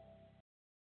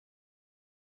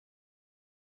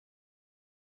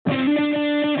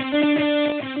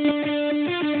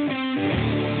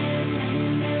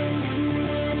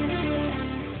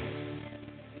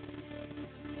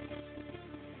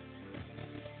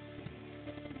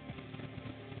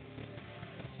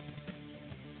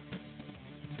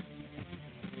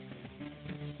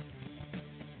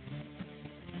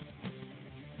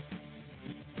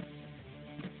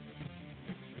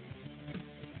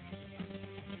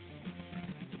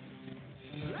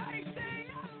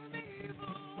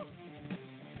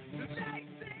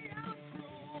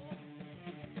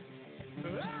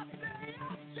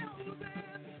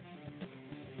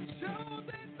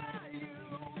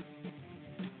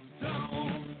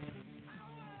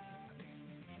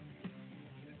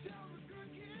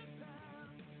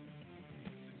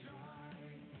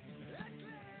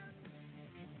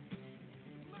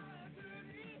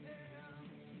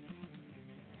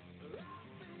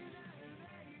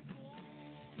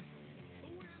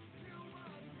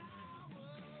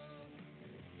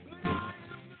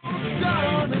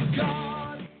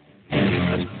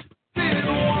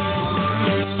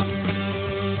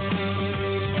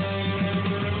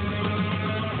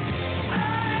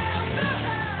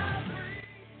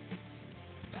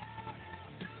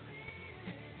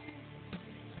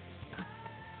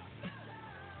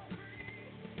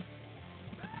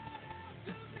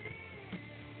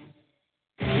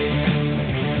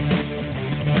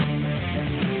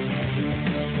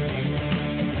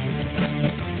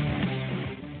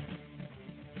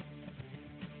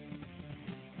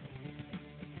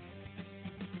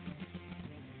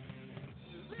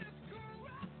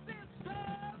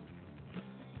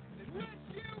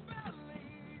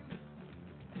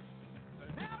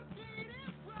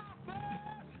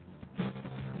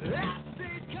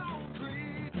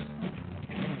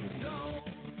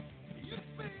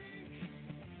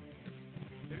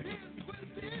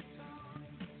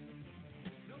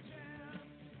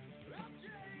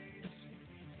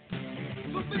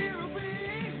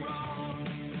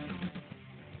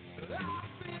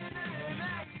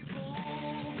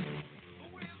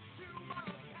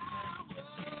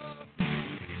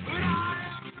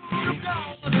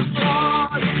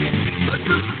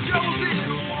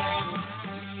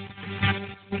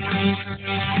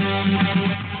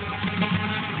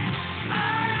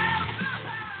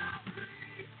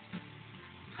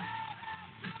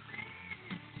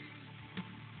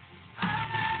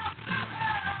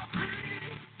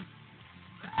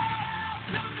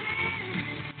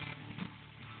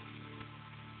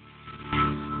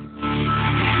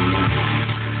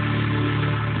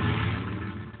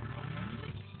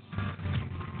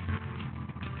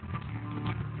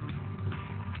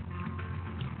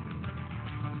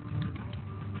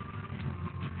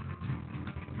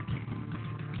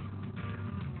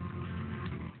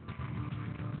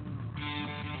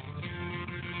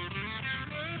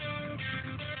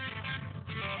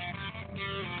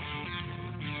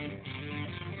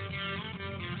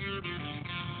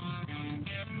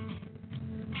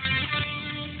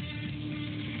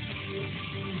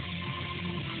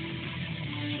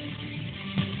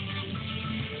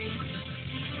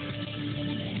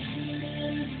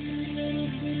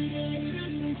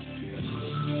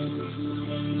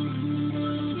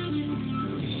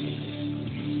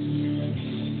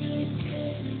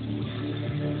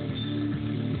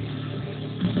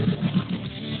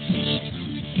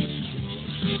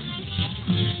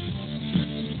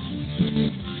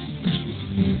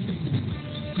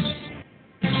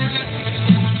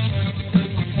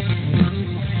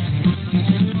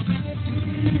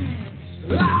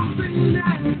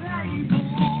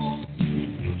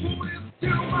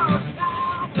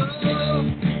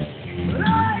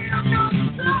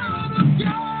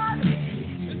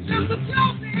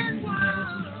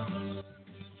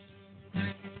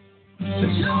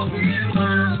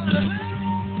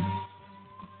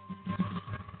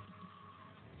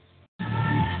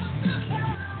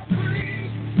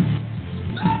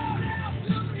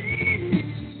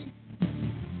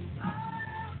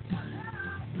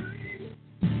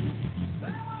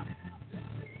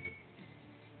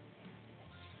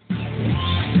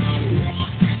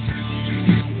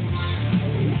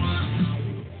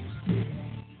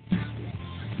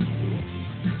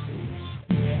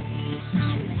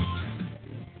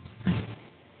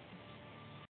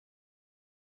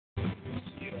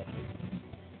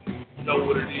 Know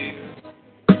what it is.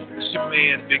 It's your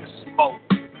man, Big Smoke.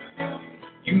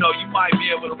 You know, you might be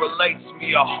able to relate to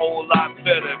me a whole lot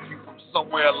better if you're from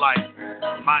somewhere like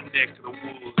my neck of the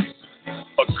woods.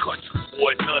 A country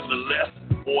boy nonetheless,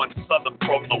 born southern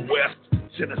from the west.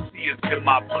 Tennessee is in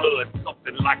my blood,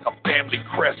 something like a family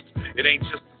crest. It ain't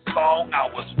just a song,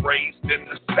 I was raised in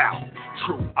the South.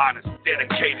 True, honest,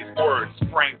 dedicated words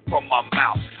sprang from my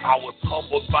mouth. I was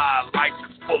humbled by a life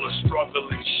that's full of struggle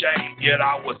and shame. Yet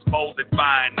I was molded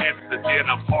by an incident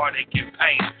of heartache and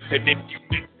pain. And if you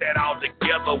mix that all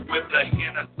together with a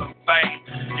hint of some fame,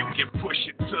 you can push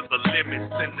it to the limits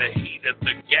in the heat of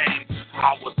the game.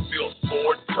 I was built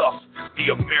for tough,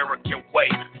 the American way.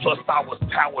 Plus I was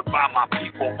powered by my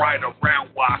people right around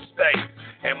where I stay.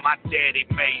 And my daddy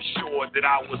made sure that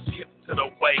I was hip to the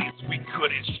ways we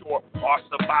could ensure our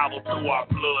survival through our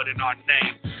blood and our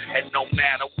name. And no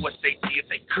matter what they did,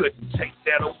 they couldn't take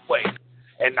that away.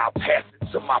 And I pass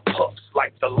it to my pups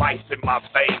like the life in my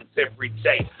veins every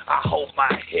day. I hold my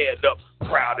head up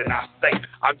proud and I say,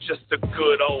 I'm just a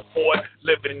good old boy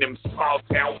living in them small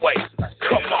town ways.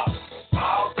 Come on.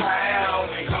 Small town,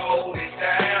 we hold it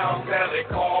down. Selling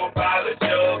corn by the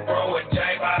jug, growing J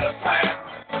by the pound.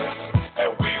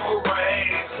 And we were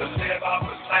raised to live off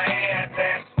the land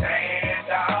and stand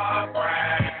our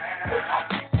ground. With my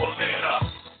people in a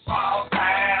small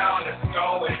town that's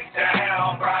going down.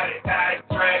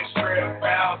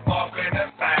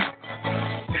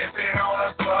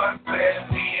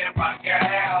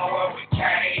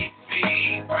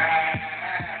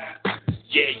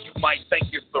 think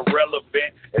it's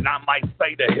irrelevant, and I might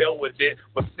say to hell with it.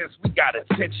 But since we got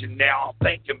attention now, I'm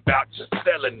thinking about just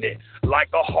selling it. Like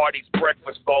a Hardee's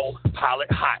breakfast bowl, pile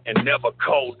it hot and never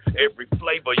cold. Every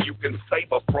flavor you can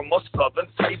savor from a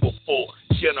southern table full.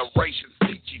 Generations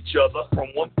teach each other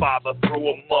from one father through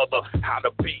a mother how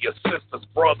to be a sister's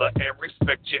brother and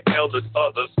respect your elders,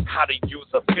 others. How to use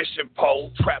a fishing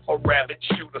pole, trap a rabbit,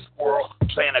 shoot a squirrel,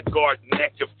 plant a garden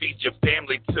that can feed your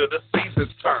family till the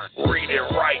seasons turn. Read and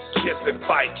write, kiss and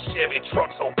fight, Chevy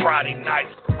trucks on Friday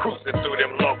nights, cruising through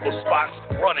them local spots,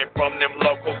 running from them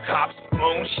local cops,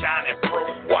 moonshine and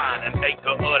fruit wine, an acre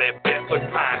of that Bedford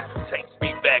pine takes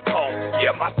me back home.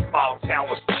 Yeah, my small town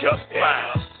was just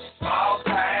fine. Small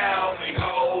town, we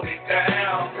hold it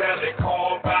down, selling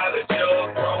corn by the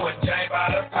jug, growing J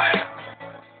by the pound.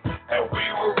 And we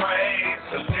were raised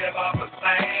to live off the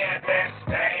land and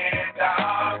stand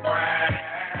our ground.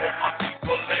 And my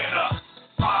people in a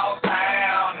small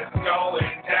town is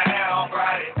going down,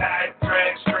 riding night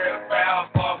drag strip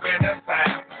out, bumping the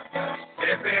sound.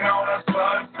 Sipping on a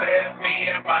sunset,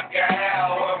 me and my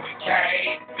gal, when we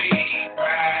can't be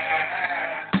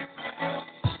found.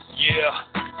 Yeah,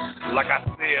 like I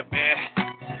said, man,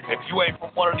 if you ain't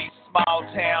from one of these small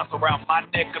towns around my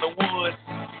neck of the woods,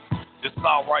 this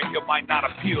song right here might not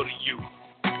appeal to you.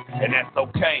 And that's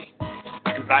okay,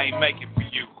 because I ain't making for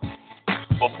you.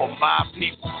 But for my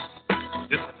people,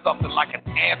 this is something like an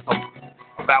anthem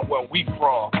about where we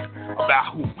from,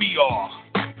 about who we are,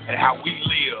 and how we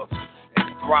live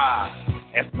and thrive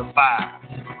and survive.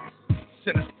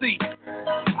 Tennessee,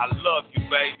 I love you,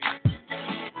 baby.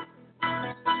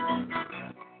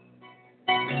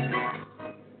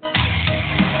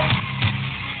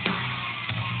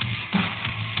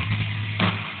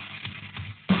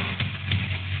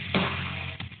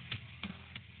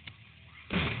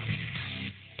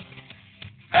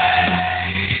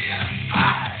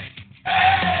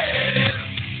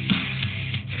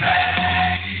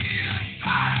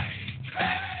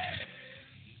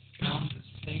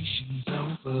 Conversation's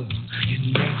over. It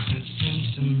makes no sense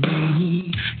to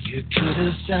me. You could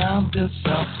have stopped the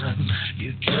suffering.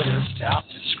 You could have stopped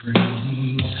the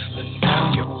scream. But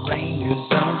now your reign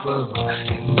is over.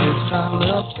 And it's all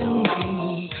up to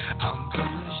me. I'm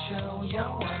gonna show you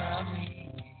what I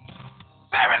mean.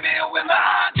 Bury me with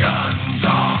my guns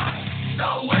on. So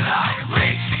when I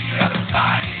reach the other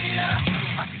side,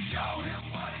 I can show him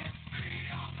what it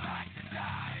feels like to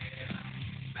die.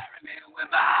 Bury me with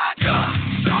my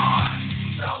guns on.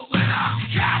 So when I'm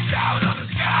cast out of the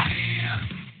sky,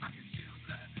 I can feel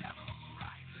the devil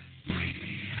right between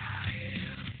me and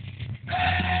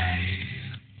hey,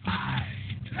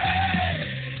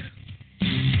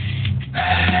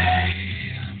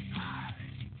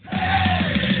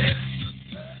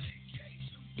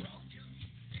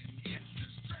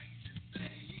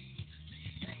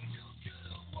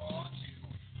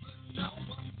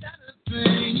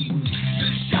 the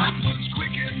shot was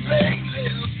quick and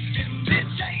painless, and it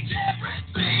changed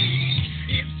everything.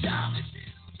 It's time to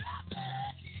shoot out the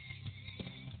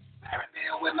key. Bury me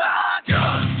with my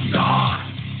guns on.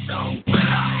 So when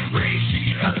I reach the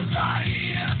other side,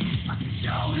 I can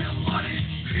show him what it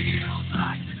feels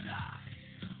like to die.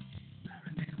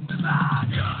 Bury me with my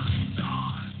guns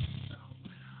on. So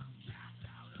when I'm cast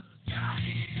out of the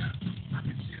sky, I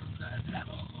can feel the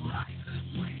devil right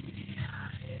between the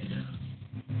eyes.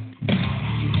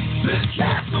 The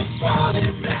castle's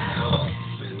falling down.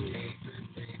 Beneath the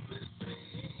deepest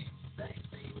sea, they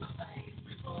see my face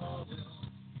before them.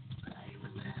 They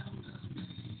remember me.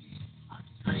 I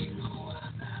say the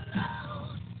words out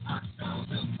loud. I show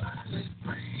them finally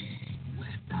free.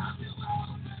 When time to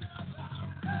open up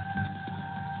our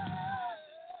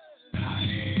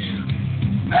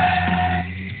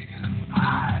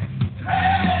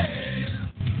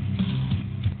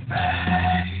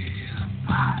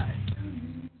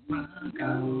So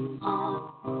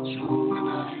when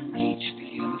I reach the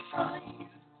other side,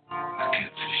 I can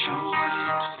for sure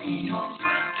it feels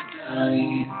like to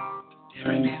die.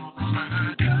 Bury me with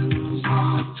my guns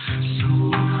on. So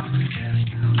when I'm cast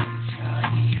out of the sky,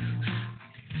 I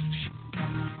can for sure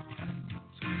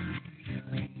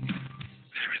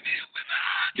bury me with my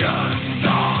guns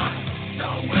on. So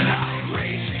when I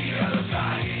reach the other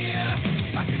side,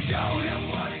 I can show him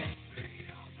what it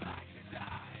feels like to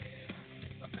die.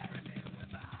 Bury me with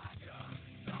my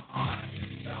guns on.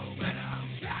 So when I'm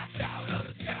cast out of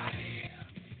the sky,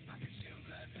 I can shoot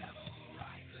the devil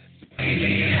right between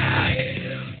the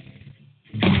eyes.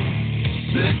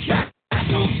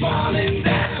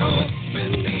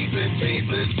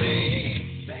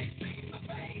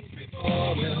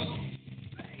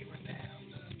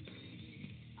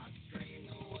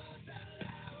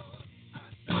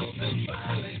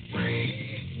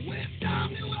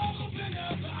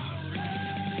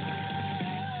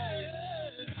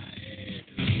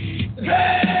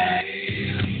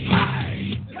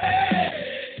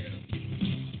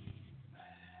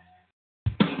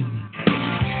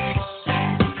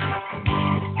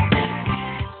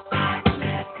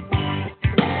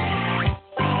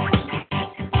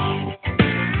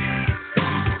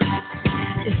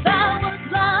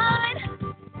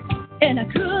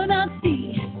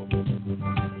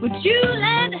 you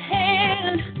lend a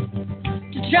hand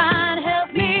to try and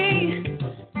help me.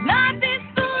 Life is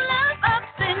full of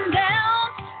ups and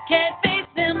downs, can't face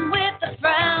them with a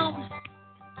frown.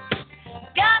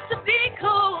 Got to be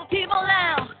cool, people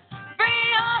now. Free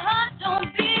your heart,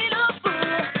 don't be no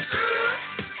fool.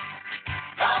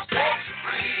 Don't set you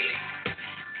free.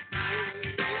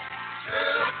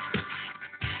 Truth.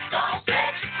 Don't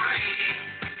set you free.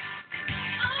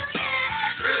 Oh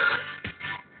yeah. Truth.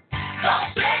 Don't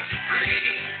set you free.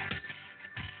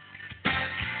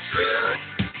 Truth.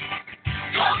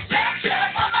 Don't set you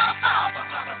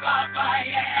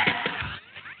yeah.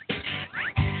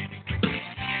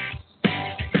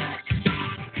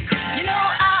 You know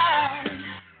I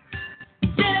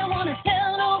didn't want to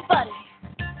tell nobody,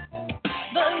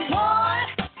 but boy,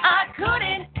 I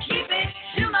couldn't keep it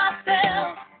to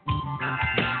myself.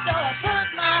 So I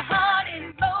put my heart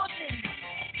in motion,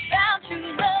 found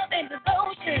true love and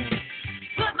devotion.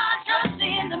 Put my trust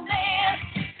in the man,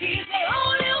 he's the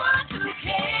only one who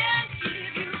can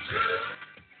give you truth.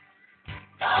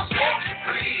 I'll set you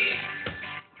free.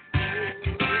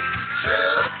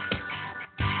 Truth.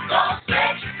 I'll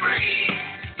set you free.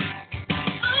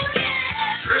 Oh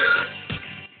yeah. Truth.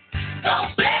 I'll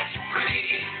set you free.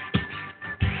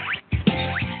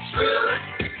 Truth.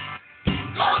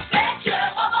 I'll set you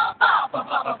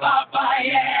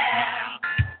yeah.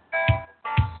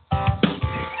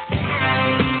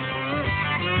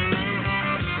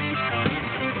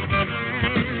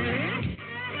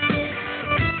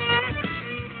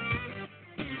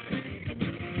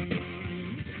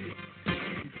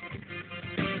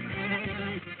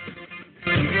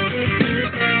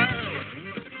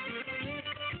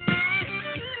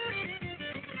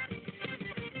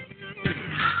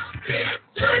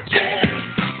 Searching,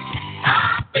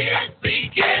 I've been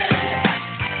seeking,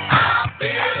 I've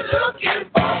been looking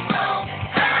for some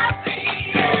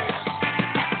happiness.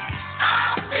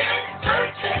 I've been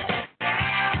searching,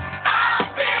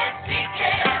 I've been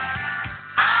seeking,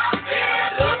 I've been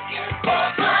looking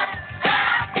for some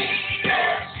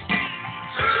happiness.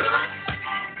 Truth,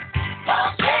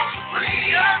 I'll set you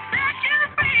free. I'll set you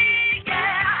free,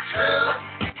 yeah. Truth,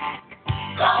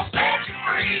 I'll set you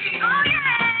free. Oh yeah.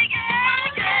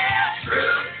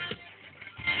 Truth,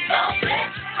 I'll set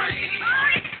you free.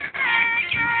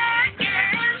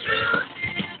 Truth,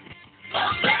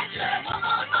 I'll set you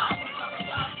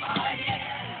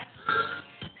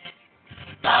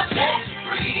I'll set you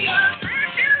free. I'll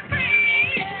set you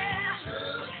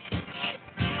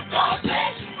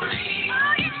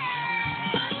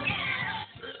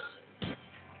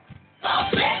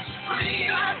free.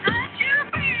 I'll set you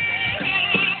free.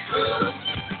 Truth,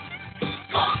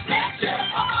 I'll set you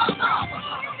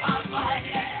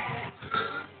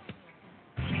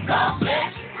I'll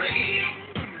set you free.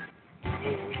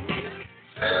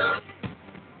 Truth,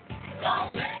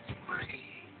 I'll set you free.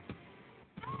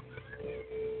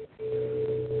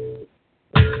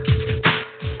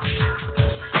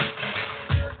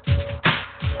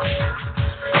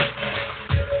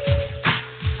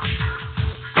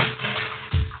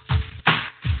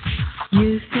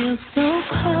 You feel so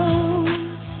cold,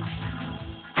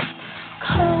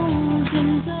 cold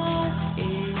and dark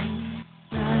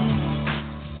inside.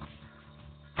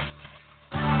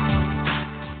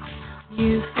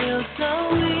 You feel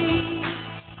so weak,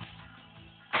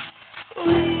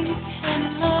 weak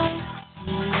and lost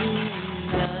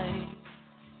tonight.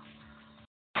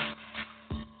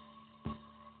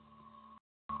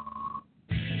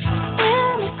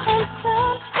 In the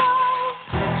constant fight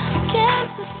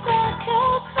against the dark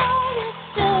outside, you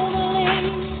still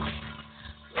believe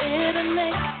we're the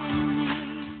next in me.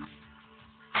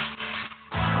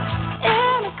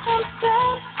 In a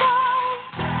constant fight,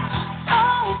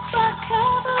 always back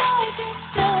up.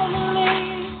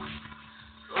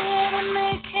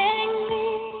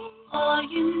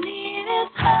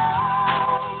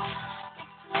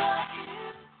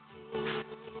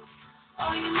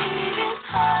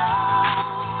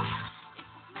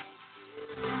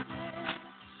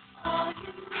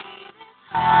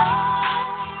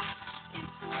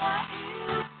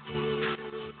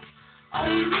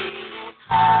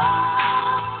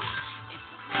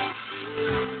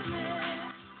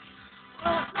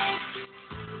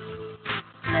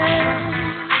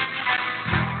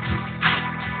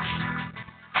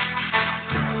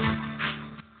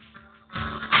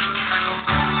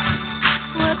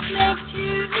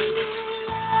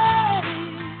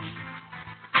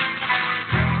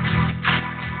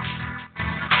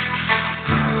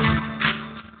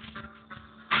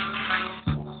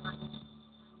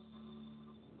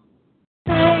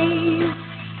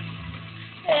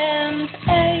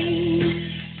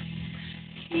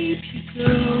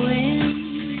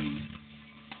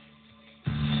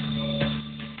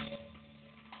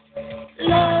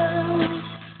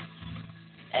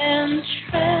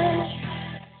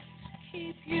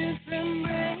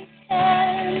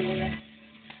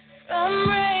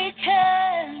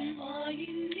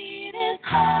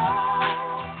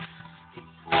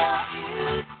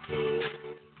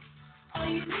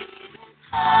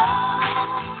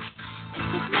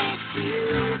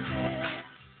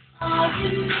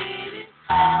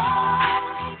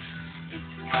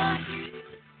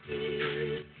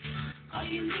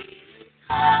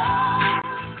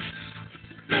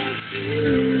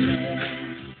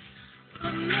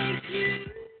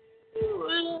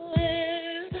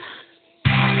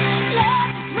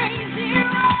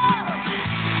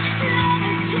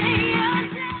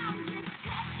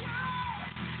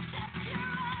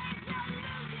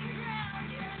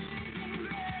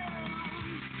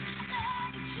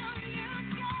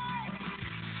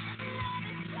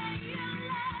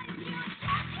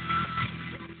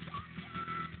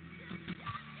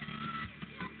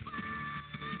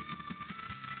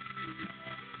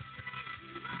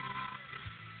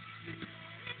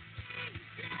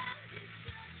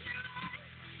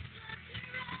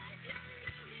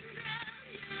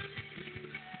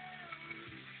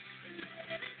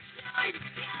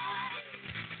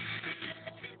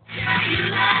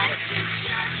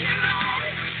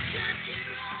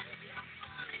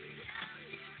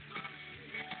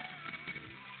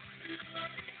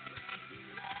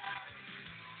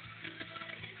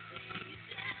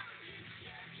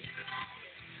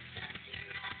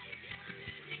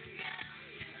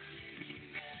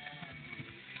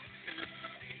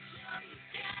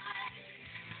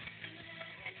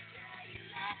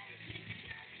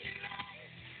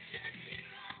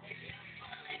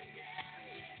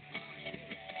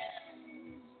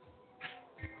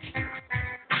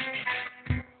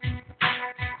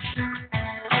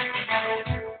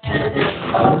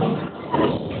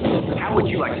 How would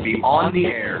you like to be on the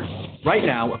air? Right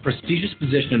now, a prestigious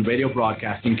position in radio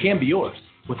broadcasting can be yours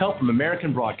with help from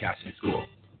American Broadcasting School.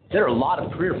 There are a lot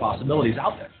of career possibilities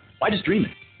out there. Why just dream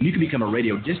it? You can become a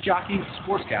radio disc jockey,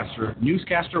 sportscaster,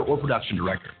 newscaster, or production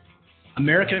director.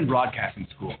 American Broadcasting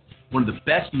School, one of the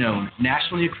best-known,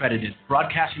 nationally accredited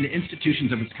broadcasting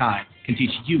institutions of its kind, can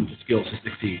teach you the skills to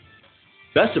succeed.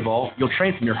 Best of all, you'll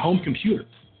train from your home computer.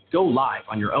 Go live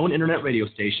on your own internet radio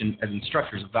station as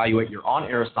instructors evaluate your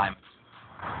on-air assignments.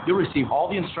 You'll receive all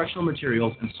the instructional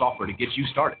materials and software to get you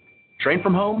started. Train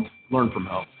from home, learn from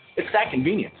home. It's that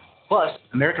convenient. Plus,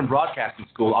 American Broadcasting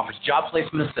School offers job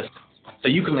placement assistance, so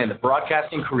you can land the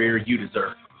broadcasting career you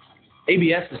deserve.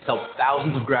 ABS has helped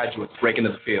thousands of graduates break into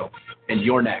the field, and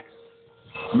you're next.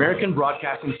 American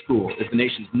Broadcasting School is the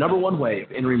nation's #1 way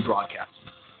of entering broadcasting.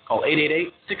 Call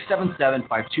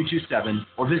 888-677-5227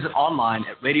 or visit online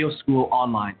at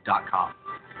radioschoolonline.com.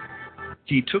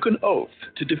 He took an oath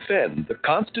to defend the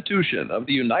Constitution of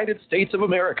the United States of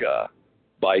America.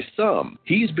 By some,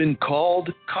 he's been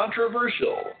called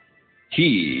controversial.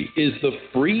 He is the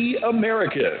free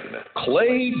American,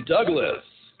 Clay Douglas.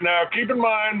 Now, keep in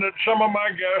mind that some of my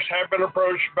guests have been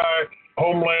approached by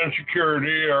Homeland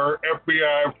Security or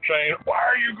FBI saying, why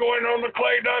are you going on the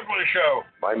Clay Douglas show?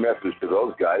 My message to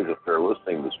those guys, if they're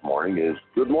listening this morning, is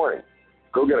good morning.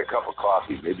 Go get a cup of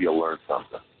coffee. Maybe you'll learn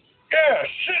something. Yeah,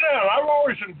 sit down. I've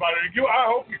always invited you. I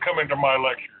hope you come into my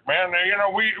lecture, man. You know,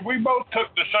 we both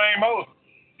took the same oath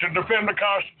to defend the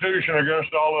Constitution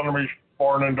against all enemies,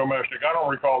 foreign and domestic. I don't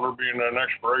recall there being an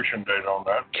expiration date on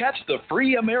that. Catch the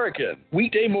free American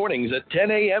weekday mornings at 10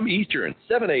 a.m. Eastern,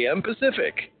 7 a.m.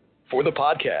 Pacific. For the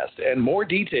podcast and more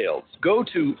details, go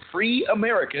to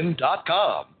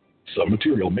freeamerican.com. Some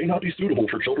material may not be suitable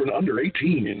for children under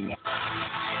 18.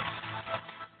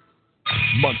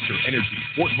 Monster Energy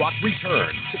Fort Rock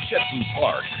returns to Jetson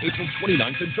Park April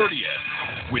 29th and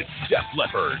 30th with Def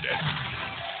Leppard,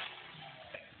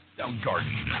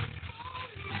 Soundgarden,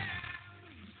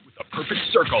 with a Perfect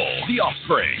Circle, The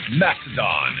Offspring,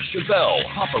 Mastodon, Chevelle,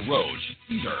 Papa Roach,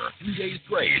 Cedar, 3 Days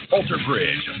Grace, Alter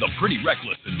Bridge, The Pretty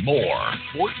Reckless, and more.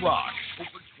 Fort Rock,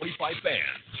 over 25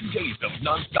 bands, 2 days of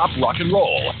non-stop rock and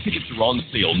roll. Tickets are on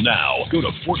sale now. Go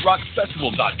to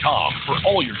FortRockFestival.com for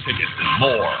all your tickets and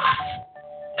more.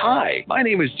 Hi, my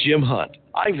name is Jim Hunt.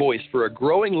 I voice for a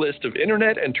growing list of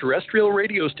internet and terrestrial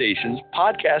radio stations,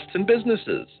 podcasts, and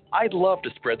businesses. I'd love to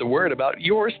spread the word about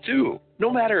yours too, no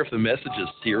matter if the message is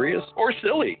serious or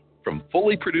silly. From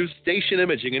fully produced station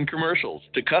imaging and commercials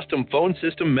to custom phone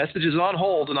system messages on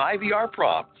hold and IVR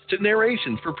prompts to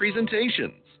narrations for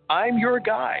presentations. I'm your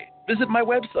guy. Visit my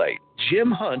website,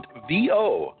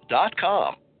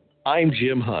 jimhuntvo.com. I'm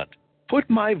Jim Hunt. Put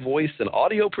my voice and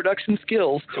audio production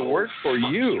skills to work for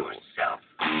you.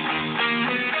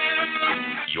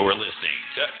 You're listening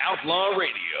to Outlaw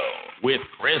Radio with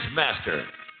Chris Master,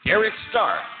 Eric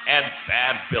Stark, and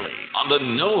Bad Billy on the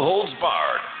No Holds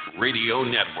Barred Radio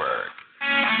Network.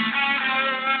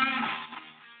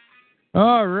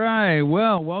 All right.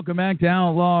 Well, welcome back to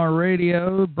Outlaw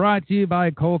Radio, brought to you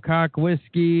by Colcock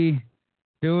Whiskey.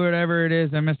 Do whatever it is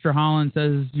that Mr. Holland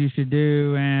says you should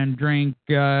do, and drink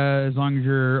as long as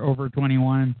you're over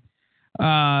 21.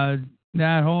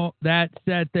 That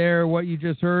set there, what you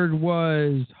just heard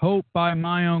was Hope by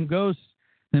My Own Ghost.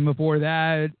 Then before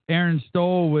that, Aaron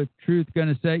Stoll with Truth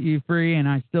Gonna Set You Free, and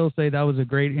I still say that was a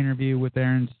great interview with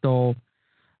Aaron Stoll.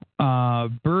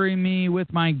 Bury Me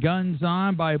With My Guns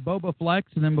On by Boba Flex,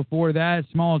 and then before that,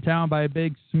 Small Town by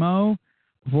Big Smo.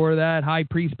 Before that, High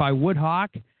Priest by Woodhawk.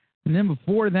 And then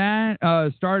before that,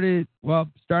 starting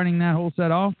that whole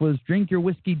set off was Drink Your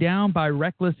Whiskey Down by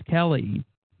Reckless Kelly.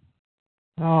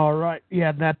 All right.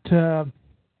 Yeah, that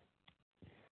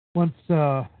once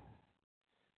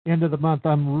end of the month,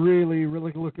 I'm really,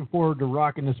 really looking forward to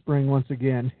Rockin' the Spring once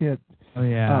again. Oh,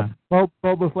 yeah.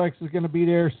 Boba Flex is going to be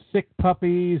there. Sick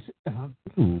Puppies.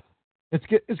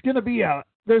 It's going to be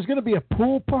there's going to be a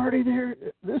pool party there.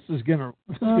 This is going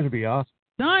to be awesome.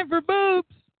 Time for boobs.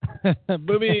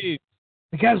 Boobies.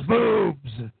 Because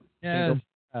boobs. Yes.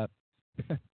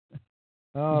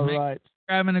 All right.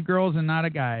 Grabbing the girls and not a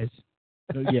guys.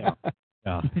 Yeah.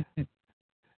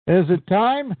 Is it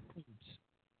time?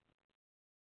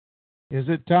 Is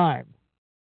it time?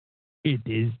 It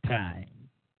is time.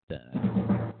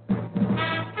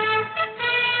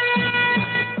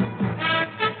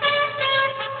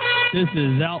 This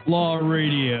is Outlaw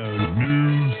Radio.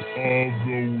 News of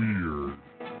the Weird.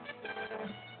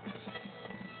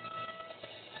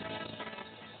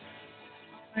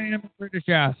 I am a British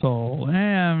asshole,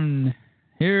 and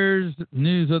here's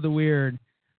news of the weird.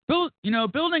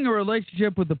 Building a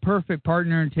relationship with the perfect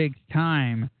partner takes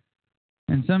time.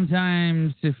 And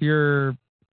sometimes if you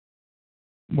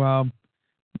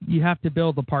have to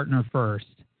build the partner first.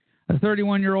 A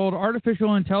 31-year-old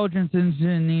artificial intelligence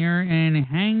engineer in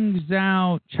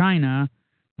Hangzhou, China,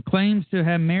 claims to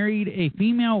have married a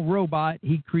female robot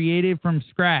he created from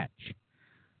scratch.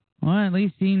 Well, at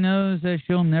least he knows that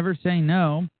she'll never say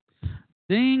no.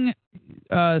 Zing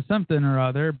something or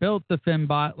other built the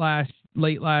Fembot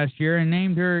late last year and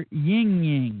named her Ying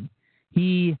Ying.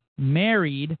 He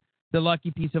married the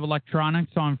lucky piece of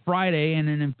electronics on Friday in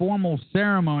an informal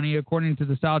ceremony, according to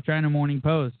the South China Morning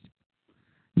Post.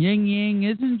 Ying Ying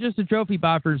isn't just a trophy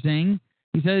bot for Zing.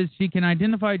 He says she can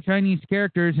identify Chinese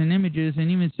characters and images and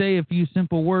even say a few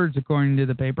simple words, according to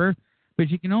the paper, but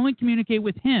she can only communicate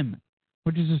with him,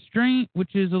 which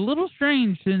is a little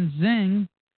strange since Zing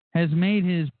has made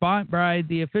his bot bride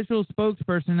the official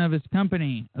spokesperson of his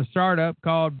company, a startup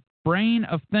called Brain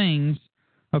of Things,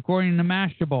 according to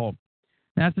Mashable.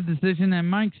 That's a decision that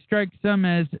might strike some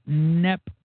as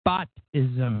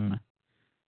nepotism.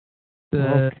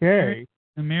 Okay.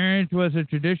 The marriage was a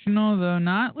traditional, though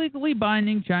not legally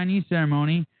binding, Chinese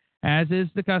ceremony. As is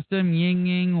the custom, Ying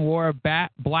Ying wore a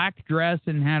black dress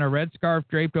and had a red scarf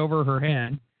draped over her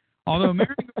head. Although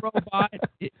marrying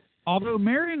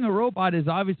a robot is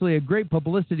obviously a great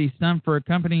publicity stunt for a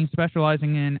company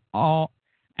specializing in all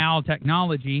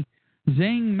technology,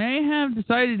 Zing may have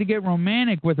decided to get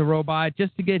romantic with a robot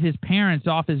just to get his parents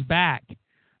off his back.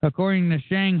 According to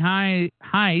Shanghai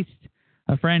Heist,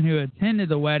 a friend who attended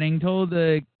the wedding told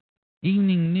the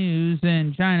Evening News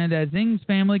in China that Zing's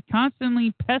family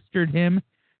constantly pestered him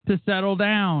to settle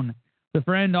down. The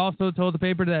friend also told the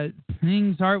paper that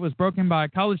Zing's heart was broken by a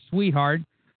college sweetheart,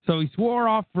 so he swore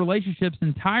off relationships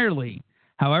entirely.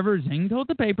 However, Zing told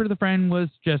the paper the friend was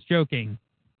just joking.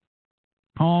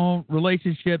 All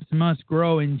relationships must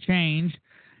grow and change,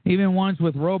 even ones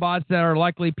with robots that are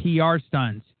likely PR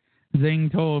stunts. Zing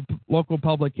told local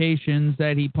publications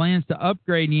that he plans to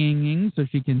upgrade Ying Ying so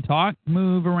she can talk,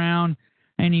 move around,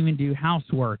 and even do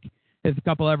housework. If the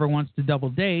couple ever wants to double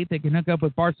date, they can hook up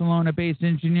with Barcelona-based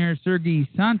engineer Sergey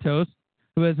Santos,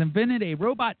 who has invented a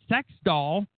robot sex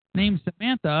doll named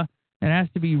Samantha that has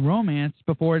to be romanced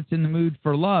before it's in the mood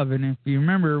for love. And if you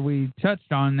remember, we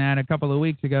touched on that a couple of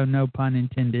weeks ago, no pun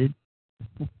intended.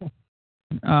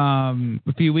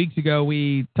 A few weeks ago,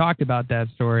 we talked about that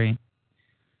story.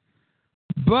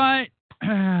 But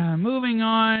moving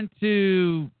on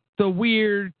to the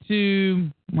weird to,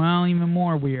 well, even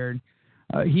more weird.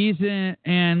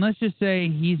 Let's just say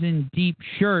he's in deep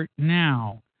shirt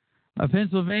now. A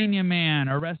Pennsylvania man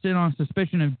arrested on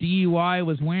suspicion of DUI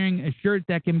was wearing a shirt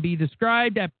that can be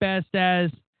described at best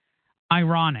as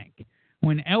ironic.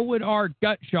 When Elwood R.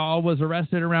 Gutshaw was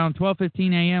arrested around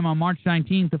 12:15 a.m. on March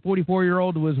 19th, the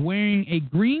 44-year-old was wearing a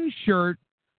green shirt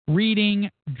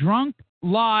reading "Drunk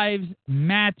Lives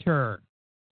Matter."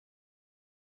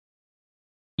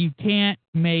 You can't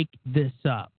make this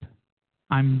up.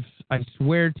 I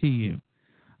swear to you.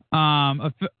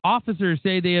 Officers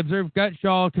say they observed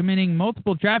Gutshaw committing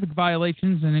multiple traffic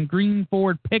violations in a green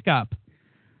Ford pickup.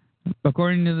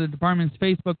 According to the department's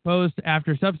Facebook post,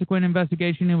 after subsequent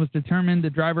investigation, it was determined the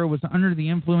driver was under the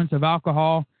influence of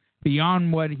alcohol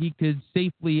beyond what he could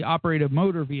safely operate a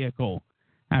motor vehicle.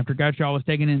 After Gutshaw was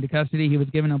taken into custody, he was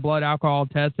given a blood alcohol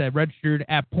test that registered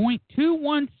at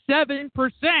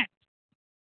 0.217%,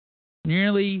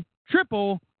 nearly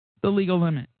triple the legal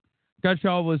limit.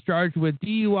 Gutshaw was charged with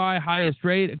DUI highest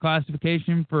rate, a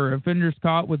classification for offenders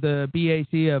caught with a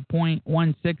BAC of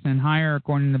 0.16 and higher,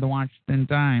 according to the Washington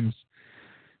Times.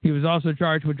 He was also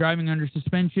charged with driving under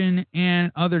suspension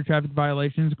and other traffic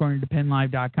violations, according to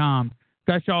PennLive.com.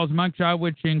 Gutshaw's mugshot,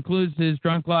 which includes his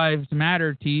Drunk Lives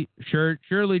Matter T-shirt,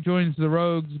 surely joins the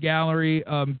rogues gallery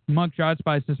of mugshots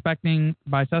by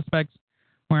suspects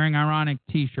wearing ironic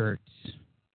T-shirts.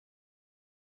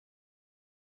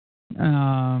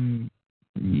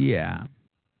 Yeah.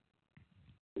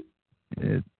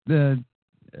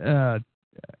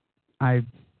 I'm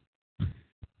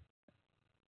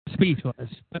speechless.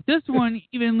 But this one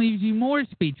even leaves you more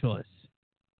speechless.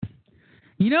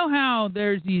 You know how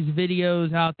there's these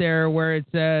videos out there where it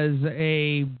says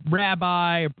a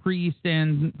rabbi, a priest,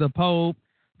 and the Pope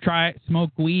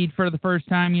smoke weed for the first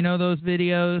time? You know those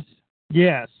videos?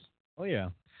 Yes. Oh, yeah.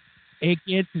 It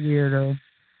gets weirder.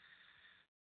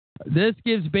 This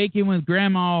gives Bacon with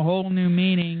Grandma a whole new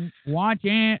meaning.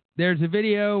 There's a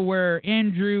video where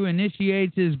Andrew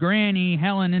initiates his granny,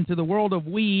 Helen, into the world of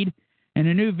weed, and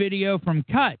a new video from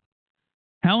Cut.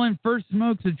 Helen first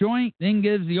smokes a joint, then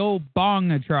gives the old bong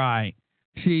a try.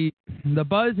 The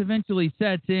buzz eventually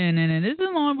sets in, and it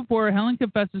isn't long before Helen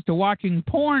confesses to watching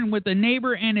porn with a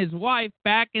neighbor and his wife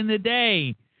back in the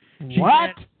day.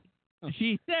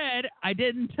 She said, I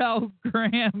didn't tell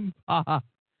Grandpa.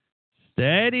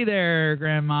 Steady there,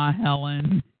 Grandma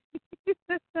Helen.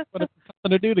 What have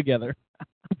something to do together?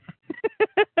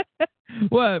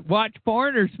 What, watch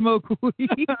porn or smoke weed?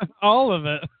 All of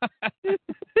it.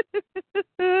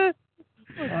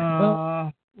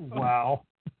 Wow.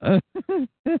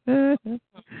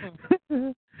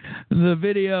 The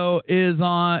video is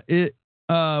on it.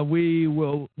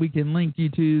 We can link you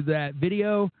to that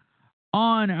video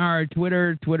on our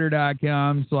Twitter,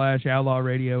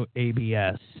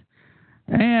 twitter.com/outlawradioabs.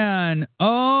 And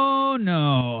oh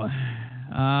no,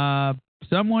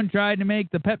 someone tried to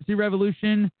make the Pepsi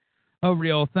revolution a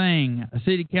real thing. A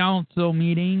city council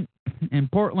meeting in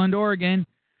Portland, Oregon,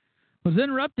 was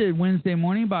interrupted Wednesday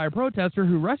morning by a protester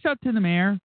who rushed up to the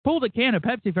mayor, pulled a can of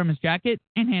Pepsi from his jacket,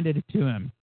 and handed it to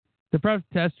him. The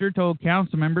protester told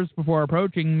council members before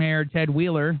approaching Mayor Ted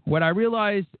Wheeler, "What I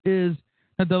realized is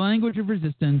that the language of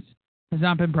resistance has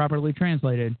not been properly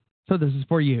translated, so this is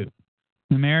for you."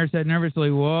 The mayor said nervously,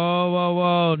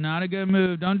 whoa, not a good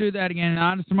move. Don't do that again.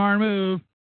 Not a smart move.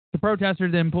 The protester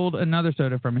then pulled another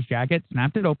soda from his jacket,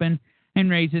 snapped it open, and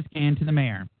raised his can to the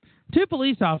mayor. 2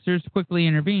 police officers quickly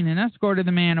intervened and escorted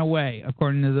the man away,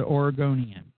 according to the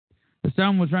Oregonian. The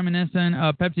song was reminiscent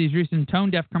of Pepsi's recent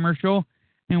tone-deaf commercial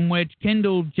in which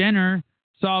Kendall Jenner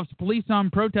solves police on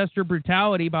protester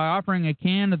brutality by offering a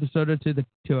can of the soda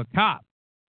to a cop.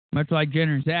 Much like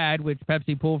Jenner's ad, which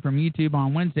Pepsi pulled from YouTube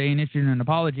on Wednesday and issued an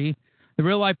apology, the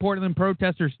real-life Portland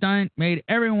protester stunt made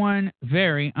everyone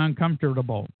very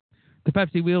uncomfortable. The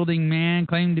Pepsi-wielding man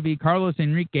claimed to be Carlos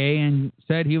Enrique and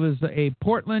said he was a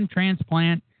Portland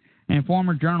transplant and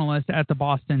former journalist at the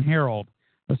Boston Herald.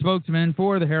 A spokesman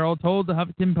for the Herald told the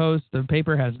Huffington Post the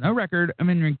paper has no record of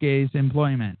Enrique's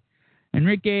employment.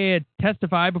 Enrique had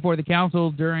testified before the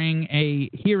council during a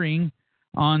hearing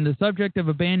on the subject of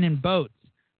abandoned boats,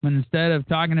 when instead of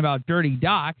talking about dirty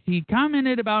docks, he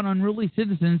commented about unruly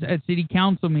citizens at city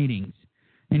council meetings.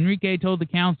 Enrique told the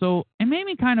council, "It made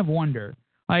me kind of wonder,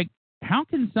 how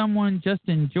can someone just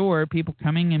enjoy people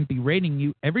coming and berating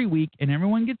you every week and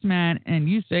everyone gets mad and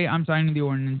you say, I'm signing the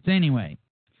ordinance anyway?"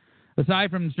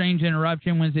 Aside from the strange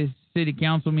interruption, Wednesday's city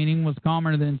council meeting was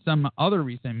calmer than some other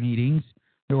recent meetings.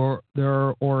 The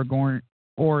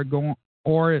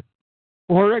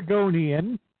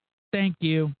Oregonian, thank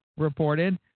you,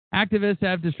 reported. Activists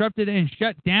have disrupted and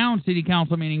shut down city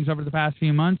council meetings over the past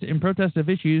few months in protest of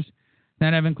issues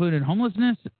that have included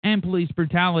homelessness and police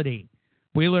brutality.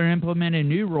 Wheeler implemented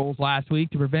new rules last week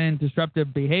to prevent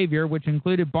disruptive behavior, which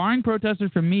included barring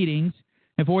protesters from meetings,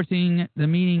 enforcing the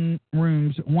meeting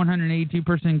room's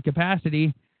 182%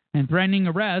 capacity, and threatening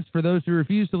arrest for those who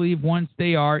refuse to leave once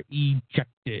they are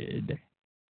ejected.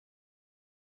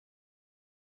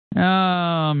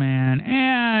 Oh, man.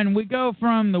 And we go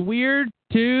from the weird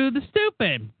to the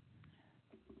stupid.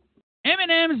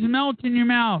 M&M's melt in your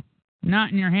mouth,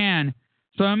 not in your hand.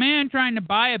 So a man trying to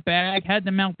buy a bag had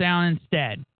the meltdown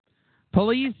instead.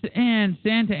 Police in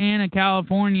Santa Ana,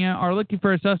 California are looking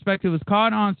for a suspect who was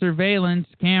caught on surveillance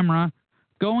camera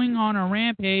going on a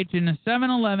rampage in a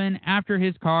 7-Eleven after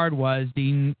his card was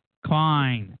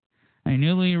declined. A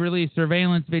newly released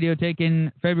surveillance video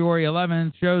taken February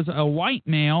 11th shows a white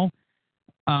male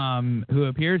who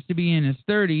appears to be in his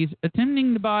 30s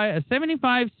attempting to buy a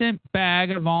 75-cent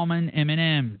bag of almond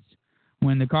M&Ms.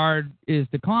 When the card is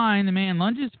declined, the man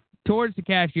lunges towards the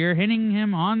cashier, hitting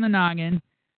him on the noggin,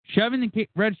 shoving the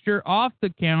register off the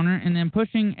counter, and then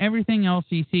pushing everything else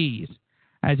he sees.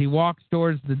 As he walks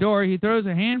towards the door, he throws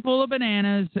a handful of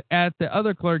bananas at the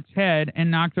other clerk's head and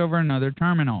knocks over another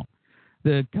terminal.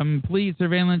 The complete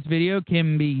surveillance video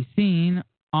can be seen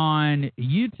on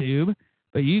YouTube,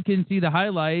 but you can see the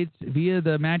highlights via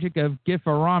the magic of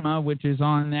Giforama, which is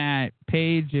on that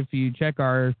page if you check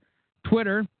our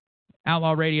Twitter,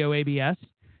 Outlaw Radio ABS.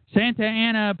 Santa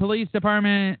Ana Police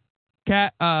Department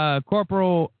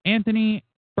Corporal Anthony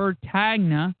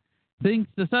Bertagna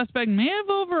thinks the suspect may have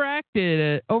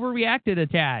overreacted a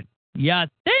tad. Ya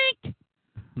think?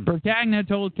 Bertagna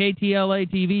told KTLA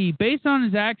TV, based on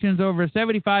his actions over a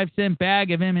 75-cent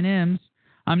bag of M&Ms,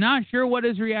 I'm not sure what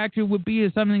his reaction would be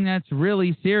to something that's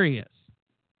really serious.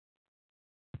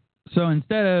 So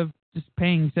instead of just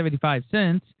paying 75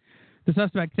 cents, the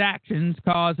suspect's actions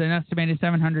caused an estimated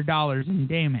 $700 in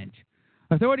damage.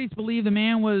 Authorities believe the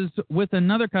man was with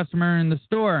another customer in the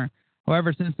store.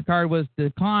 However, since the card was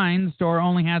declined, the store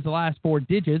only has the last 4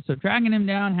 digits, so tracking him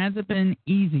down hasn't been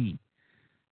easy.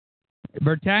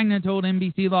 Bertagna told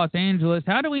NBC Los Angeles,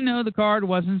 how do we know the card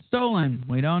wasn't stolen?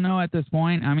 We don't know at this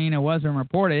point. I mean, it wasn't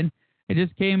reported. It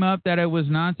just came up that it was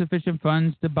not sufficient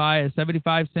funds to buy a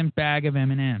 75-cent bag of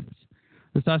M&Ms.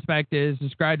 The suspect is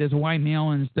described as a white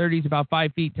male in his 30s, about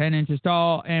 5 feet 10 inches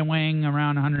tall, and weighing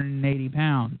around 180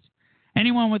 pounds.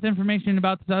 Anyone with information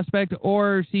about the suspect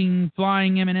or seeing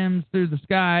flying M&Ms through the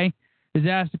sky is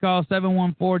asked to call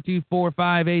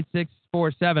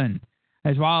 714-245-8647.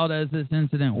 As wild as this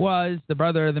incident was, the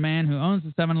brother of the man who owns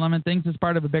the 7-Eleven thinks it's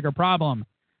part of a bigger problem.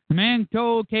 The man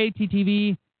told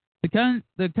KTTV,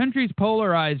 the country's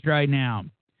polarized right now.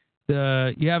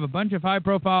 You have a bunch of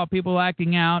high-profile people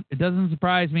acting out. It doesn't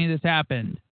surprise me this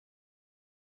happened.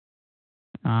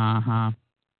 Uh-huh.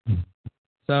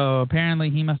 So apparently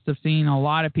he must have seen a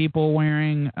lot of people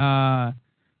wearing a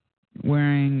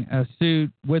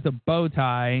suit with a bow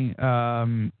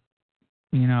tie,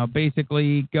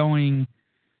 basically going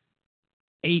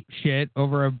ape shit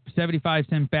over a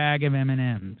 75-cent bag of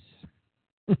M&Ms.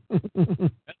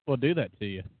 We'll do that to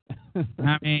you.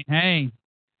 I mean, hey,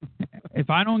 if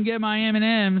I don't get my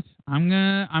M&Ms, I'm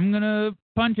gonna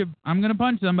punch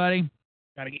somebody.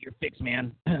 Gotta get your fix,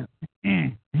 man.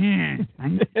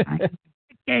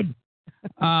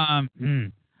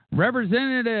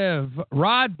 Representative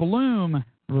Rod Bloom,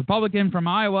 Republican from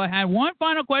Iowa, had one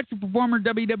final question for former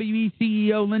WWE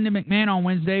CEO Linda McMahon on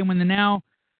Wednesday when the now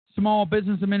Small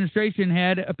Business Administration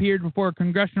head appeared before a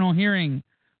congressional hearing.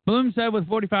 Bloom said with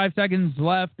 45 seconds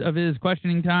left of his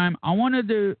questioning time, I want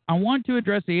to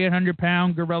address the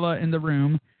 800-pound gorilla in the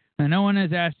room that no one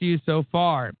has asked you so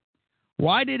far.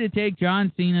 Why did it take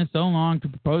John Cena so long to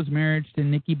propose marriage to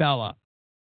Nikki Bella?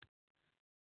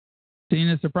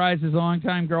 Cena surprised his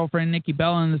longtime girlfriend Nikki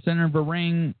Bella in the center of the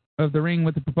ring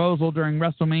with the proposal during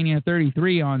WrestleMania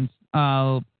 33 on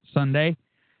Sunday.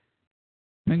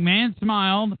 McMahon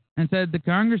smiled and said the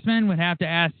congressman would have to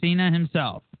ask Cena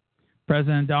himself.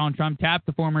 President Donald Trump tapped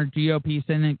the former GOP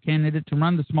Senate candidate to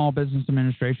run the Small Business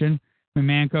Administration.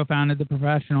 McMahon co-founded the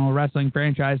professional wrestling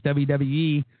franchise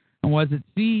WWE and was its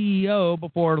CEO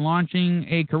before launching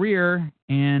a career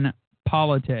in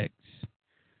politics.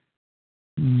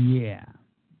 Yeah,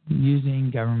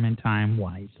 using government time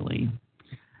wisely.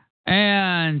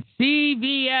 And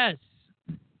CVS.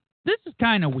 This is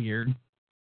kind of weird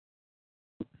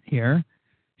here.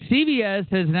 CVS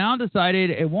has now decided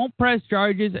it won't press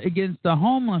charges against a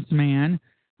homeless man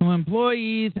who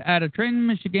employees at a Trenton,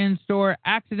 Michigan store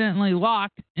accidentally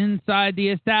locked inside the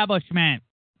establishment.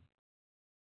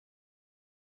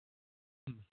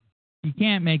 You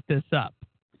can't make this up.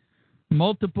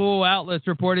 Multiple outlets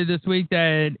reported this week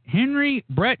that Henry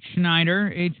Brett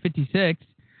Schneider, age 56,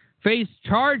 faced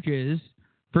charges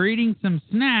for eating some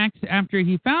snacks after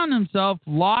he found himself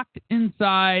locked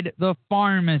inside the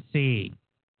pharmacy.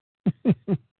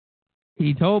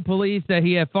 He told police that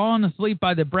he had fallen asleep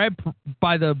by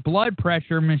the blood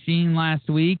pressure machine last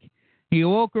week. He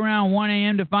woke around 1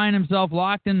 a.m. to find himself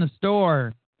locked in the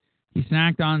store. He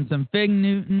snacked on some Fig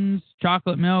Newtons,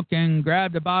 chocolate milk, and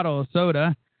grabbed a bottle of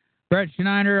soda. Brett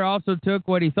Schneider also took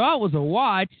what he thought was a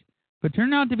watch, but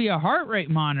turned out to be a heart rate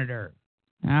monitor.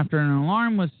 After an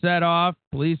alarm was set off,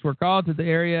 police were called to the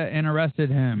area and arrested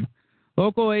him.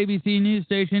 Local ABC news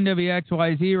station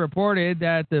WXYZ reported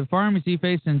that the pharmacy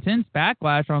faced intense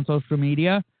backlash on social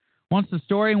media once the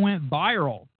story went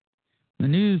viral. The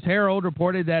News Herald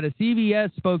reported that a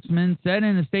CVS spokesman said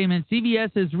in a statement,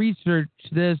 CVS has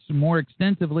researched this more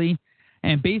extensively,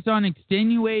 and based on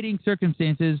extenuating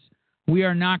circumstances, we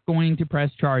are not going to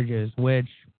press charges, which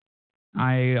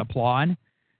I applaud.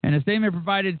 In a statement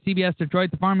provided to CBS Detroit,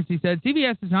 the pharmacy said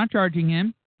CVS is not charging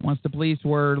him. Once the police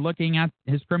were looking at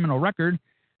his criminal record,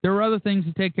 there were other things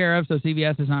to take care of, so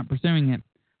CVS is not pursuing it.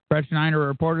 Fred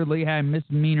Schneider reportedly had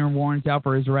misdemeanor warrants out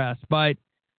for his arrest. But,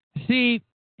 see,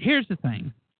 here's the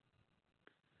thing.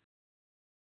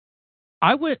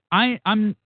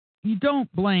 You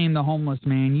don't blame the homeless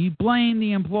man. You blame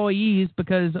the employees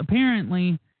because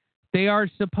apparently they are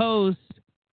supposed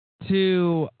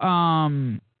to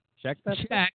check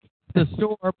the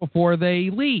store before they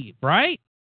leave, right?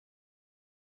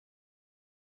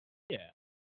 Yeah.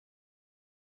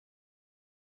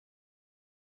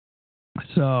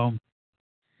 So,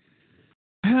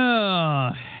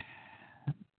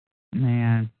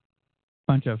 man,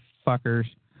 bunch of fuckers.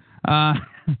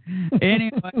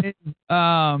 Anyway,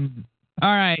 all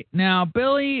right. Now,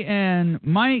 Billy and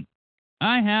Mike,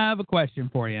 I have a question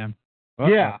for you.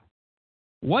 Yeah.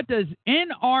 What does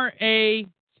NRA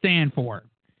stand for?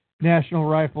 National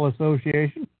Rifle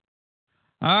Association.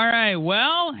 All right.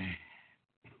 Well,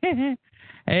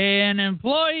 an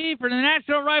employee for the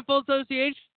National Rifle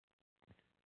Association.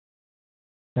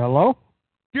 Hello?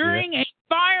 During a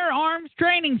firearms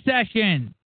training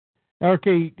session.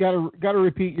 Okay, gotta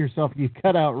repeat yourself. You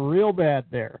cut out real bad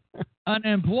there. An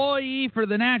employee for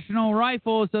the National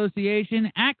Rifle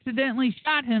Association accidentally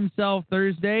shot himself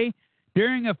Thursday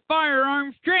during a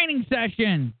firearms training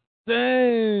session.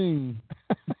 Dang.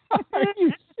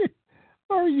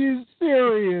 Are you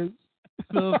serious?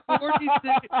 The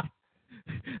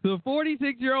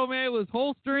 46-year-old man was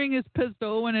holstering his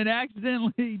pistol when it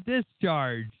accidentally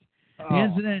discharged. The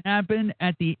incident happened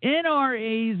at the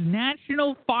NRA's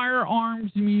National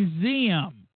Firearms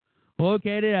Museum,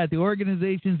 located at the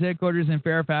organization's headquarters in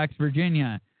Fairfax,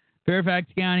 Virginia. Fairfax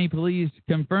County Police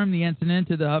confirmed the incident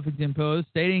to the Huffington Post,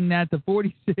 stating that the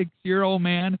 46-year-old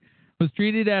man was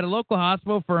treated at a local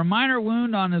hospital for a minor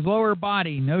wound on his lower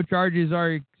body. No charges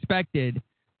are expected.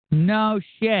 No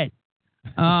shit.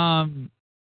 Wound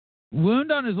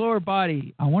on his lower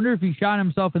body. I wonder if he shot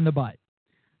himself in the butt.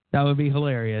 That would be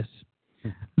hilarious.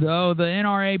 Though the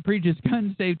NRA preaches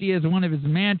gun safety as one of its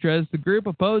mantras, the group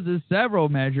opposes several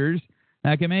measures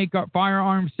that can make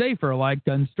firearms safer, like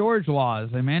gun storage laws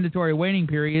and mandatory waiting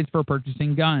periods for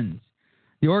purchasing guns.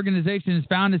 The organization has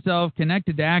found itself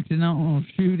connected to accidental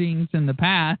shootings in the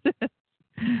past.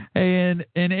 And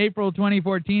in April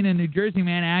 2014, a New Jersey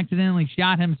man accidentally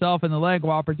shot himself in the leg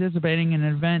while participating in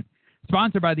an event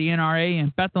sponsored by the NRA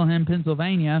in Bethlehem,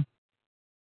 Pennsylvania.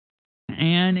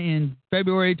 And in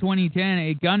February 2010,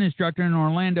 a gun instructor in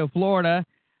Orlando, Florida,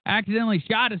 accidentally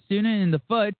shot a student in the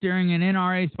foot during an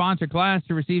NRA-sponsored class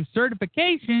to receive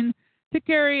certification to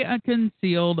carry a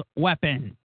concealed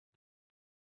weapon.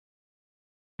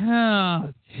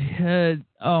 Oh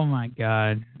my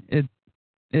God. It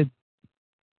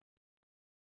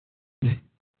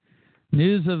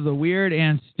news of the weird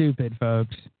and stupid,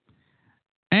 folks.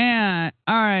 And,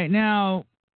 all right, now,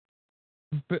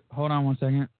 hold on one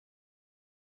second.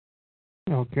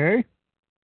 Okay.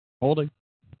 Holding.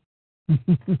 All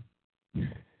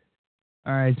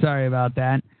right, sorry about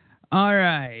that. All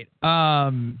right.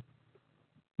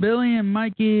 Billy and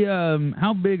Mikey,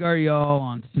 how big are y'all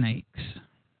on snakes?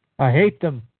 I hate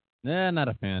them. Not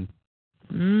a fan.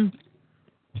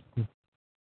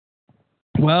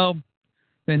 Well,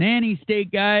 the nanny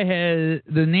state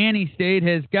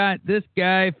has got this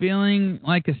guy feeling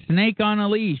like a snake on a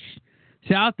leash.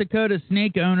 South Dakota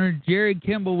snake owner Jerry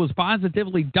Kimball was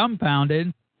positively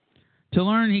dumbfounded to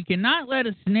learn he cannot let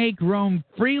a snake roam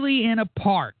freely in a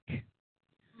park.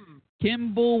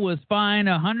 Kimball was fined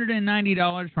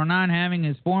 $190 for not having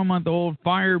his 4-month-old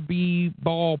fire bee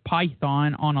ball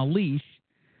python on a leash,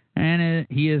 and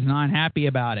he is not happy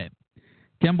about it.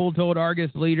 Kimball told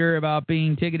Argus Leader about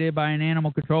being ticketed by an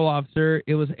animal control officer.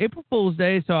 It was April Fool's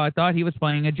Day, so I thought he was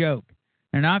playing a joke.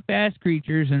 They're not fast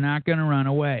creatures. They're not going to run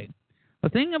away. The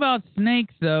thing about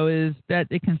snakes, though, is that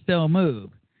they can still move,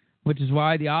 which is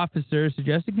why the officer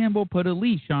suggested Kimball put a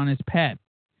leash on his pet.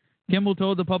 Kimball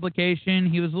told the publication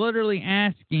he was literally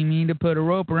asking me to put a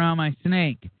rope around my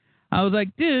snake. I was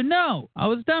like, dude, no. I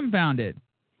was dumbfounded.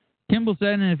 Kimball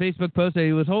said in a Facebook post that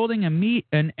he was holding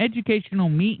an educational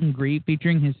meet and greet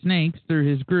featuring his snakes through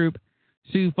his group,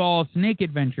 Sioux Falls Snake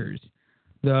Adventures.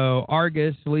 The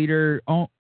Argus leader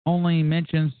only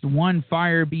mentions one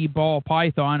fire bee ball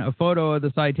python. A photo of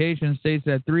the citation states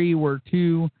that 3 were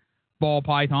 2 ball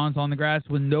pythons on the grass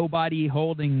with nobody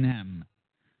holding them.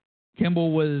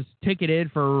 Kimball was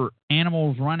ticketed for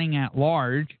animals running at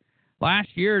large. Last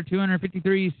year,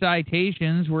 253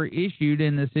 citations were issued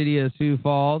in the city of Sioux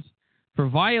Falls for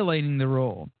violating the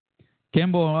rule.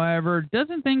 Kimball, however,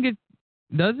 doesn't think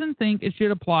it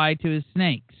should apply to his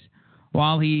snakes.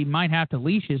 While he might have to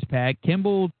leash his pet,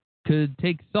 Kimball could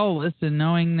take solace in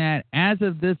knowing that as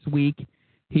of this week,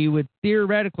 he would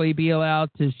theoretically be allowed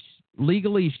to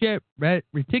legally ship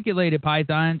reticulated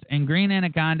pythons and green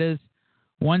anacondas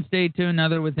one state to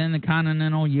another within the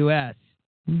continental U.S.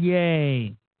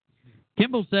 Yay.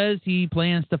 Kimball says he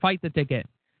plans to fight the ticket.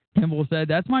 Kimball said,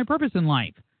 "That's my purpose in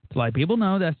life, to let people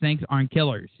know that snakes aren't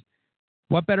killers."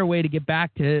 What better way to get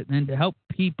back to it than to help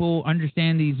people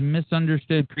understand these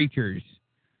misunderstood creatures?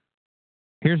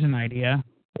 Here's an idea.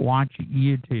 Watch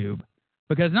YouTube.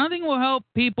 Because nothing will help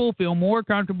people feel more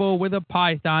comfortable with a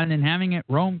python than having it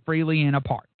roam freely in a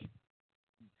park.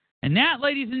 And that,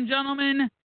 ladies and gentlemen,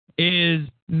 is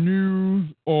News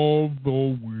of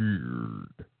the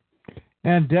Weird.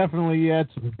 And definitely you had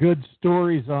some good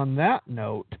stories on that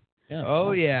note. Yeah.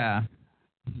 Oh, yeah.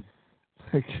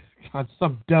 Got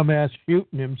some dumbass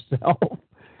shooting himself.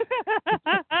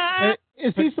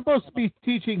 Is he supposed to be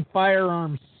teaching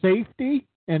firearms safety?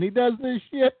 And he does this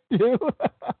shit, too?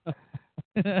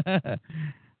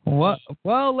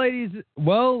 Well, ladies,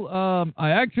 I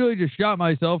actually just shot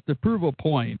myself to prove a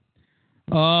point.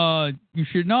 You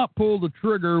should not pull the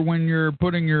trigger when you're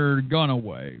putting your gun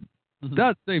away.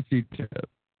 That's safety tip.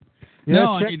 Yeah,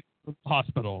 no, I need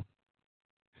hospital.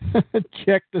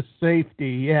 Check the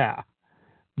safety, yeah.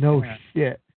 No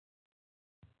shit.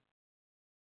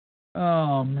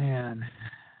 Oh, man.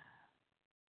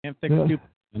 Can't fix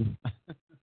stupid.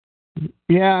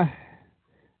 Yeah,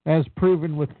 as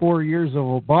proven with 4 years of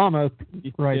Obama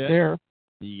right there.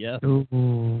 Yes.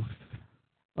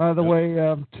 By the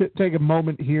way, take a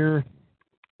moment here.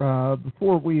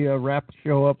 Before we wrap the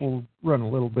show up, we'll run a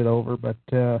little bit over. But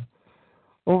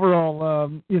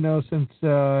overall, since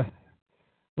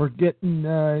we're getting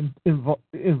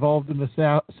involved in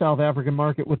the South African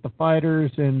market with the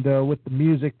fighters and with the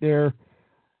music there,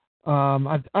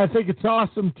 I think it's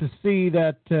awesome to see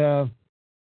that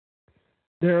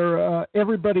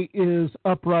everybody is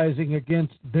uprising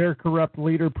against their corrupt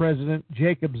leader, President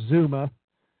Jacob Zuma,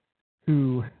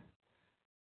 who,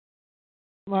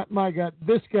 my God,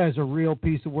 this guy's a real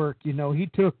piece of work. He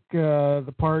took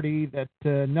the party that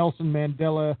Nelson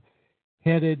Mandela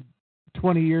headed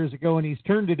 20 years ago, and he's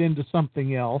turned it into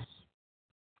something else.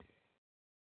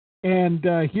 And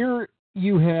here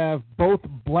you have both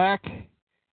black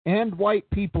and white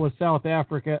people of South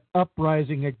Africa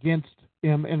uprising against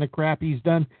him and the crap he's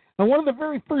done. And one of the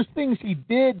very first things he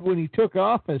did when he took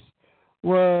office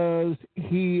was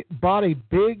he bought a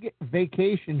big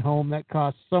vacation home that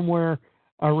cost somewhere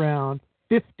around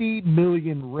 50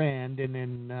 million rand, and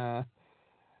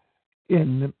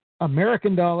in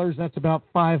American dollars, that's about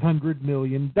 $500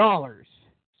 million.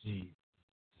 Gee.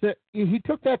 So he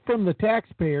took that from the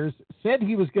taxpayers, said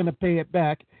he was going to pay it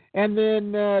back, and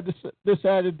then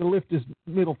decided to lift his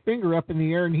middle finger up in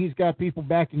the air, and he's got people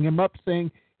backing him up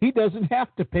saying he doesn't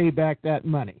have to pay back that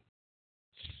money.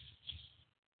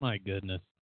 My goodness.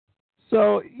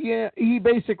 So, yeah, he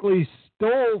basically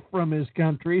stole from his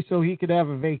country so he could have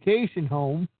a vacation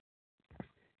home.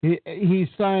 He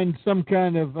signed some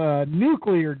kind of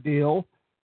nuclear deal.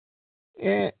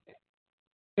 And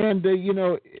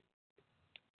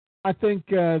I think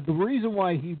the reason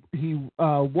why he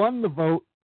won the vote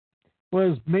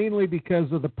was mainly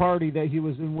because of the party that he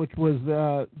was in, which was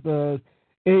the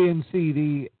ANC,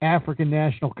 the African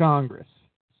National Congress.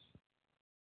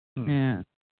 Yeah.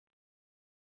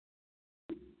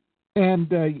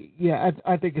 And,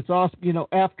 I think it's awesome.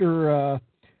 After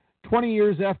 20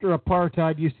 years after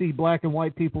apartheid, you see black and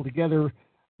white people together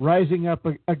rising up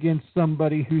against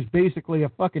somebody who's basically a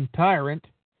fucking tyrant.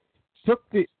 Took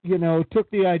the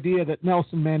idea that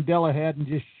Nelson Mandela had and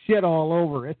just shit all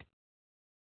over it.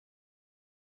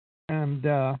 And,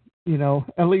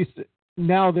 at least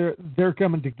now they're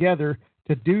coming together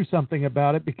to do something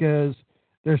about it because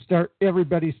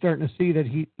everybody's starting to see that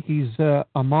he's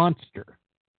a monster.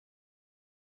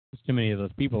 There's too many of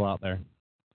those people out there.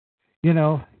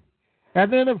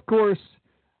 And then, of course,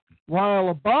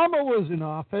 while Obama was in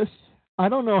office, I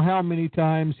don't know how many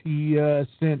times he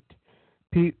sent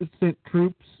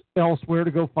troops elsewhere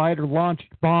to go fight or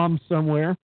launched bombs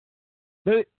somewhere.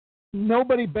 But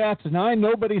nobody bats an eye.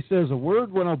 Nobody says a word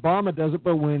when Obama does it.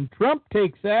 But when Trump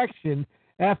takes action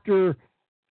after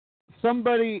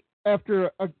somebody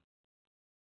after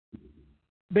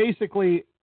basically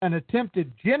an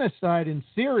attempted genocide in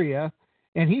Syria,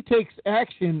 and he takes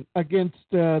action against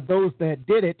those that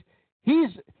did it, he's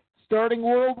starting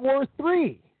World War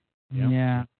III. Yep.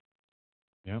 Yeah.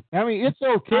 Yep. I mean, it's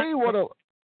okay.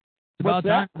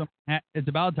 It's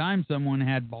about time someone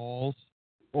had balls.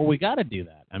 Well, we got to do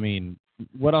that. I mean,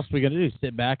 what else are we going to do?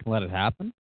 Sit back and let it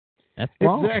happen? That's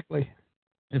wrong. Exactly.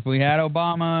 If we had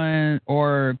Obama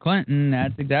or Clinton,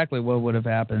 that's exactly what would have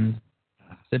happened.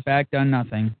 Sit back, done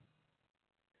nothing.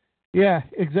 Yeah,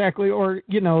 exactly. Or,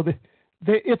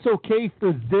 it's okay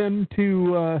for them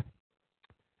to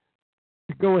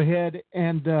go ahead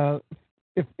and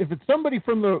if it's somebody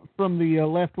from the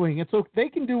left wing, it's okay. They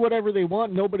can do whatever they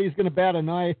want. Nobody's going to bat an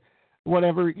eye.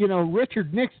 Whatever.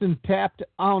 Richard Nixon tapped,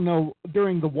 I don't know,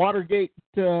 during the Watergate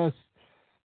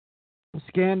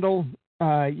scandal.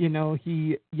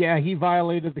 He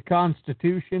violated the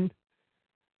Constitution,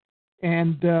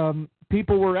 and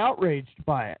people were outraged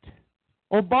by it.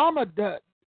 Obama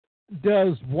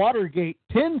does Watergate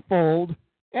tenfold,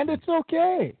 and it's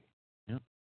okay. Yep.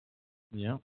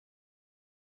 Yep.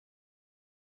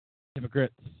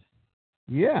 Hypocrites.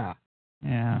 Yeah.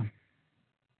 Yeah.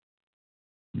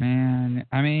 Man,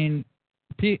 I mean,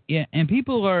 and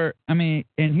people are, and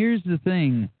here's the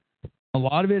thing. A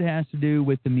lot of it has to do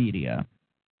with the media,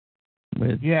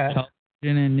 with television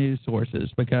and news sources,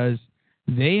 because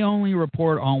they only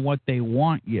report on what they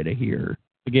want you to hear.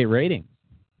 To get ratings.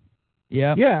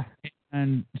 Yep. Yeah.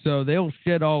 And so they'll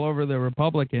shit all over the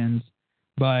Republicans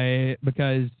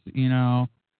because,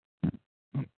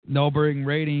 they'll bring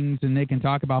ratings and they can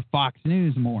talk about Fox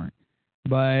News more.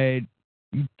 But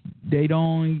they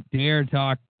don't dare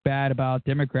talk bad about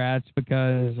Democrats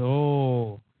because,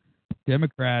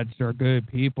 Democrats are good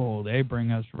people. They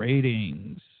bring us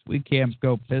ratings. We can't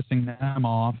go pissing them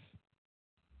off.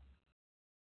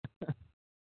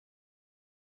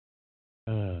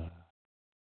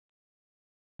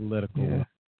 Political.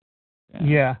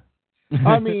 Yeah.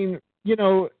 I mean,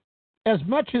 as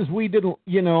much as we didn't,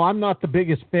 I'm not the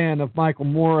biggest fan of Michael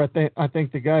Moore. I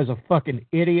think the guy's a fucking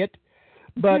idiot.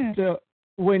 But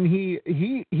when he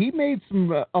made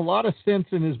a lot of sense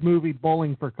in his movie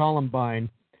Bowling for Columbine,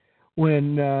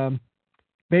 when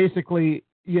basically,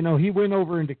 he went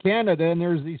over into Canada and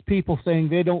there's these people saying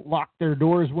they don't lock their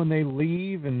doors when they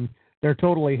leave and they're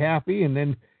totally happy. And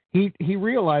then he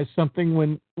realized something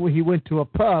when he went to a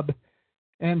pub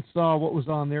and saw what was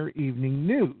on their evening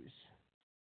news.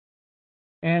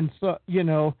 And so,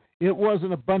 it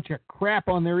wasn't a bunch of crap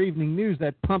on their evening news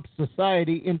that pumps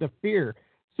society into fear.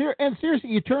 And seriously,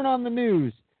 you turn on the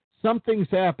news, something's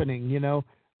happening,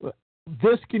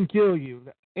 this can kill you,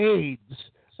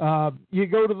 AIDS. You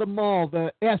go to the mall,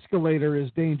 the escalator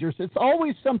is dangerous. It's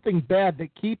always something bad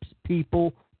that keeps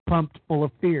people pumped full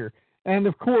of fear. And,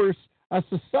 of course, a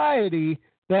society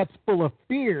that's full of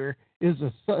fear is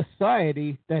a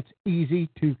society that's easy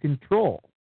to control.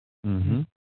 Mm-hmm.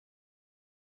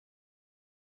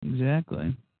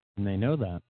 Exactly. And they know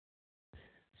that.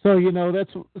 So,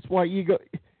 that's why you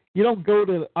don't go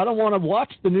to, I don't want to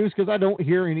watch the news because I don't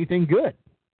hear anything good.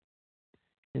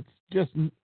 It's just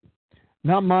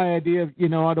not my idea of,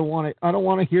 I don't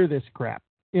want to hear this crap.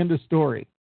 End of story.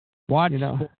 Watch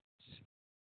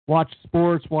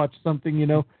sports, watch something,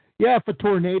 Yeah, if a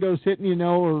tornado's hitting,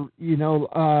 or,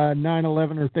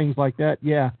 9/11 or things like that,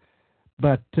 yeah.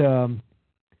 But,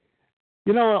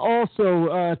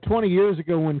 also 20 years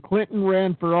ago when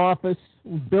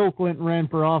Bill Clinton ran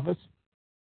for office,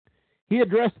 he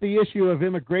addressed the issue of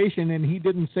immigration, and he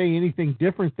didn't say anything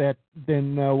different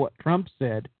than what Trump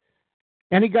said.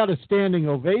 And he got a standing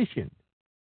ovation.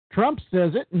 Trump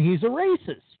says it, and he's a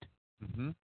racist.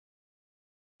 Mm-hmm.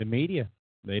 The media,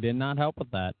 they did not help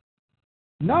with that.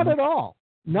 Not at all.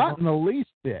 Not in the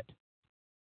least bit.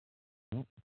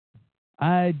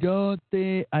 I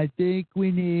think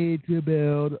we need to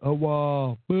build a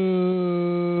wall.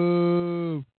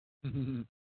 Boo!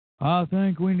 I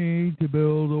think we need to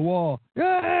build a wall. Yay!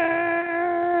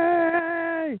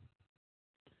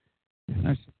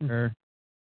 That's fair.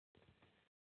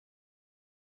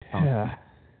 Yeah.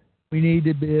 We need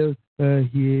to build a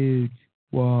huge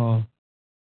wall.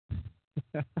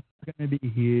 It's going to be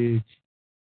huge.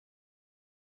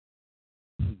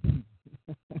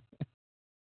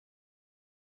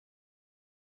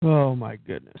 Oh, my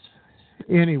goodness.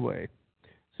 Anyway,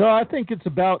 so I think it's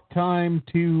about time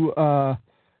to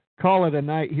call it a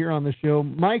night here on the show.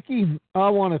 Mikey, I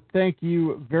want to thank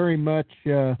you very much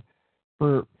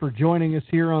for joining us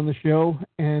here on the show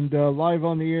and live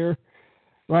on the air.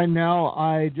 Right now,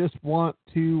 I just want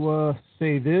to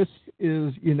say this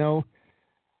is,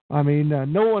 I mean,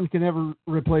 no one can ever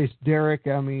replace Derek.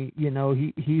 I mean,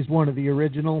 he's one of the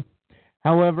original.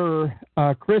 However,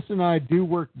 Chris and I do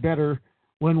work better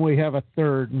when we have a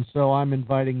third, and so I'm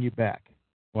inviting you back.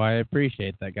 Well, I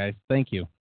appreciate that, guys. Thank you.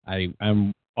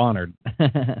 I'm honored.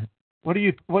 What do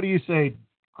you say,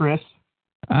 Chris?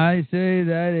 I say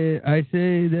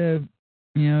that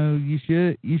you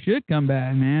should come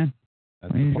back, man. I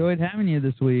enjoyed having you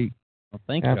this week. Well,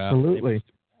 thank you. Absolutely.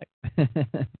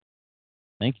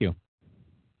 Thank you.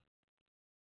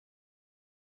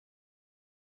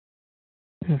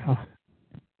 Yeah.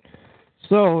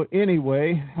 So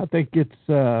anyway, I think it's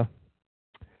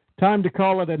time to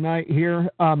call it a night here.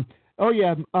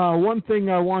 One thing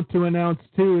I want to announce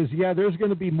too is there's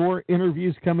going to be more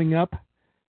interviews coming up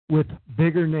with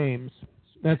bigger names.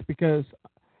 That's because,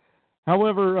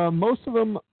 however, most of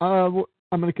them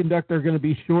I'm going to conduct are going to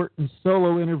be short and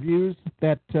solo interviews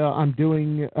that I'm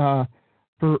doing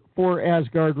for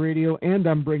Asgard Radio, and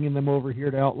I'm bringing them over here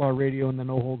to Outlaw Radio and the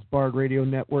No Holds Barred Radio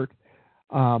Network.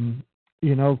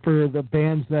 For the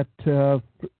bands that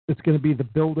it's going to be the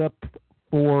build-up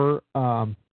for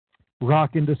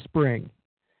Rock into Spring.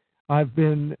 I've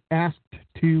been asked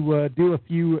to do a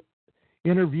few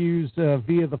interviews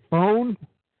via the phone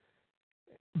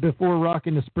before Rock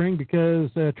into Spring because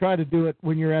try to do it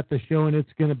when you're at the show and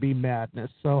it's going to be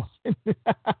madness. So,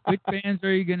 which bands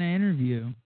are you going to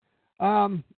interview?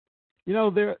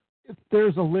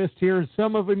 There's a list here.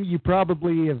 Some of them you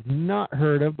probably have not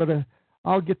heard of, but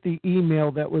I'll get the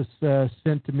email that was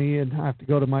sent to me, and I have to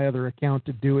go to my other account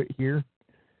to do it here.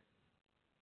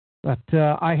 But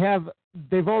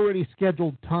they've already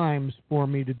scheduled times for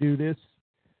me to do this.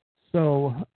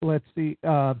 So let's see.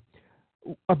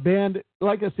 A band,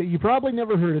 like I said, you probably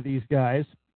never heard of these guys.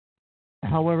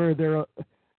 However,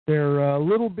 they're a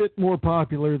little bit more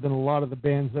popular than a lot of the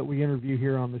bands that we interview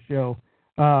here on the show.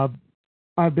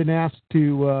 I've been asked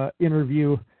to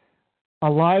interview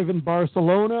Alive in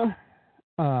Barcelona,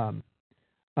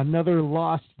 Another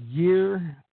Lost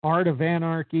Year, Art of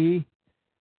Anarchy,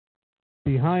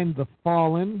 Behind the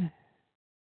Fallen,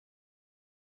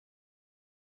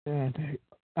 and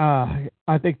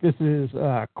I think this is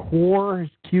Quor,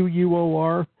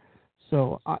 Quor.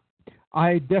 So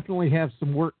I definitely have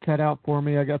some work cut out for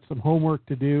me. I got some homework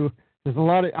to do. There's a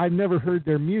lot of I've never heard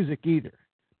their music either,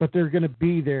 but they're going to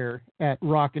be there at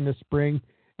Rock in the Spring.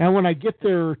 And when I get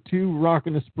there to Rock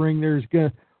in the Spring, there's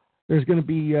going to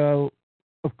be, of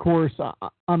course,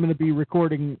 I'm going to be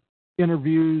recording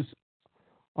interviews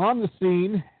on the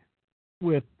scene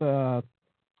with,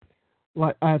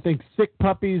 I think Sick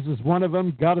Puppies is one of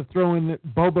them. Got to throw in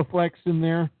Boba Flex in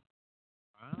there.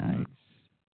 Wow. Nice.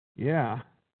 Yeah.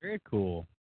 Very cool.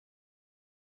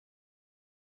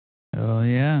 Oh,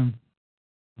 yeah.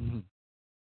 Mm-hmm.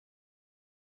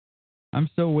 I'm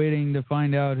still waiting to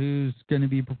find out who's going to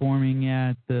be performing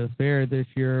at the fair this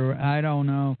year. I don't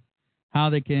know how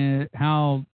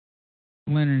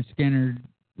Leonard Skinner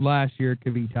last year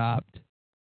could be topped.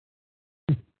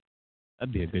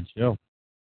 That'd be a good show.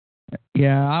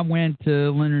 Yeah, I went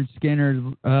to Leonard Skinner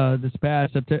this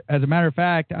past. As a matter of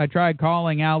fact, I tried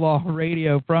calling Outlaw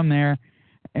Radio from there,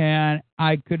 and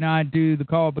I could not do the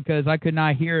call because I could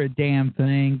not hear a damn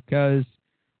thing because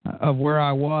of where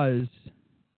I was.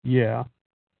 Yeah.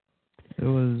 It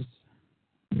was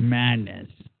madness.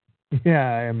 Yeah,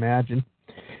 I imagine.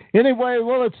 Anyway,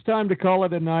 well, it's time to call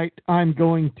it a night. I'm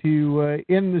going to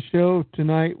end the show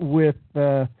tonight with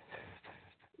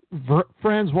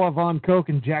Francois Von Koch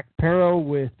and Jack Parrow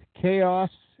with Chaos.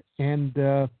 And,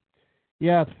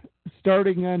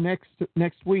 starting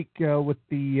next week with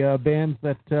the bands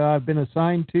that I've been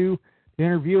assigned to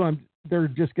interview, they're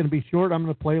just going to be short. I'm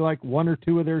going to play like one or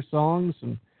two of their songs,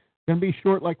 and going to be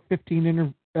short, like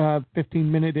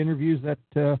 15-minute interviews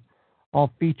that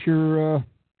I'll feature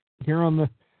here on the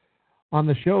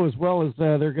show, as well as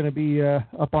they're going to be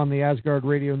up on the Asgard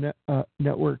Radio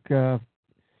Network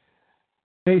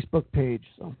Facebook page.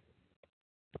 So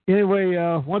anyway,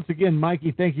 once again,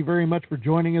 Mikey, thank you very much for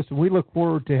joining us, and we look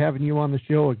forward to having you on the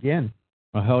show again.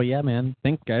 Well, hell yeah, man.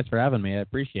 Thanks, guys, for having me. I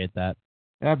appreciate that.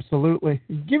 Absolutely.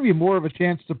 Give you more of a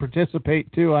chance to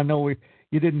participate, too. I know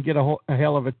you didn't get a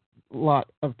hell of a lot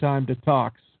of time to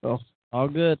talk. So all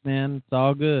good, man. It's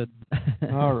all good.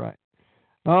 All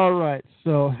right.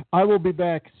 So I will be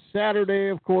back Saturday,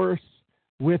 of course,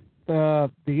 with the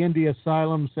Indie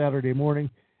Asylum Saturday morning,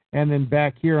 and then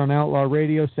back here on Outlaw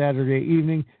Radio Saturday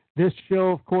evening. This show,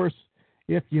 of course,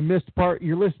 if you missed part,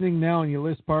 you're listening now and you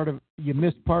missed part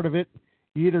of it,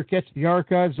 you either catch the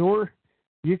archives or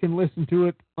you can listen to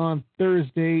it on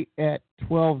Thursday at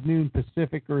 12 noon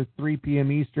Pacific or 3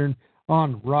 p.m. Eastern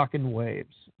on Rockin'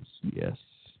 Waves. Yes.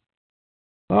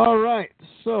 All right.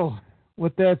 So,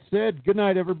 with that said, good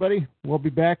night, everybody. We'll be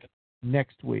back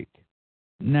next week.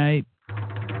 Night.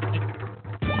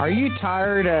 Are you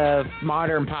tired of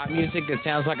modern pop music that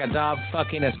sounds like a dog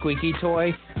fucking a squeaky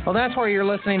toy? Well, that's why you're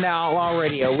listening to Outlaw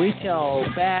Radio. We tell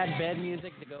bad bed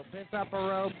music to go piss up a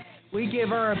rope. We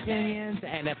give our opinions,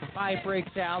 and if a fight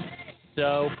breaks out,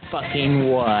 so fucking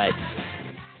what?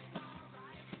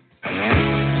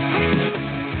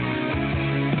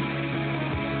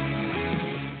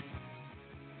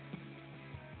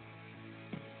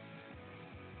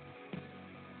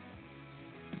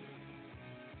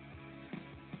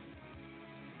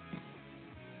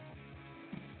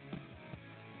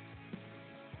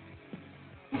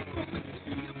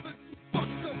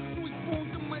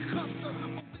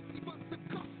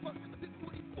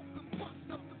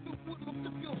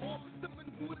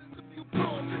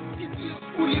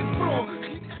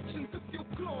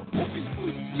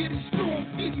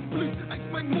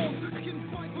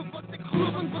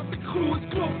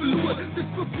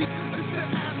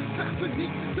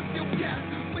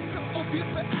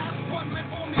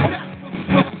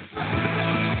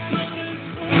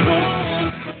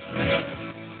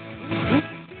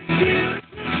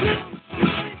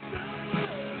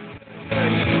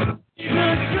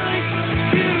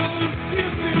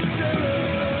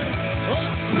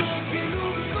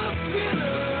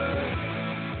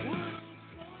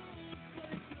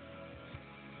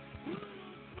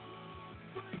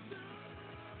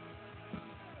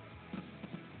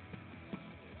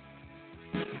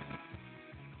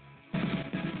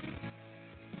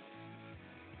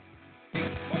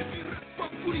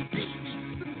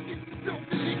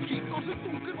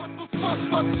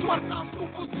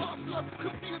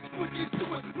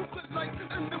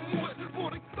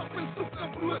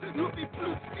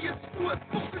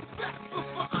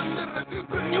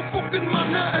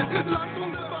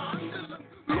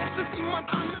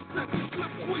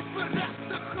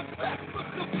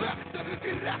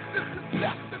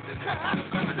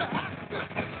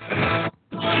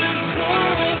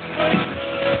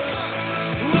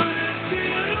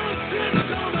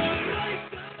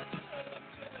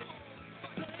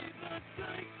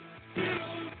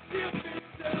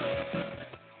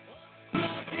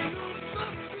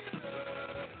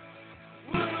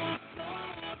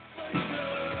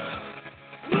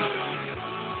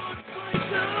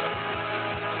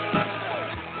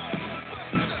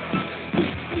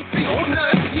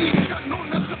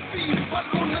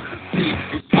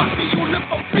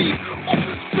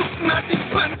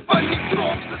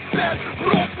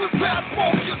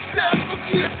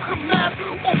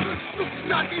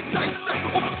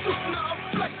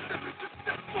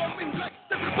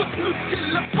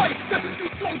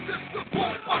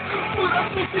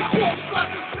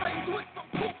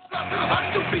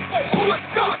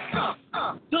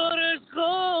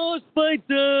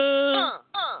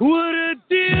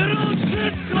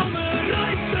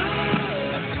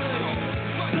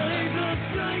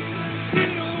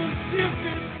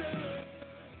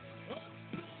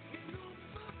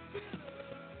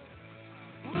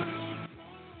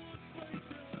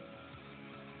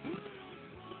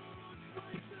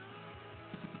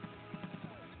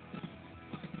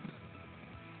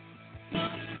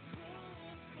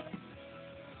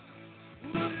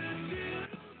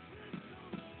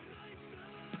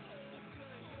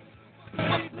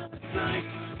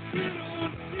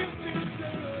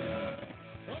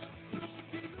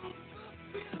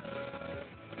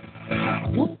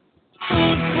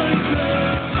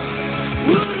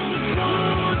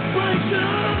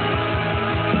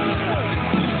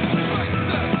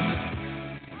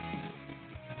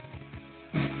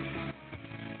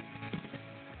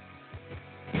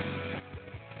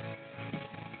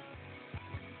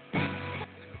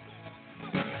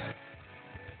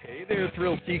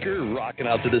 Thrill seeker rocking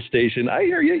out to the station. I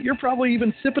hear you. You're probably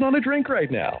even sipping on a drink right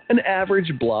now. An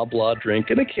average blah blah drink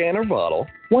in a can or bottle.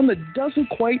 One that doesn't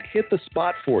quite hit the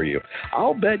spot for you.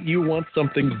 I'll bet you want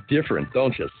something different,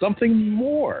 don't you? Something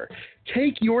more.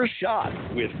 Take your shot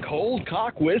with Cold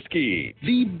Cock Whiskey,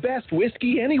 the best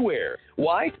whiskey anywhere.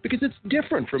 Why? Because it's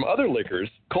different from other liquors.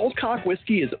 Cold Cock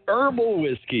Whiskey is herbal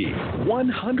whiskey.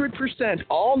 100%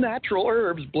 all natural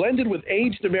herbs blended with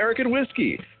aged American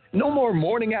whiskey. No more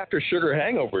morning after sugar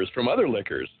hangovers from other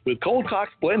liquors. With Cold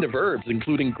Cock's blend of herbs,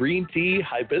 including green tea,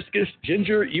 hibiscus,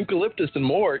 ginger, eucalyptus, and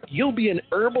more, you'll be in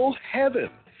herbal heaven.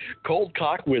 Cold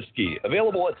Cock Whiskey,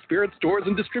 available at spirit stores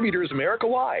and distributors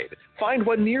America-wide. Find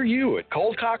one near you at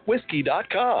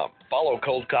coldcockwhiskey.com. Follow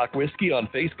Cold Cock Whiskey on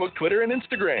Facebook, Twitter, and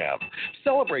Instagram.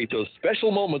 Celebrate those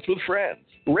special moments with friends.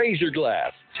 Raise your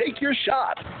glass. Take your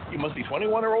shot. You must be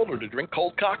 21 or older to drink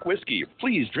Cold Cock Whiskey.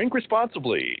 Please drink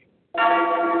responsibly.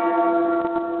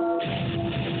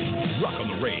 Rock on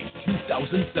the Range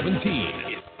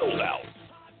 2017 is sold out.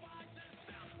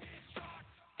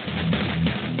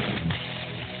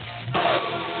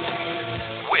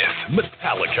 With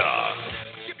Metallica.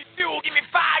 Give me fuel, give me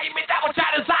fire, give me that which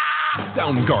I desire.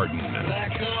 Soundgarden.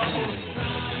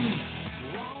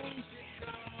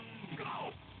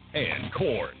 And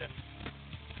Korn.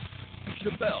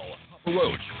 Chevelle, Papa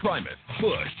Roach, Primus,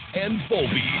 Bush, and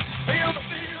Volbeat.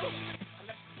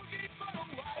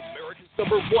 America's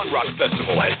 #1 rock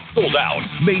festival has sold out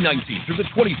May 19th through the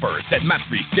 21st at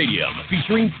MAPFRE Stadium,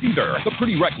 featuring Seether, The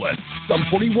Pretty Reckless, Sum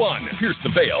 41, Pierce the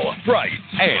Veil, Bryce,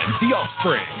 and The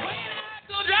Offspring.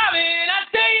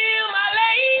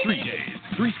 3 days,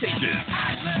 3 stages.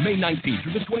 May 19th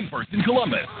through the 21st in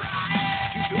Columbus.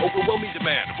 Due to overwhelming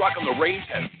demand, Rock on the Range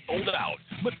has sold out.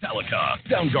 Metallica,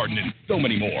 Soundgarden, and so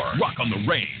many more. Rock on the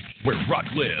Range, where rock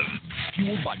lives.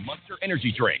 Fueled by Monster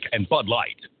Energy Drink and Bud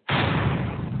Light.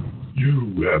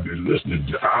 You have been listening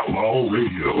to Outlaw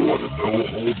Radio on the No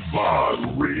Holds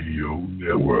Barred Radio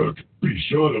Network. Be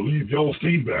sure to leave your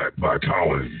feedback by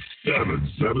calling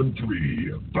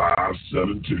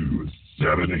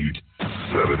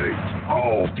 773-572-7878.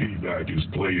 All feedback is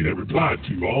played and replied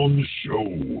to on the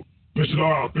show. Visit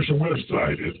our official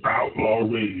website at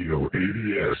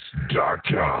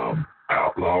outlawradio.com.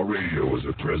 Outlaw Radio is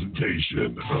a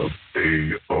presentation of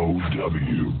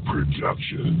AOW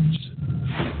Productions.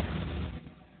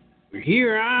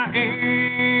 Here I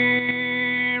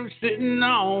am, sitting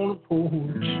on the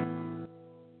porch,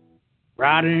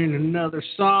 writing another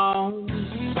song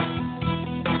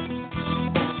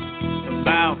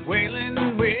about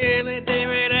Waylon Willie,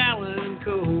 David Allen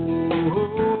Cole.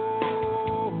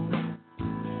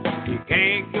 You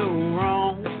can't go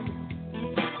wrong.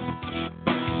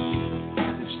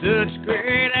 There's such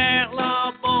great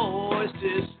outlaw boys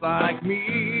just like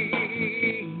me.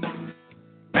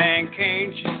 Man,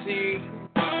 can't you see?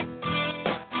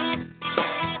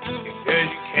 Because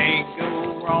you can't go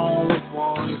wrong with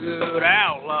one good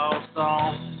outlaw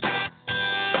song.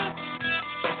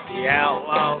 The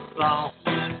outlaw song.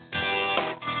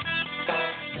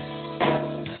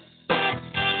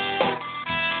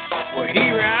 Well,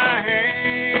 here I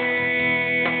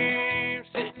am,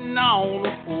 sitting on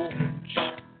the porch,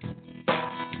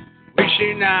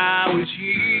 wishing I was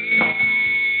here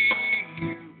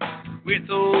with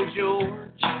old George.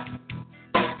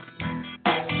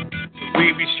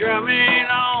 We'd be strumming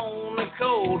on the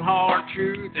cold hard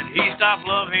truth, and he stopped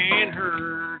loving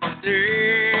her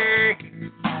today.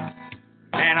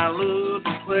 And I love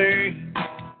to play,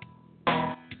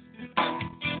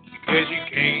 because you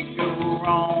can't go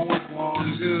wrong with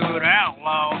one good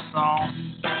outlaw song.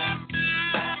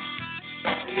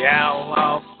 The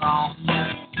outlaw song.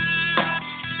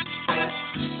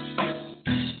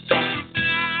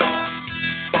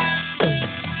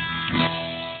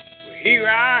 Here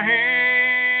I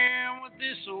am with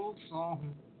this old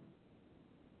song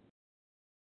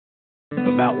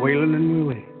about Waylon and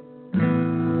Willie,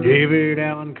 David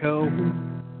Allen Cole,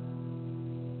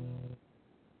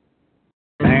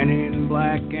 Man in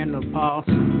Black and the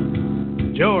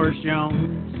Possum, George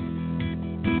Jones.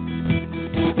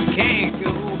 Can't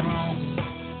go wrong.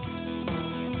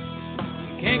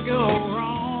 Can't go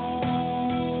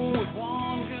wrong with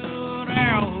one good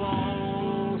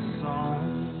outlaw song.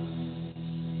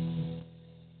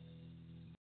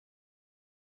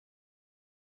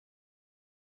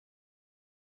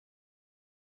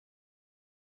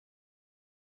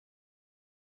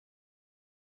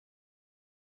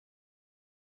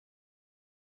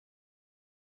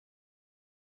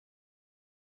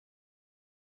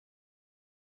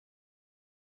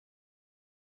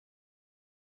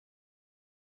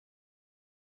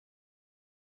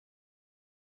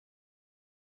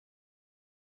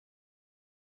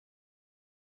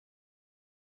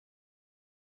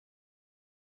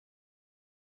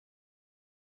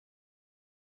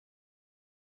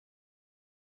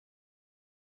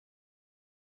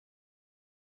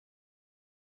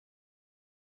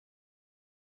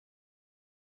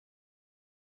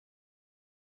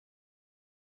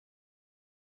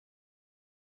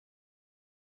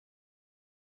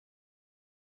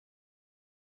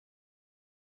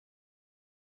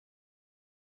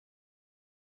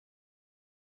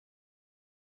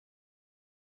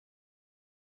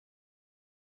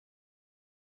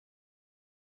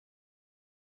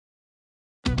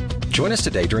 Join us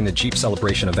today during the Jeep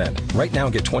Celebration event. Right now,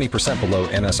 get 20% below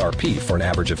MSRP for an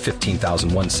average of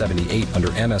 $15,178 under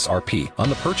MSRP on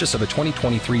the purchase of a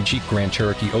 2023 Jeep Grand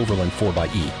Cherokee Overland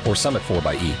 4xE or Summit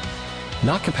 4xE.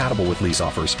 Not compatible with lease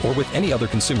offers or with any other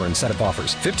consumer incentive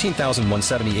offers.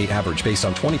 $15,178 average based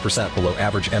on 20% below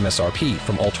average MSRP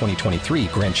from all 2023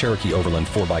 Grand Cherokee Overland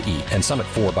 4xE and Summit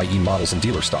 4xE models in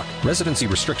dealer stock. Residency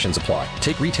restrictions apply.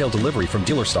 Take retail delivery from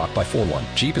dealer stock by 4/1.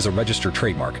 Jeep is a registered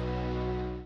trademark.